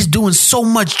fact that he's doing so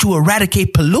much to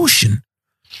eradicate pollution.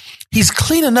 He's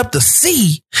cleaning up the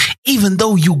sea, even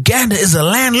though Uganda is a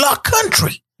landlocked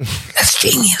country. That's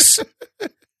genius.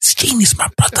 It's genius, my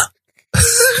brother.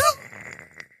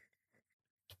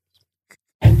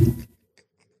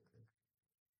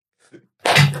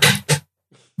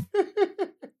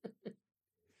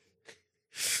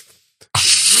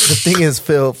 The thing is,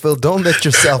 Phil, don't let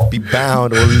yourself be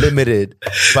bound or limited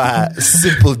by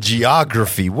simple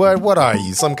geography. What are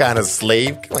you, some kind of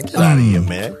slave? Like, get out of here,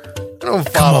 man. I don't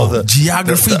follow the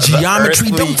geography,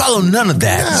 geometry. Don't follow none of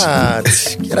that. Nah,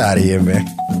 get out of here, man.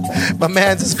 My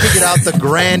man just figured out the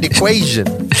grand equation.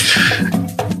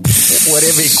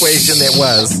 Whatever equation that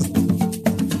was.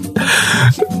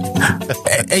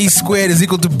 A squared is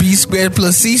equal to B squared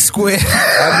plus C squared.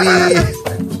 I mean,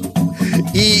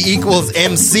 E equals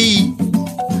MC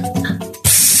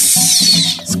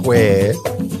squared.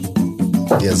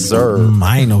 Yes, sir.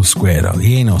 I ain't no square though.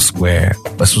 He ain't no square.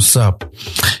 That's what's up.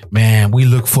 Man, we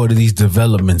look forward to these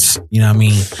developments. You know what I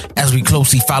mean? As we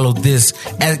closely follow this.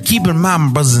 And keep in mind,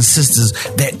 my brothers and sisters,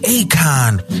 that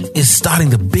Akon is starting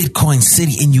the Bitcoin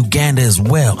city in Uganda as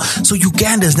well. So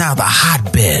Uganda is now the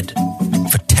hotbed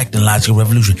for technological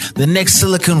revolution. The next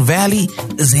Silicon Valley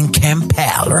is in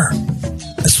Kampala.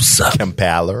 That's what's up.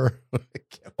 Kampala.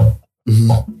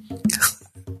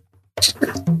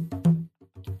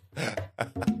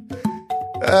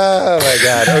 Oh my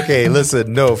God. Okay,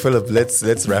 listen. No, Philip,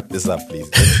 let's wrap this up, please.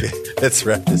 Let's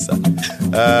wrap this up.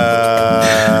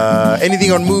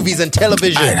 Anything on movies and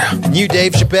television? New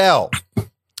Dave Chappelle.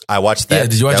 I watched that. Yeah,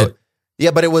 did you watch it? Yeah,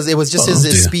 but it was just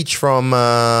his speech from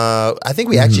I think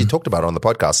we actually talked about it on the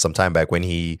podcast some time back when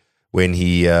there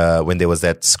was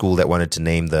that school that wanted to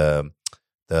name the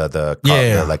like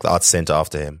the arts center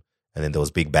after him, and then there was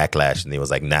big backlash, and he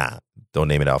was like, "Nah, don't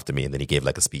name it after me," and then he gave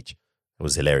like a speech. It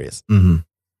was hilarious. Mm-hmm.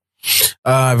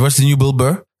 What's the new Bill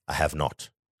Burr? I have not.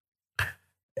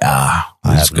 I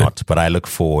have not, but I look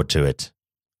forward to it.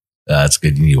 That's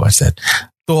good. You need to watch that.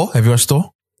 Thor? Have you watched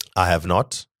Thor? I have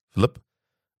not, Philip.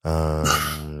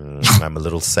 I'm a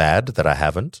little sad that I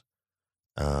haven't.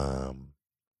 But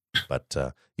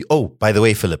by the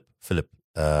way, Philip,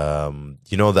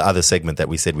 you know the other segment that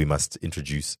we said we must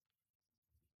introduce?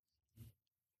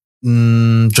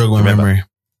 Jog my memory.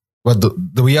 What,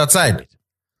 the We Outside?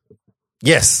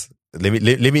 Yes. Let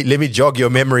me jog your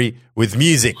memory with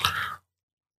music.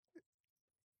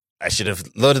 I should have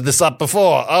loaded this up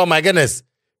before. Oh my goodness.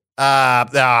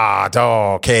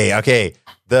 Okay.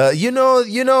 You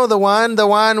know the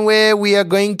one where we are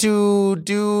going to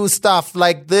do stuff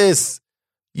like this.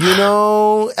 You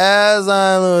know, as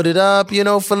I load it up,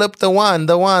 Philip, the one.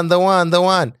 The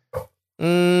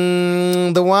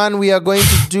one we are going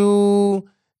to do,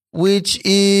 which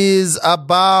is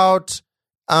about,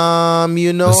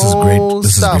 This is great.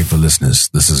 This stuff. is great for listeners.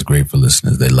 This is great for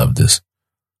listeners. They love this.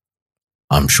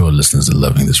 I'm sure listeners are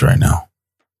loving this right now.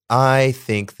 I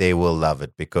think they will love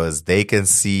it because they can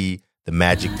see the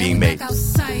magic being made.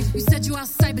 Outside. You said you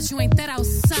outside, but you ain't that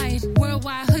outside.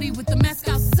 Worldwide hoodie with the mask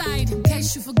outside. In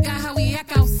case you forgot how we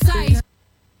act outside.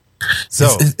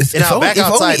 So,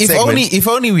 if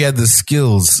only we had the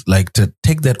skills like to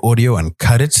take that audio and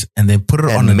cut it and then put it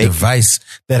on a device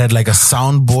that had like a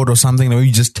soundboard or something where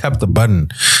you just tap the button.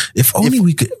 If only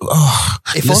we could.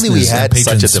 If only we had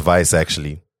such a device,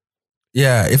 actually.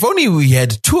 Yeah, if only we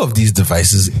had two of these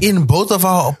devices in both of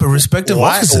our respective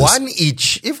offices. One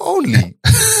each, if only.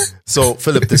 So,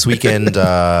 Philip, this weekend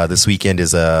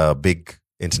is a big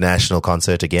international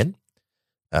concert again.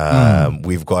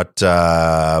 We've got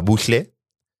Buhle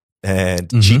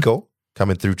and Chico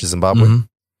coming through to Zimbabwe.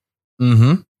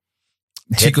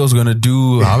 Chico's going to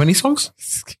do how many songs?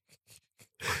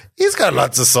 He's got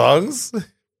lots of songs.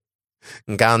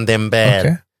 Nkantempel.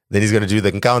 Okay. Then he's going to do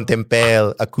the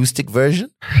Nkantempel acoustic version.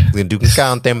 He's going to do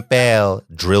Nkantempel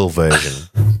drill version.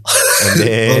 And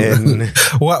then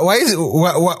why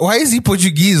is he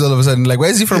Portuguese all of a sudden? Like, why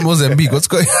is he from Mozambique? What's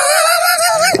going on?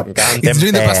 He's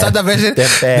doing the Passata version.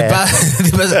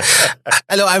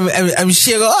 Hello, I'm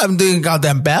Chico. I'm doing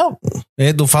Nkantempel.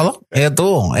 Tu fala?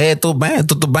 Tu bem?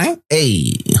 Tudo bem?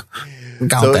 Hey.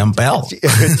 Nkantempel.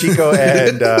 Chico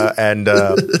and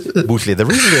Buhle. The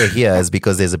reason they're here is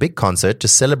because there's a big concert to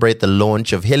celebrate the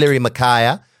launch of Hilary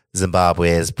Makaya,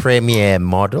 Zimbabwe's premier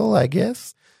model, I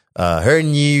guess. Her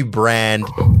new brand,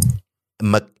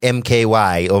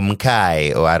 MKY or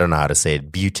Mkai, or I don't know how to say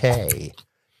it, Beauté.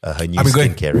 Her new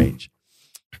skincare range.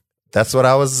 That's what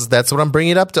I'm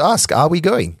bringing it up to ask. Are we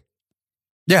going?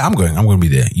 Yeah, I'm going. I'm going to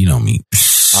be there. You know me.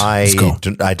 I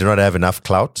do not have enough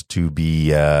clout to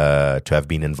have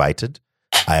been invited.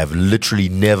 I have literally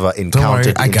never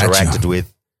interacted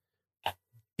with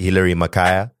Hilary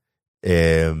Makaya.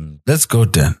 Let's go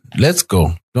then. Let's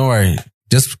go. Don't worry.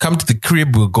 Just come to the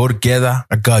crib. We'll go together.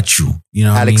 I got you. You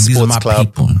know, Alex These Sports are my Club.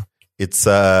 people. It's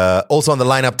also on the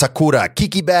lineup. Takura,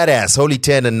 Kiki Badass, Holy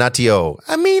 10, and Natio.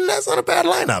 I mean, that's not a bad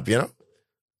lineup, you know.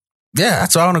 Yeah,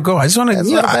 that's where I want to go. I just want to.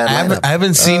 I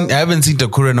haven't seen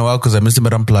Takura in a while because I missed him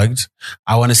at Unplugged.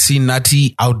 I want to see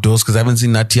Nati outdoors because I haven't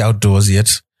seen Nati outdoors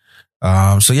yet.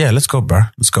 So yeah, let's go, bro.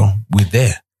 Let's go. We're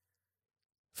there.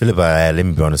 Philip, let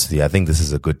me be honest with you. I think this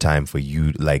is a good time for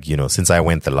you. Like, since I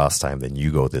went the last time, then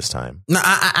you go this time. No,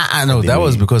 I know. That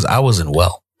was because I wasn't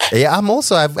well. Yeah,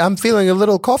 I'm feeling a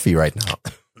little coffee right now.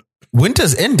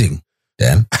 Winter's ending,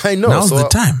 Dan. I know. Now's the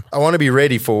time. I want to be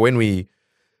ready for when we...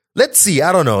 Let's see.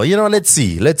 I don't know. Let's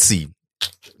see.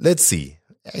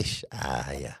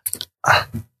 Yeah.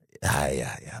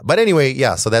 But anyway,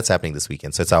 yeah, so that's happening this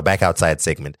weekend. So it's our Back Outside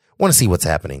segment. Want to see what's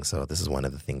happening. So this is one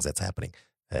of the things that's happening.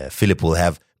 Philip will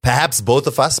have perhaps both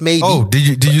of us, maybe. Oh,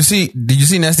 did you see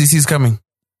Nasty C's coming?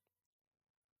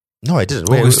 No, I didn't.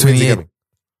 August When's he 28th. coming?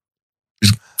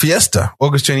 Fiesta,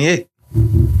 August 28th.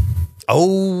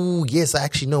 Oh, yes.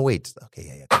 Actually, no, wait.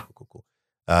 Okay, yeah. Cool.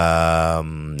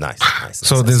 Nice.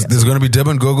 So there's going to be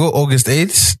Durban Go-Go August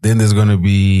 8th. Then there's going to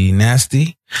be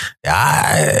Nasty.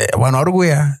 One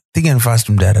Uruguay. Thick and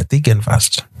fast, Dada. Thick and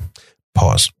fast.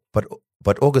 Pause.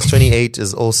 But August 28th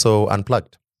is also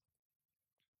Unplugged.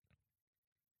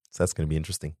 So that's going to be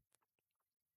interesting.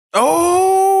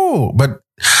 Oh, but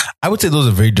I would say those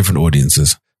are very different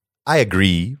audiences. I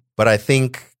agree, but I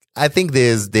think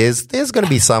there's going to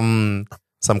be some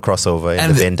crossover in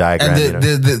the Venn diagram.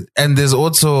 And there's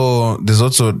also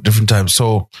different times.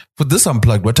 So for this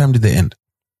Unplugged, what time did they end?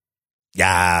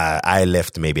 Yeah, I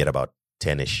left maybe at about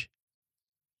 10ish.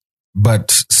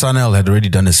 But Sanel had already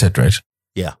done his set, right?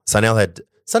 Yeah, Sanel,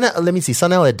 let me see.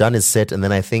 Sanel had done his set, and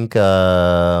then I think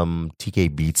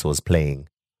TK Beats was playing.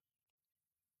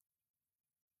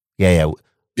 Yeah.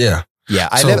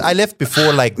 I left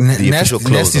before like the official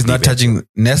close.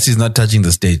 Nasty's not touching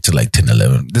the stage till like 10,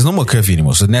 11. There's no more curfew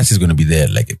anymore, so Nasty's going to be there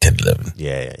like at 10, 11.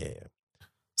 Yeah.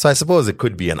 So I suppose it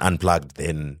could be an Unplugged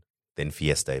then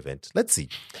Fiesta event. Let's see.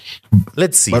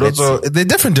 But also, they're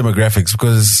different demographics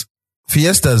because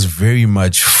Fiesta is very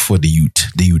much for the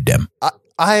youth dem.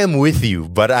 I am with you,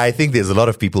 but I think there's a lot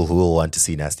of people who will want to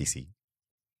see Nasty C.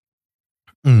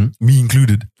 Me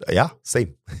included. Yeah,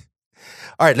 same.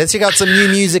 All right, let's check out some new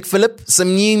music, Philip.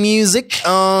 Some new music. So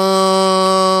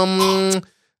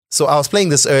I was playing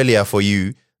this earlier for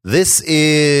you. This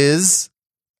is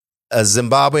a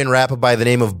Zimbabwean rapper by the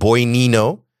name of Boy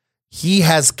Nino. He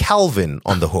has Calvin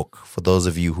on the hook. For those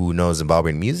of you who know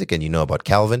Zimbabwean music and you know about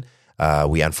Calvin,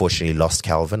 we unfortunately lost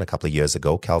Calvin a couple of years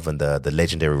ago. Calvin, the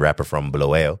legendary rapper from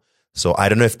Bulawayo. So I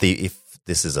don't know if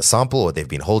this is a sample or they've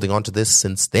been holding on to this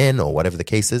since then or whatever the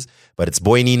case is. But it's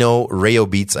Boy Nino, Rayo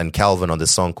Beats, and Calvin on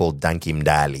this song called Dankim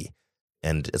Dali.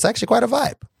 And it's actually quite a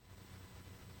vibe.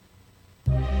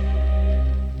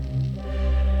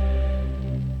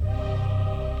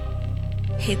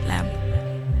 Hit lamp.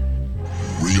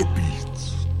 Rayo Beats.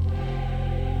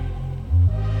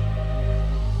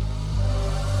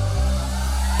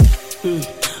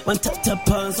 One tap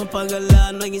pants on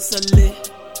Pagalano ngisale.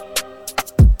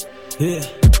 Yeah.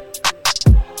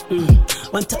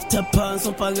 One tap pants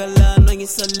on Pagalano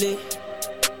ngisale.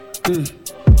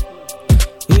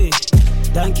 Yeah.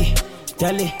 Danke,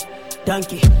 dale,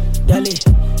 danke, dale,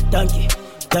 danke,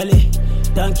 dale,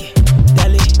 danke,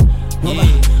 dale. Yeah.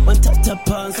 One tap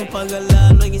pants on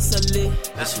Pagalano ngisale.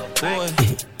 That's your boy.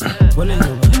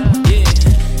 Yeah.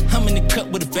 I'm in the cup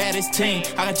with the baddest team.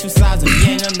 I got two sides of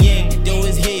yang, I'm yang. They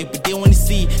always here, but they wanna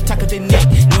see. Talk of their neck,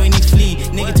 no any flea.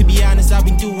 Nigga, to be honest, I've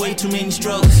been through way too many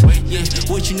struggles. Yeah,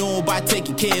 what you know about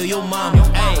taking care of your mama?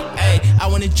 Hey, I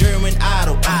want a German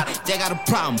idol. They got a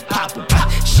problem, pop em.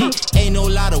 Shit, ain't no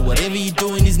lotto. Whatever you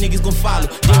doing, these niggas gon' follow.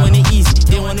 They want it easy,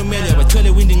 they want to mail it. But tell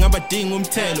it winding, I'm a ding,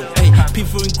 tell them. Hey,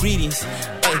 people ingredients.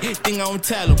 Hey, thing I don't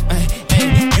tell them. Hey,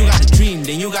 you got a dream,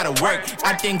 then you gotta work.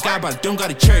 I thank God, but I don't go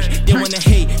to church. They wanna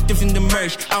hate, different the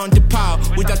merch. I want the power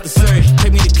without the surge.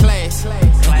 Take me to class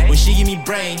when she give me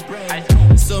brain.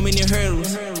 So many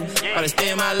hurdles, but I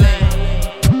stay in my lane.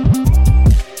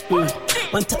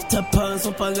 One tap pants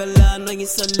on Pagalano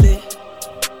ngisale.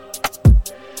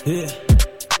 Yeah.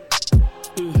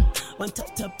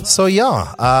 So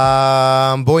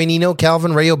yeah, Boy Nino,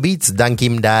 Calvin, Rayo Beats,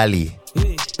 Dankim Dali.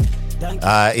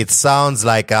 It sounds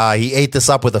like he ate this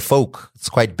up with a fork. It's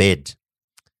quite bad.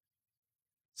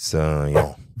 So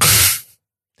yeah.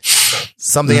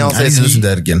 Something else. I need to listen to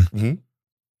that again. Mm-hmm.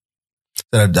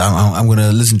 I'm going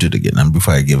to listen to it again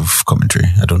before I give commentary.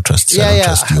 I don't trust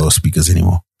your speakers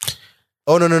anymore.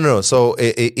 Oh no. So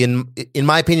in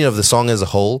my opinion of the song as a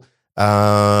whole,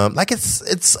 like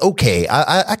it's okay.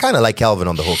 I kind of like Calvin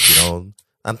on the hook, you know.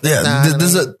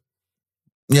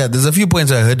 There's a few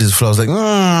points I heard his flow. I was like,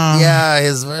 yeah,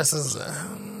 his verses.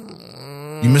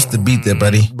 You missed the beat there,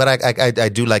 buddy. But I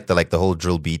do like the whole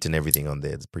drill beat and everything on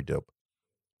there. It's pretty dope.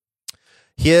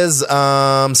 Here's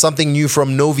something new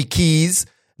from Novi Keys.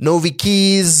 Novi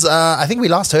Keys, I think we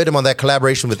last heard him on that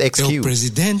collaboration with XQ.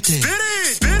 Presidente.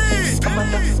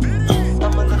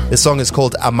 This song is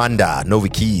called Amanda, Novi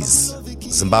Keys,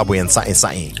 Zimbabwe and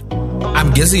Sa'i.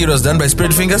 I'm guessing it was done by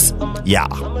Spirit Fingers? Yeah.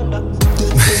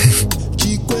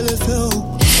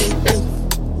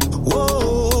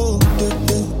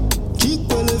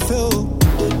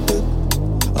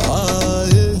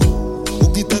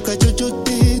 Ukitaka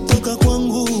chochote toka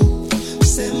kwangu,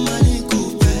 sema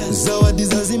nikupe. Zawadi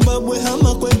za Zimbabwe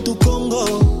ama kwetu Kongo,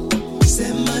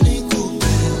 sema nikupe.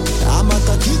 Ama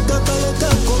kakika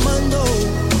kaleta komando,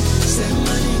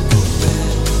 sema nikupe.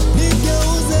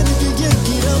 Nigeuze nipigie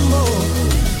kirambo,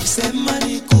 sema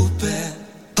nikupe.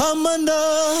 Amanda,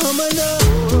 Amanda,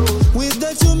 with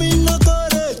that you mean no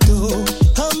correct.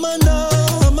 Amanda,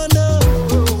 Amanda,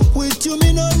 with you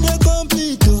mean not the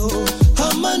complete.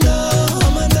 Amanda,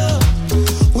 Amanda,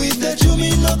 with that you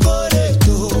mean no correct.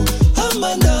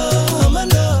 Amanda,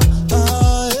 Amanda,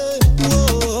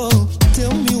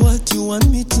 tell me what you want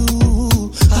me to.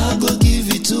 I go give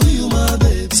it to you, my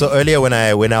baby. So earlier when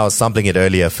I was sampling it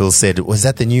earlier, Phil said, was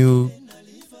that the new...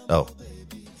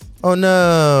 Oh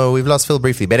no, we've lost Phil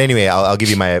briefly. But anyway, I'll give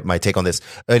you my take on this.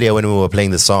 Earlier when we were playing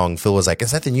the song, Phil was like,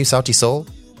 is that the new Sauti Soul?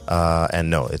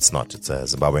 And no, it's not. It's a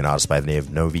Zimbabwean artist by the name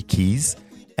of Novi Keys.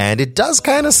 And it does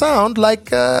kind of sound like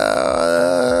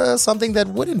something that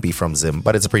wouldn't be from Zim,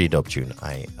 but it's a pretty dope tune.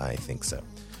 I think so.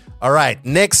 All right,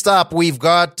 next up, we've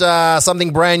got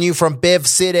something brand new from Bev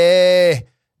City.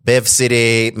 Bev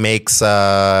City makes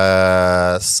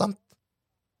some...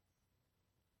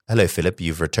 Hello, Philip,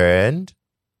 you've returned.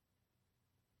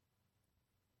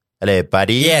 Hello,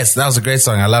 buddy. Yes, that was a great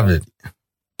song. I loved it.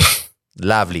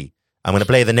 Lovely. I'm going to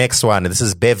play the next one. This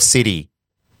is Bev City.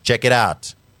 Check it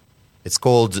out. It's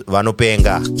called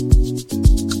Vanupenga.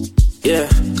 Yeah.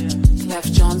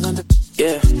 Left Jones on the...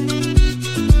 Yeah.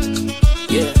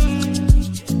 Yeah.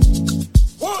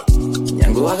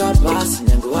 Nyango I got boss,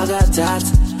 Nyango I got tat.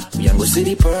 Nyango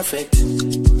City perfect.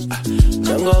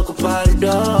 Nyango kupari do.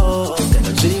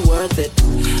 Nyango City worth it.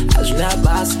 Ajuna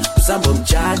boss, Usamba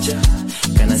mchacha.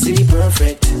 Kana City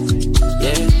perfect.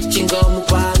 Yeah. Chingo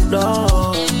mupari do.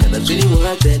 Kana City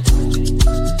worth it.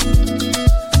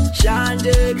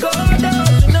 Shande godo,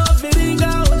 no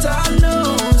viringa utano.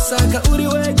 Saka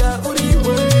uriwega.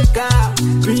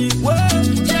 Biwe,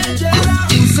 jejera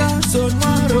usa son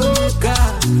maroka.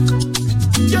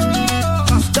 Yo,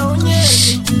 aftonye.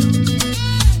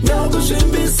 No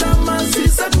kushimbi sama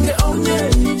sisa kunge onye.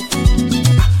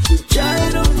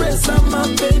 Child of presa my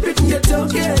baby kunge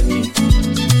tokeni.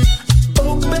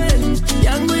 Open,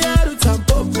 yangu yaru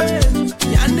tampopen.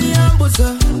 Yandi yambusa.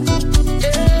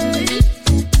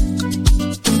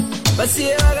 Basi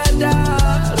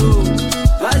wagandaro,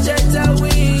 vajeta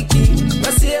wiki.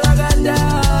 Basi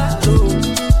wagandaro,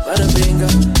 Vanupenga.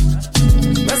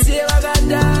 Basi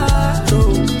wagandaro,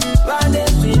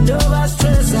 vanefindo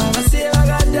vastresa. Basi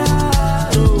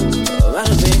wagandaro,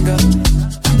 Vanupenga.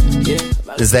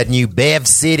 This is that new Bev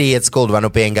City. It's called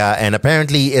Vanupenga, and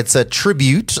apparently it's a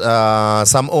tribute,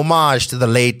 some homage to the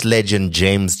late legend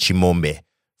James Chimombe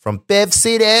from Bev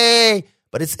City.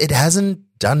 But it hasn't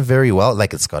done very well.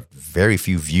 Like, it's got very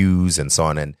few views and so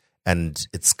on, and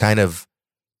it's kind of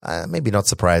maybe not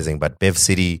surprising. But Bev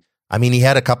City, I mean, he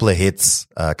had a couple of hits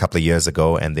a couple of years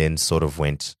ago, and then sort of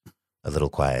went a little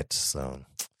quiet. So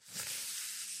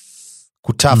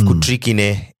kutaf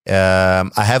kutrikine.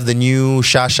 I have the new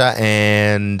Shasha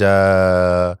and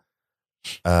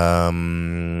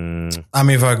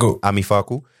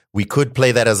Amifaku. We could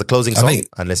play that as a closing song,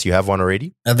 unless you have one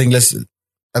already. I think let's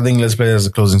play it as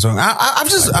a closing song. I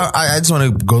just want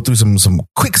to go through some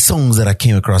quick songs that I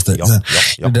came across that as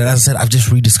I said, I've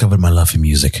just rediscovered my love for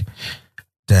music.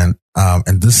 Dan,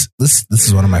 and this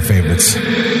is one of my favorites.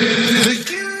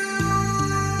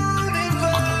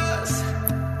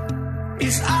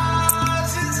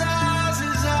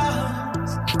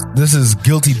 This is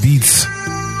Guilty Beats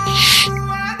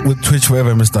with Twitch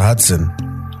Forever, Mr. Hudson.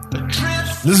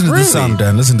 Listen to this sound,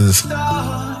 Dan. Listen to this.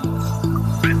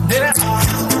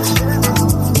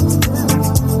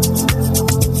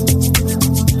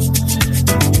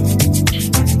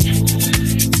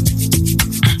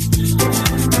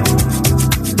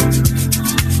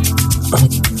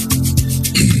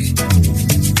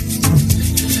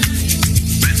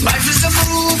 Life is a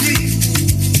movie.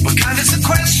 What kind is a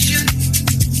question?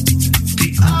 The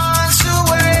answer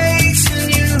waits in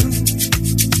you.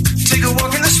 Take a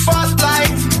walk in the spotlight.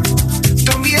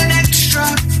 Don't be an extra.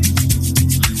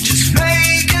 Just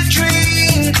make a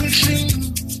dream come true.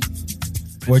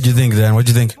 What'd you think, Dan? What'd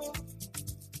you think?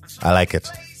 I like it.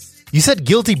 You said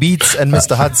Guilty Beats and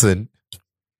Mr. Hudson.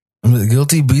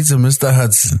 Guilty Beats and Mr.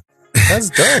 Hudson. That's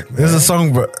dope. There's a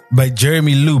song by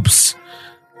Jeremy Loops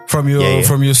from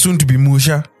your soon to be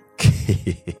Musha.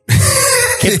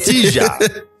 Ketija.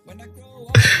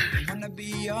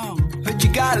 But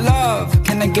you got love,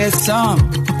 can I get some?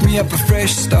 Hook me up a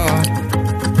fresh start.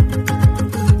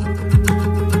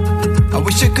 I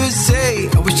wish I could say,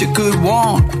 I wish I could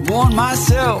warn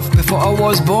myself before I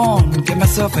was born. Get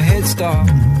myself a head start.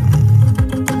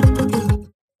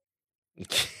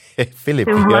 Philip,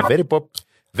 you are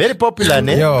very popular,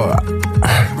 ne? Yo.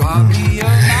 Rob me of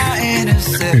my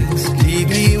innocence, leave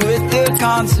me with the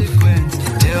consequence.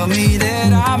 Tell me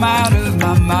that I'm out of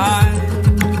my mind.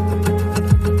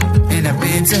 And I've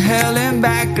been to hell and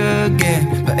back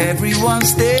again, but everyone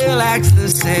still acts the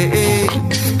same.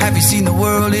 Have you seen the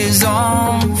world is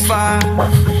on fire?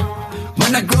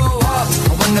 When I grow up,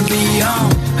 I wanna be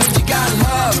young. Heard you got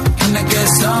love, can I get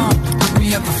some? Hook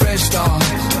me up a fresh start.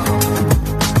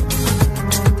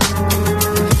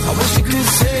 I wish I could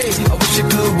say, I wish I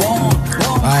could warn.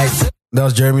 Alright, that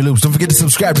was Jeremy Loops. Don't forget to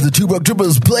subscribe to the Two Broke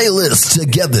Trippers playlist to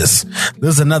get this.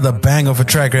 This is another bang of a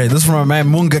track, right? This is from my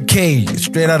man Munga K,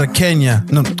 straight out of Kenya.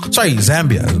 No, sorry,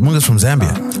 Zambia. Munga's from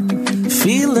Zambia.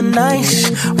 Feeling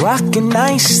nice, rocking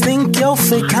nice. Think your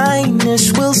fake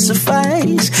kindness will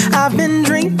suffice. I've been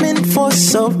dreaming for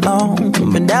so long,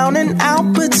 been down and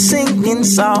out but singing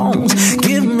songs.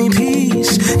 Give me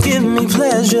peace, give me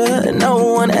pleasure. No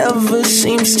one ever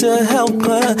seems to help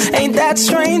her. Ain't that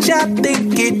strange? I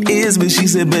think it is, but she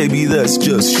said, baby, that's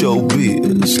just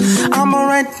showbiz. I'ma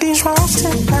write these wrongs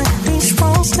tonight, these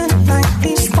wrongs tonight,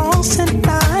 these wrongs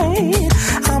tonight.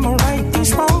 I'ma write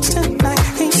these wrongs tonight,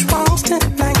 these wrongs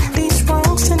tonight, these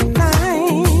wrongs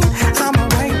tonight. I'ma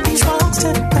write these wrongs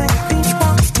tonight, these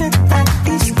wrongs tonight,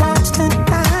 these wrongs tonight.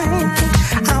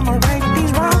 I'ma write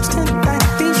these wrongs tonight,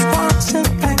 these wrongs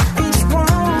tonight, these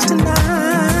wrongs tonight.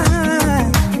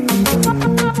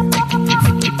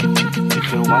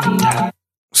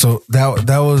 So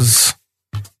that was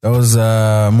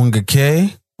Munga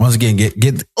K. Once again,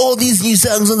 get all these new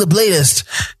songs on the playlist.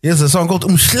 Here's a song called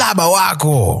Umhlaba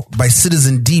Wako by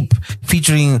Citizen Deep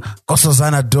featuring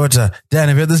Nkosazana Daughter. Dan,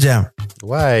 have you heard this jam?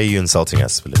 Why are you insulting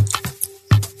us, Philip?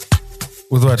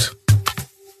 With what?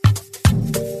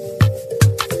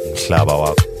 Umhlaba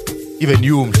Wako. Even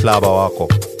you, Umhlaba Wako.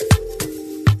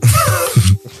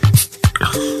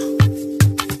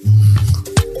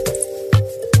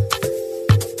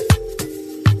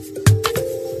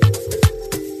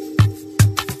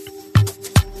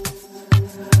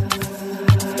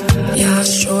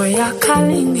 Shoya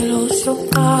kalingelo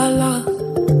sokala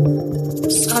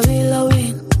sabela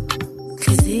wena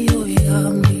kiziyo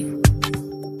yami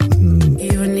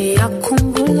yoni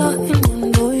yakhumbula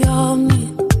ingqondo yami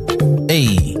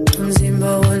hey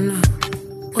mzimba wena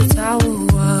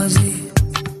utawazi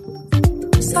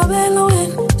sabela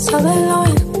wena sabela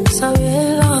wena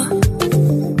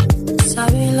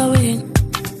sabela wena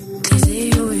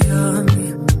kiziyo yami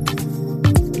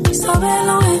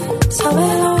sabela wena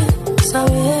sabela wena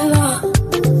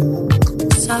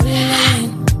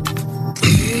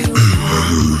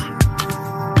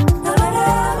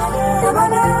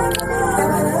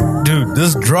Dude,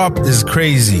 this drop is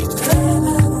crazy.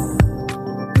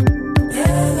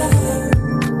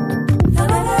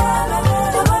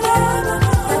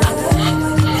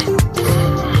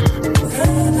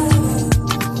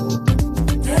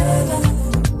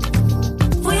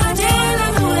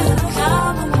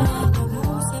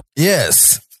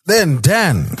 Yes. Then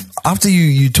Dan, after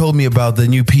you told me about the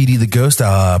new PD the Ghost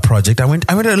project, I went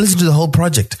to listen to the whole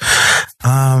project.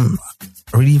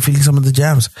 Really feeling some of the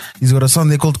jams. He's got a song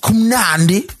they called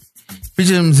Kumnandi,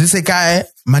 featuring Zisekai,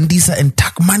 Mandisa, and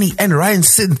Takmani and Ryan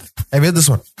Synth. Have you heard this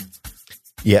one?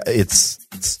 Yeah, it's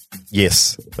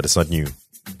yes, but it's not new.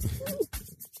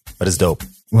 But it's dope.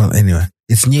 Well, anyway,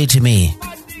 it's new to me.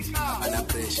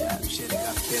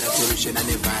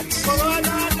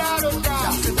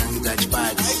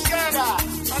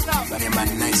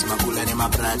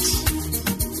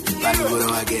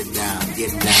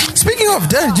 Speaking of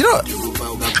that, you know,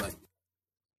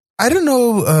 I don't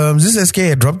know, this SK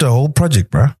had dropped a whole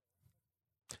project, bro.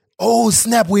 Oh,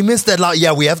 snap, we missed that.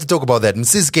 Yeah, we have to talk about that. And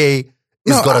Siske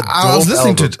has got a dope I was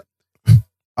listening album. to it.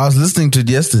 I was listening to it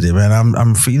yesterday, man.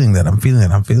 I'm feeling that. I'm feeling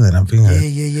it.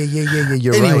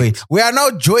 You're anyway, right. we are now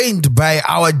joined by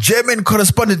our German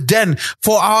correspondent, Dan,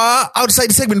 for our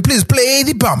outside segment. Please play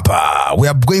the bumper. We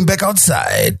are going back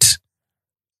outside.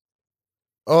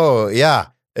 Oh, yeah.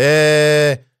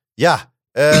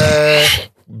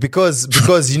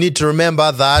 Because you need to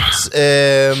remember that,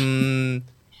 And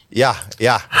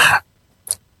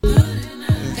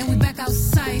we back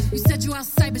outside. You said you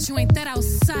outside, but you ain't that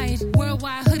outside.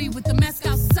 Worldwide hoodie with the mask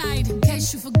outside. In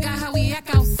case you forgot how we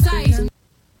act outside.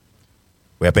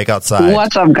 We're back outside.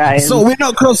 What's up, guys? So we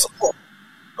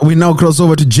now cross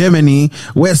over to Germany,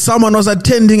 where someone was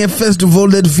attending a festival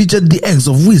that featured the acts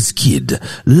of Wizkid,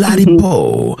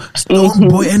 Ladipo,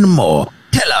 Stonebwoy, and more.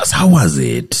 Tell us, how was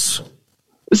it?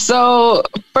 So,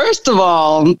 first of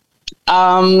all,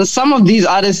 some of these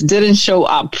artists didn't show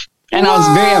up, and I was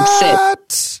very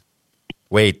upset.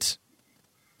 Wait.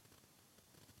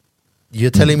 You're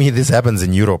telling me this happens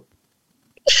in Europe?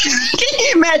 Can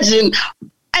you imagine?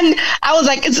 And I was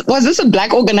like, was this a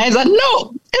black organizer? No,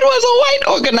 it was a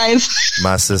white organizer.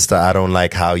 My sister, I don't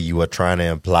like how you were trying to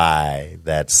imply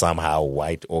that somehow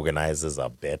white organizers are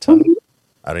better.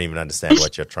 I don't even understand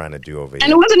what you're trying to do over here.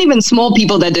 And it wasn't even small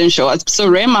people that didn't show up. So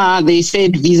Rema, they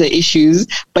said visa issues,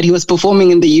 but he was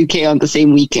performing in the UK on the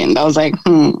same weekend. I was like,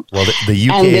 Well, the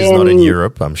UK is not in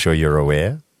Europe. I'm sure you're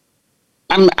aware.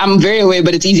 I'm very aware,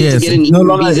 but it's easier to get an EU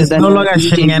visa. It's no longer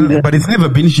Schengen, but it's never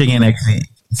been Schengen, actually.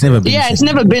 It's never been. Yeah, it's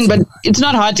never been, but it's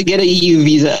not hard to get an EU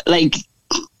visa. Like,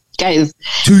 guys.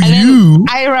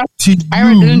 Ira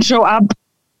didn't show up.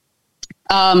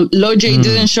 Loj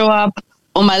didn't show up.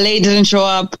 Omale didn't show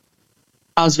up.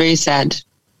 I was very sad.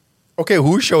 Okay,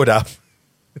 who showed up?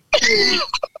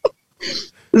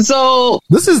 So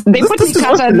they put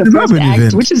Mikasa as the first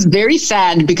act, which is very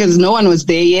sad because no one was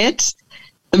there yet.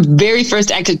 The very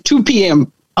first act at 2 p.m.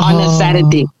 on a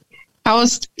Saturday. Can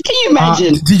you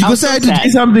imagine? Did you decide to do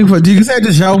something for? Did you decide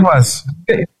to show us?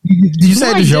 Did you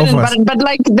decide to show us? But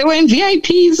like they were in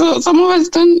VIP, so some of us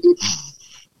don't.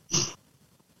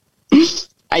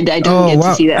 I don't get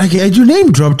to see that. Okay, had you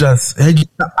name dropped us?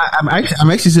 I'm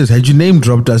actually serious. Had you name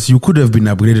dropped us, you could have been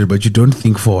upgraded, but you don't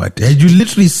think forward. Had you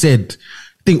literally said,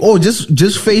 just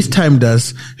FaceTimed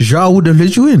us, Ja would have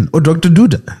let you in, or Dr.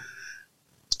 Duda.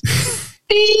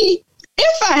 If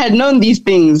I had known these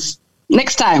things,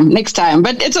 next time.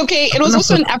 But it's okay. It was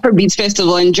also an Afrobeats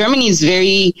festival, and Germany is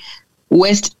very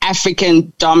West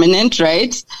African dominant,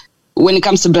 right? When it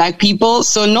comes to black people.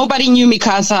 So nobody knew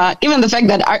Mikasa. Even the fact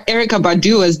that Erykah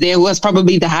Badu was there, who was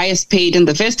probably the highest paid in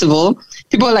the festival.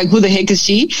 People were like, who the heck is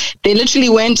she? They literally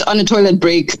went on a toilet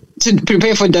break to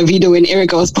prepare for Davido when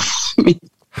Erykah was performing.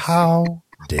 How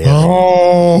dare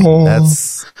you?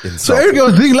 That's insulting. So Erykah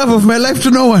was doing Love of My Life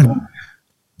to no one.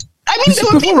 I mean, there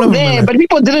were people there, but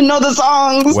people didn't know the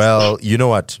songs. Well, you know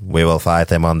what? We will fight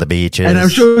them on the beaches. And I'm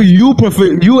sure you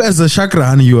as a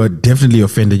Chakran, you are definitely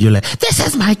offended. You're like, this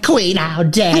is my queen, how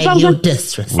dare you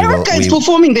disrespect. Erykah is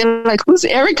performing. They're like, who's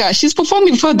Erykah? She's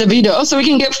performing for Davido. Also, we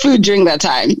can get food during that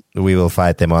time. We will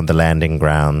fight them on the landing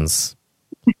grounds.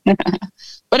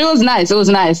 But it was nice.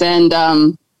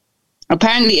 And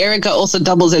apparently Erykah also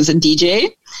doubles as a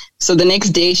DJ. So the next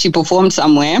day she performed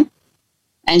somewhere.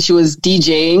 And she was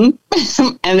DJing,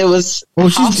 and it was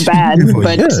half bad,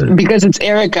 but because it's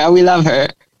Erykah, we love her.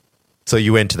 So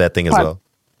you went to that thing as well?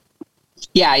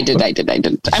 Yeah, I did.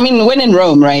 I mean, when in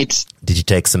Rome, right? Did you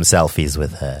take some selfies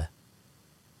with her?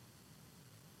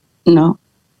 No.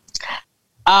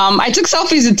 I took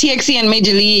selfies with TXC and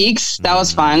Major Leagues. That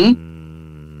was fun.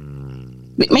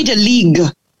 Major League.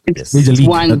 It's Major League.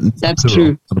 One. That's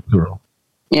true.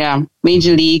 Yeah,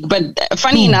 Major League. But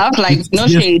funny enough, like no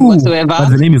shade whatsoever,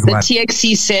 the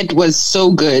TXC set was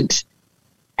so good.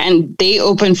 And they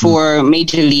opened for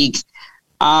Major League.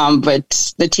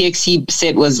 But the TXC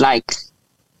set was like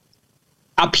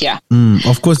up here.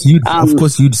 Of course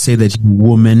you'd say that you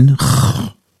woman.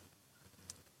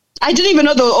 I didn't even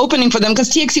know they were opening for them because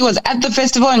TXC was at the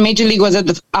festival and Major League was at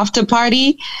the after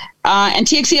party. And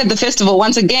TXC at the festival,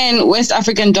 once again, West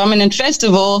African dominant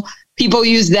festival. People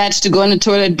use that to go on a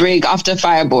toilet break after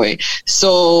Fireboy.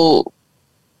 So,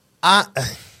 how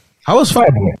was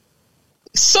Fireboy?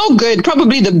 So good.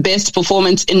 Probably the best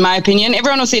performance, in my opinion.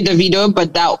 Everyone will say Davido,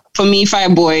 but that, for me,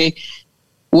 Fireboy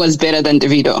was better than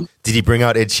Davido. Did he bring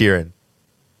out Ed Sheeran?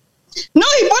 No,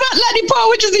 he brought out Ladipo,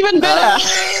 which is even better.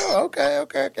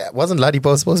 Okay. Wasn't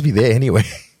Ladipo supposed to be there anyway?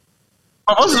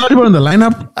 Wasn't Ladipo in the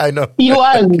lineup? I know. He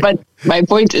was, but my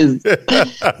point is,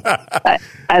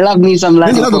 I love me some Ladipo.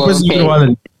 There's another person you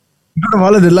could have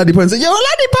hollered at Ladipo and said, yo,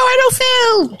 Ladipo, I don't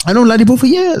feel. I know Ladipo for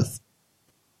years.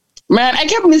 Man, I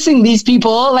kept missing these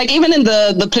people. Like, even in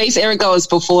the place Erykah was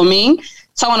performing,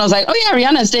 someone was like, oh yeah,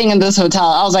 Rihanna's staying in this hotel.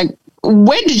 I was like,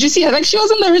 where did you see her? Like, she was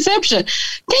in the reception.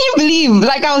 Can you believe?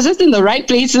 Like, I was just in the right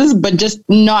places, but just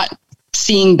not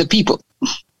seeing the people.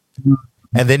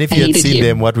 And then if you had seen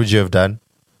them, what would you have done?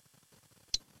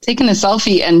 Taken a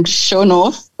selfie and shown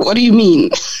off? What do you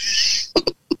mean?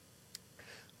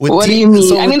 What do you mean?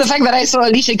 So I mean, the fact that I saw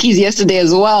Alicia Keys yesterday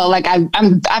as well. Like,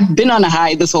 I've been on a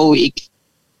high this whole week.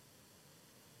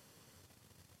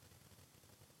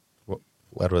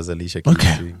 What was Alicia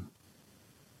Keys doing?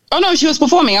 Oh no, she was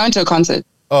performing. I went to a concert.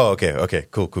 Oh, okay.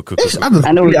 Cool.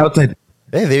 I know we're outside.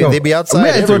 Hey, they be outside.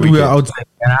 I thought we were outside.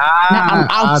 I'm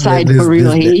outside for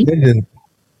real, hey?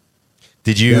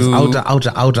 Did you outer?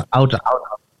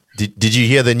 Did you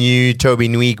hear the new Toby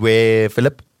Nwigwe,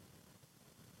 Philip?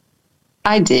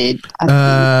 I did.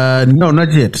 No,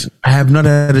 not yet. I have not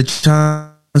had a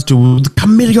chance to. The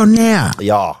Chameleonaire.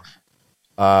 Yeah.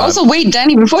 Also, wait,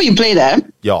 Danny, before you play that,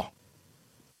 Yeah.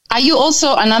 are you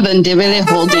also another Ndebele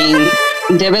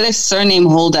surname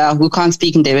holder who can't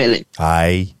speak Ndebele?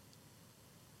 Aye.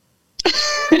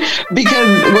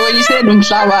 Because when you said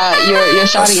Mhlawa, you're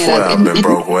shouting it. I've been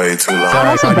broke way too long.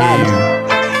 Sorry, so bad.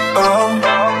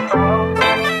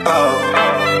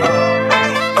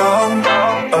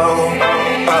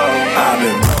 I've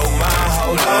been broke my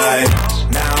whole life.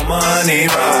 Now money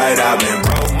right. I've been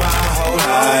broke my whole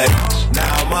life.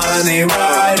 Now money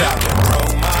right. I've been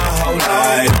broke my whole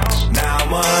life. Now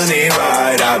money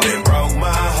right. I've been broke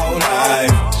my whole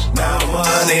life. Now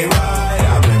money right.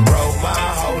 I've been broke my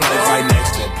whole life. Right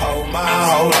next to pole my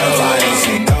whole life. I ain't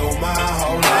seen no my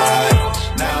whole life.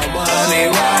 Now money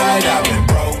right. I've been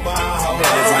broke my whole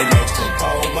life. Right next to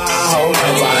pole my whole life. I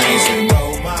ain't seen no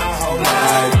my whole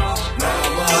life.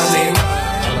 Now money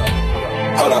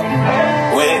right. Hold up.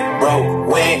 We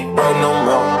ain't broke no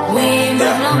more. We ain't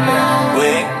broke no more. We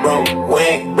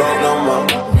ain't broke no more.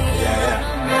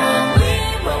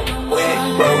 Yeah. We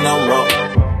ain't broke no more.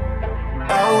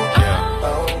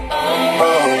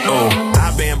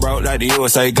 I've been broke like the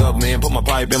USA government. Put my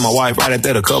pipe in my wife right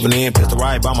after the covenant. Pistol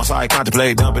right by my side,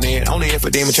 contemplate dumping it. Only if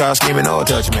a demon try screaming or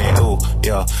touching me. Ooh,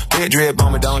 yeah. Big drip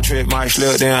on me, don't trip. Might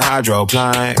slip then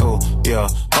hydroplane. Ooh, yeah.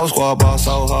 Whole squad ball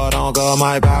so hard on go,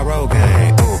 might buy road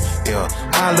game. Ooh, yeah.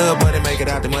 I love buddy, make it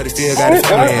out the muddy, still got his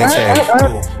family intact.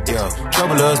 Ooh, yeah.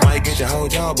 Troublers might get your whole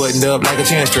jaw buttoned up like a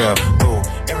chin strap. Ooh,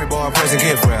 every boy person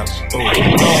gift wrap. Ooh,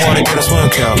 go hard to get a swim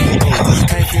cow. Ooh,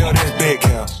 can't feel this big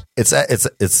cow.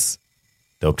 It's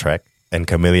dope track. And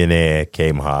Chameleonaire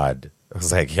came hard. I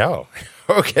was like, yo,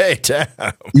 okay, damn.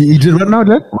 You did what now,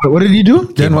 Dan? What did he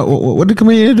do? Dan, what did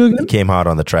Chameleonaire do again? Came hard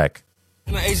on the track.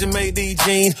 Asian made these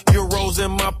jeans, euros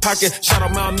in my pocket. Shout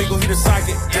out my amigo, he the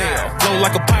socket. Yeah, flow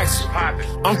like a Pisces.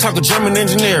 I'm talking German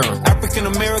engineering. African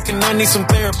American, I need some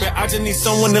therapy. I just need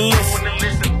someone to listen.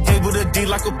 Able to D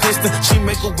like a piston. She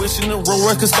make a wish in the row,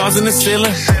 record stars in the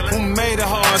ceiling. Who made it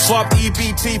hard? Swap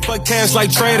EBT for cash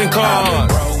like trading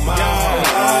cards.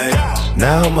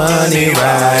 Now money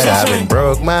right. I've been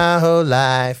broke my whole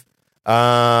life.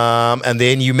 And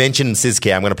then you mentioned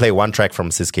Siske. I'm going to play one track from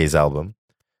Siske's album.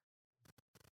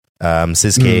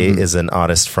 Siske is an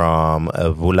artist from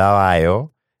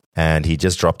Bulawayo, and he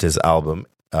just dropped his album.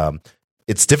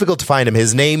 It's difficult to find him.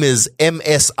 His name is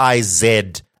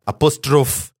MSIZ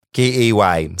apostrophe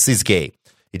KAY, Siske.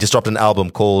 He just dropped an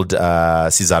album called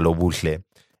Sizalo Buhle.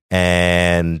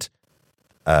 And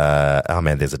oh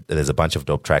man, there's a bunch of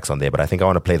dope tracks on there, but I think I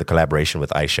want to play the collaboration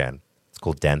with Aishan. It's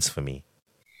called Dance For Me.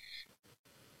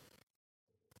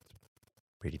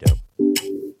 Pretty dope.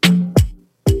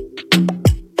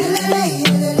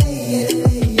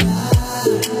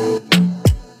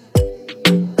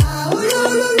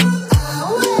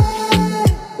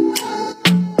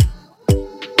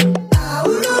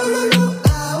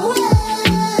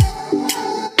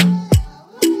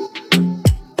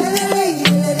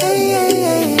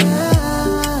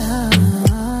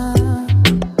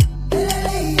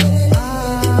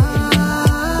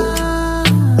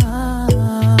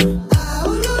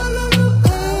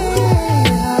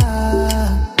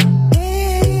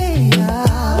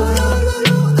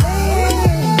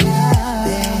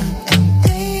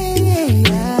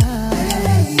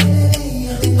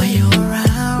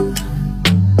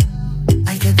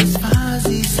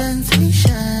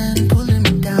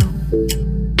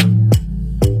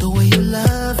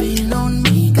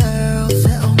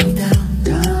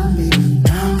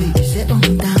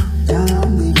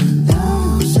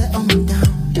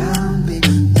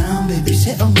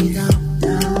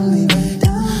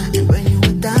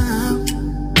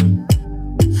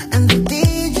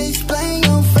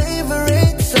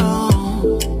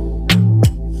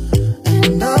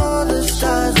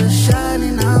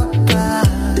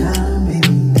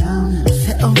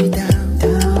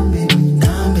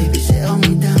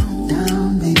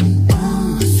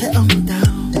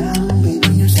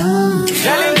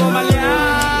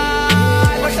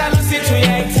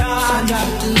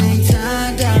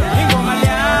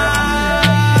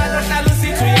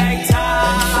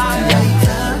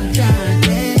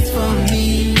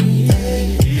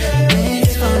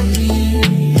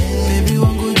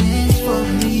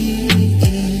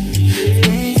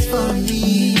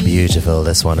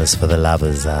 This one is for the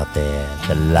lovers out there.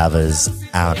 The lovers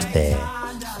out there.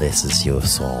 This is your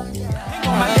song.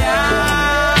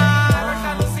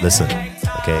 Listen,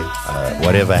 okay?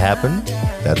 Whatever happened,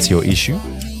 that's your issue.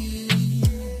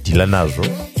 Dila nazo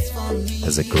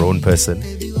as a grown person.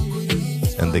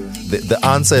 And the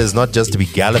answer is not just to be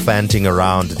gallivanting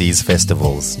around these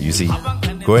festivals. You see,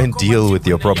 go and deal with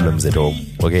your problems at home,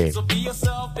 okay?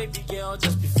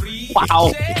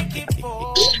 Wow.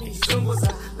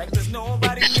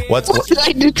 What did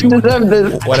I do to deserve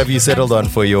this? What have you settled on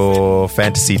for your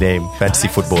fantasy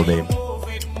football name?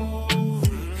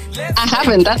 I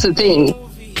haven't, that's the thing.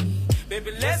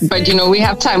 But we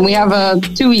have time. We have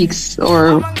 2 weeks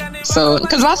or so.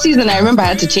 Because last season, I remember I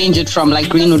had to change it from like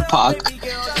Greenwood Park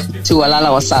to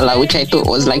Walala Wasala, which I thought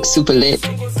was like super lit.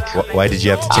 Why did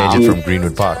you have to change it from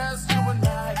Greenwood Park?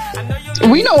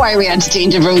 We know why we had to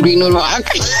change it from Greenwood Park.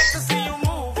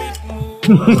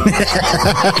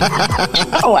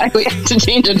 Why we had to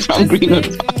change it from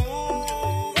Greenwood Park.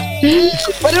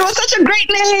 But it was such a great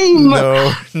name.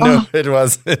 No, it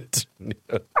wasn't.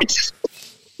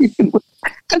 Because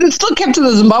it still kept to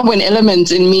the Zimbabwean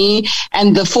element in me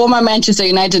and the former Manchester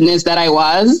Unitedness that I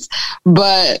was.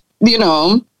 But, it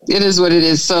is what it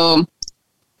is. So,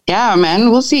 yeah, man,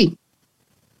 we'll see.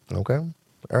 Okay.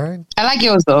 All right. I like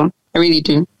yours, though. I really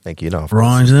do. Thank you. No,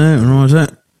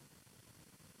 Roger.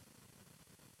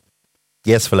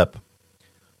 Yes, Philip.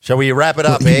 Shall we wrap it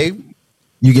up, eh?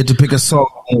 You get to pick a song.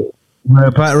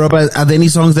 Robert, are there any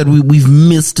songs that we've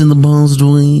missed in the past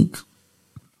week?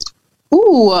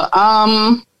 Ooh,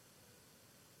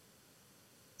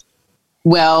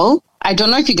 well, I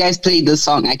don't know if you guys played this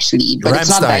song actually, but it's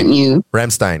not that new.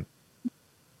 Rammstein.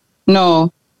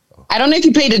 No. I don't know if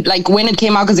you played it like when it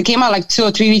came out, because it came out like 2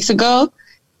 or 3 weeks ago,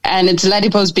 and it's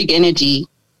Ladipo's Big Energy.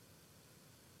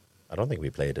 I don't think we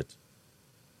played it.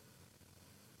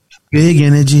 Big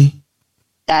Energy.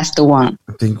 That's the one.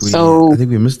 I think we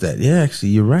missed that. Yeah, actually,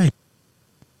 you're right.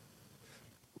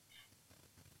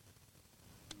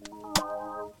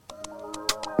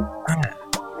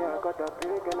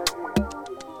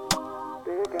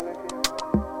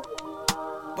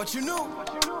 But you know,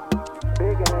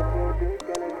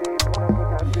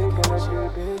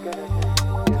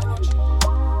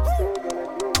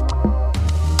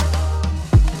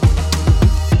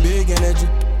 big energy.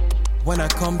 When I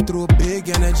come through, big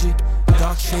energy.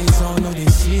 Dark shades on, no they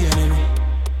see enemy.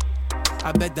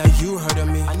 I bet that you heard of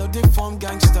me. I know they form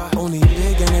gangster, only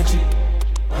big energy.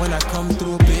 When I come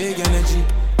through, big energy.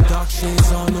 Dark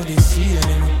shades on, no they see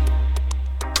enemy.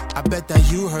 I bet that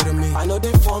you heard of me. I know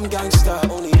they form gangster,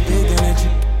 only big energy.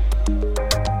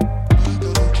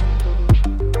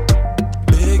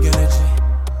 Big energy.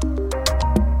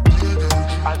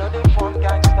 I know they form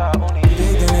gangster, only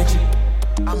big energy.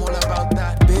 I'm all about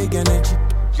that big energy.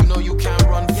 You know you can't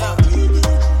run from me.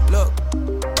 Look,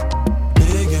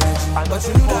 big energy. But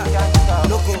you know that.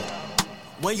 Look,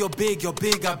 when you're big, I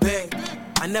beg.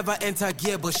 I never enter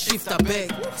gear, but shift, I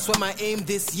beg. Swear my aim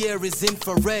this year is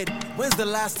infrared. When's the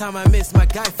last time I missed? My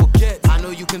guy forget. I know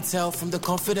you can tell from the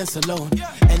confidence alone.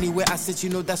 Anywhere I sit,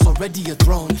 you know that's already a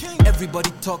throne.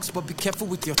 Everybody talks, but be careful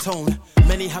with your tone.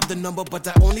 Many have the number, but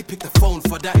I only pick the phone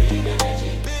for that.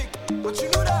 Big, but you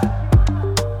know that.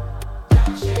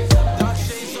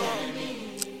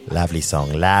 Lovely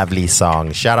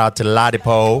song. Shout out to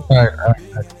Ladipo.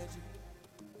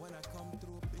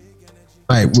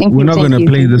 All right, we're not going to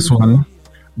play this one,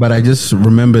 but I just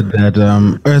remembered that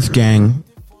Earth Gang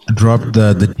dropped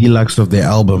the deluxe of their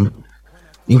album,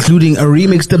 including a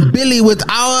remix to Billy with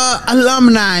our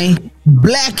alumni,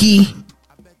 Blackie.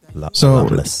 So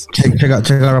check out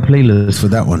our playlist for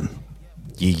that one.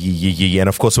 Yeah. And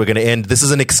of course, we're going to end. This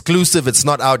is an exclusive. It's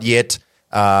not out yet.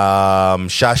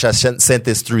 Shasha sent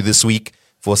this through this week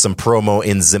for some promo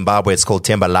in Zimbabwe. It's called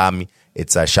Tembalami.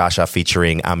 It's Shasha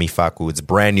featuring Ami Faku. It's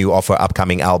brand new off her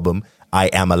upcoming album, I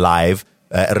Am Alive.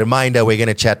 A reminder, we're going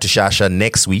to chat to Shasha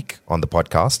next week on the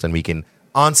podcast and we can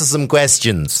answer some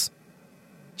questions.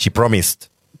 She promised.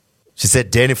 She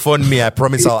said, Danny, phone me. I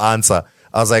promise I'll answer.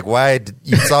 I was like, why? It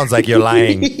sounds like you're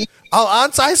lying. I'll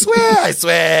answer. I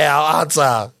swear. I'll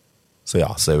answer. So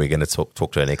we're going to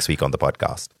talk to her next week on the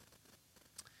podcast.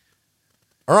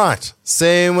 All right.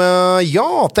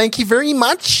 So, thank you very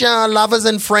much, lovers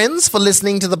and friends, for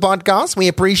listening to the podcast. We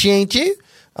appreciate you.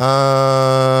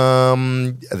 There's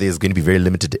going to be very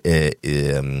limited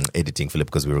editing, Philip,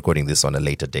 because we're recording this on a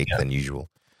later date than usual.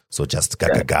 So just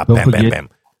bam.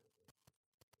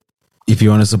 If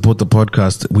you want to support the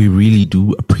podcast, we really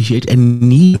do appreciate and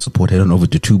need support. Head on over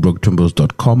to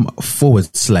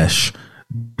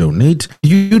twobroketrimbos.com/donate.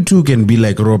 You too can be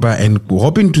like Roba and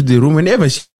hop into the room whenever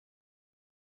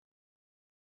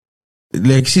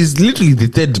Like, she's literally the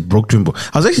third Brock Twimbo.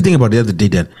 I was actually thinking about it the other day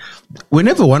that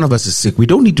whenever one of us is sick, we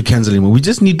don't need to cancel him. We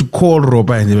just need to call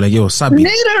Roba and they're like, yo, Sabi.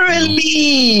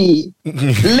 Literally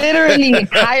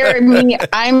hire me.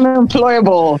 I'm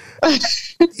employable.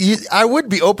 I would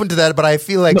be open to that, but I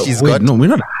feel like No, we're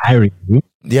not hiring you.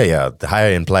 Yeah. The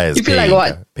hire implies You feel like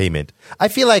what? Payment. I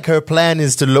feel like her plan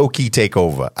is to low-key take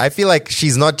over. I feel like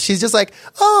she's just like,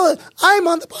 oh, I'm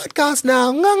on the podcast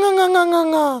now. Nga, nga, nga, nga, nga,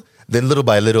 nga. Then little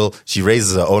by little, she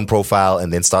raises her own profile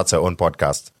and then starts her own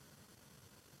podcast.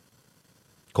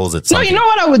 Calls it something. No, you know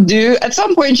what I would do? At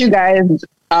some point, you guys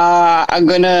are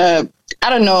gonna, I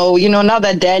don't know, now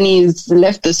that Danny's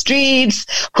left the streets,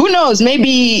 who knows?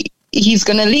 Maybe he's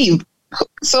gonna leave.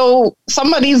 So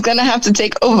somebody's gonna have to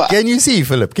take over. Can you see,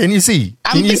 Philip? Can you see?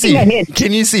 I'm thinking ahead.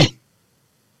 Can you see?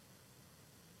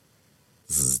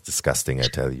 This is disgusting, I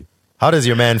tell you. How does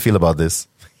your man feel about this?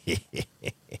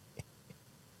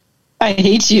 I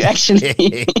hate you, actually.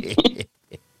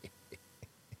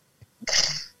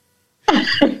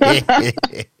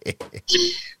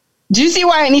 Do you see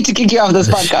why I need to kick you off this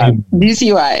podcast? Do you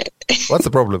see why? What's the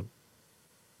problem?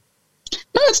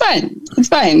 No, it's fine. It's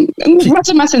fine. Much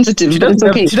am I sensitive? But it's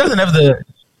okay. She doesn't have the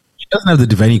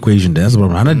divine equation. That's the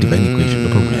problem. I'm not divine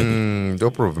equation. No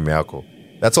problem, Yako.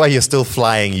 That's why you're still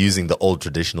flying using the old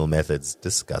traditional methods.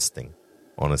 Disgusting,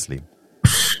 honestly.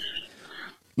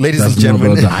 Ladies and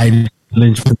gentlemen,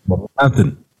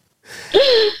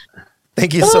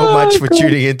 thank you so much for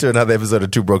tuning in to another episode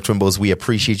of Two Broke Twimbos. We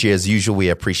appreciate you as usual. We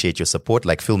appreciate your support.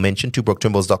 Like Phil mentioned,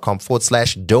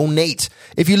 twobroketwimbos.com/donate.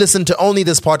 If you listen to only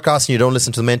this podcast and you don't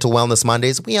listen to the Mental Wellness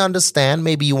Mondays, we understand.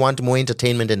 Maybe you want more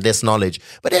entertainment and less knowledge.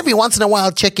 But every once in a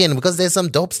while, check in because there's some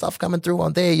dope stuff coming through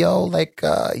on there, like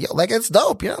it's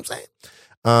dope. You know what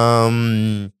I'm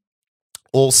saying?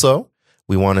 Also,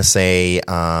 we want to say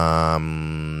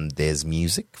there's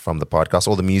music from the podcast.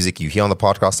 All the music you hear on the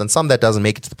podcast and some that doesn't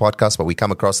make it to the podcast but we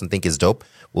come across and think is dope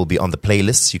will be on the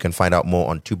playlists. You can find out more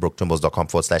on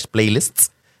twobroketwimbos.com/playlists.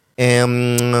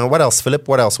 What else, Philip?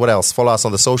 What else? Follow us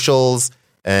on the socials.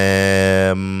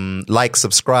 Like,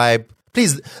 subscribe.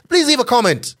 Please leave a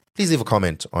comment. Please leave a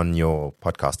comment on your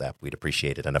podcast app. We'd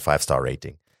appreciate it. And a 5-star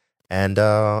rating. And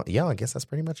I guess that's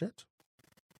pretty much it.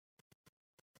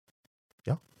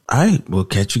 All right, we'll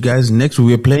catch you guys next week.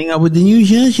 We're playing out with the new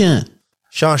Shanshan.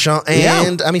 Shanshan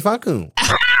and Amifaku.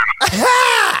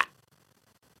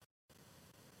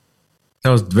 That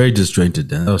was very disjointed,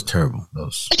 Dan. That was terrible.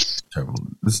 Let's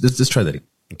try that again.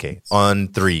 Okay, on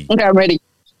 3. Okay, I'm ready.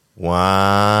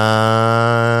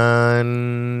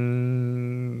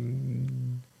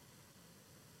 1,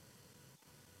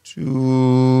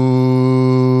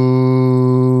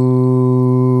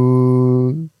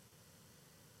 2,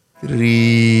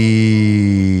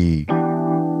 3.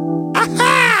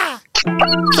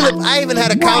 Philip, I even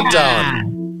had a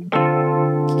countdown.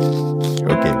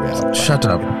 Okay, man. Shut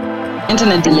up.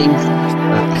 Internet delays.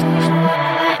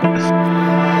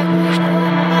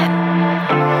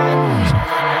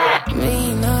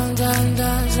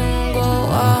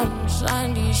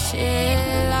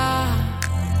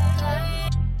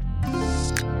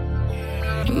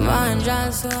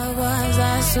 Just was,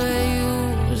 I swear you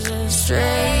was a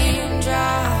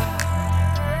stranger.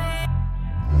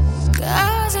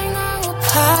 Kazi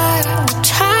ngawuphaka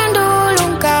uthando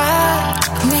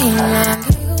lungaka mina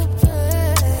ngikuphe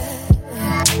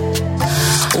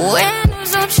wena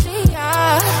uzoshiya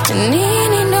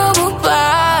nini nokuba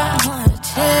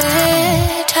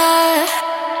wathetha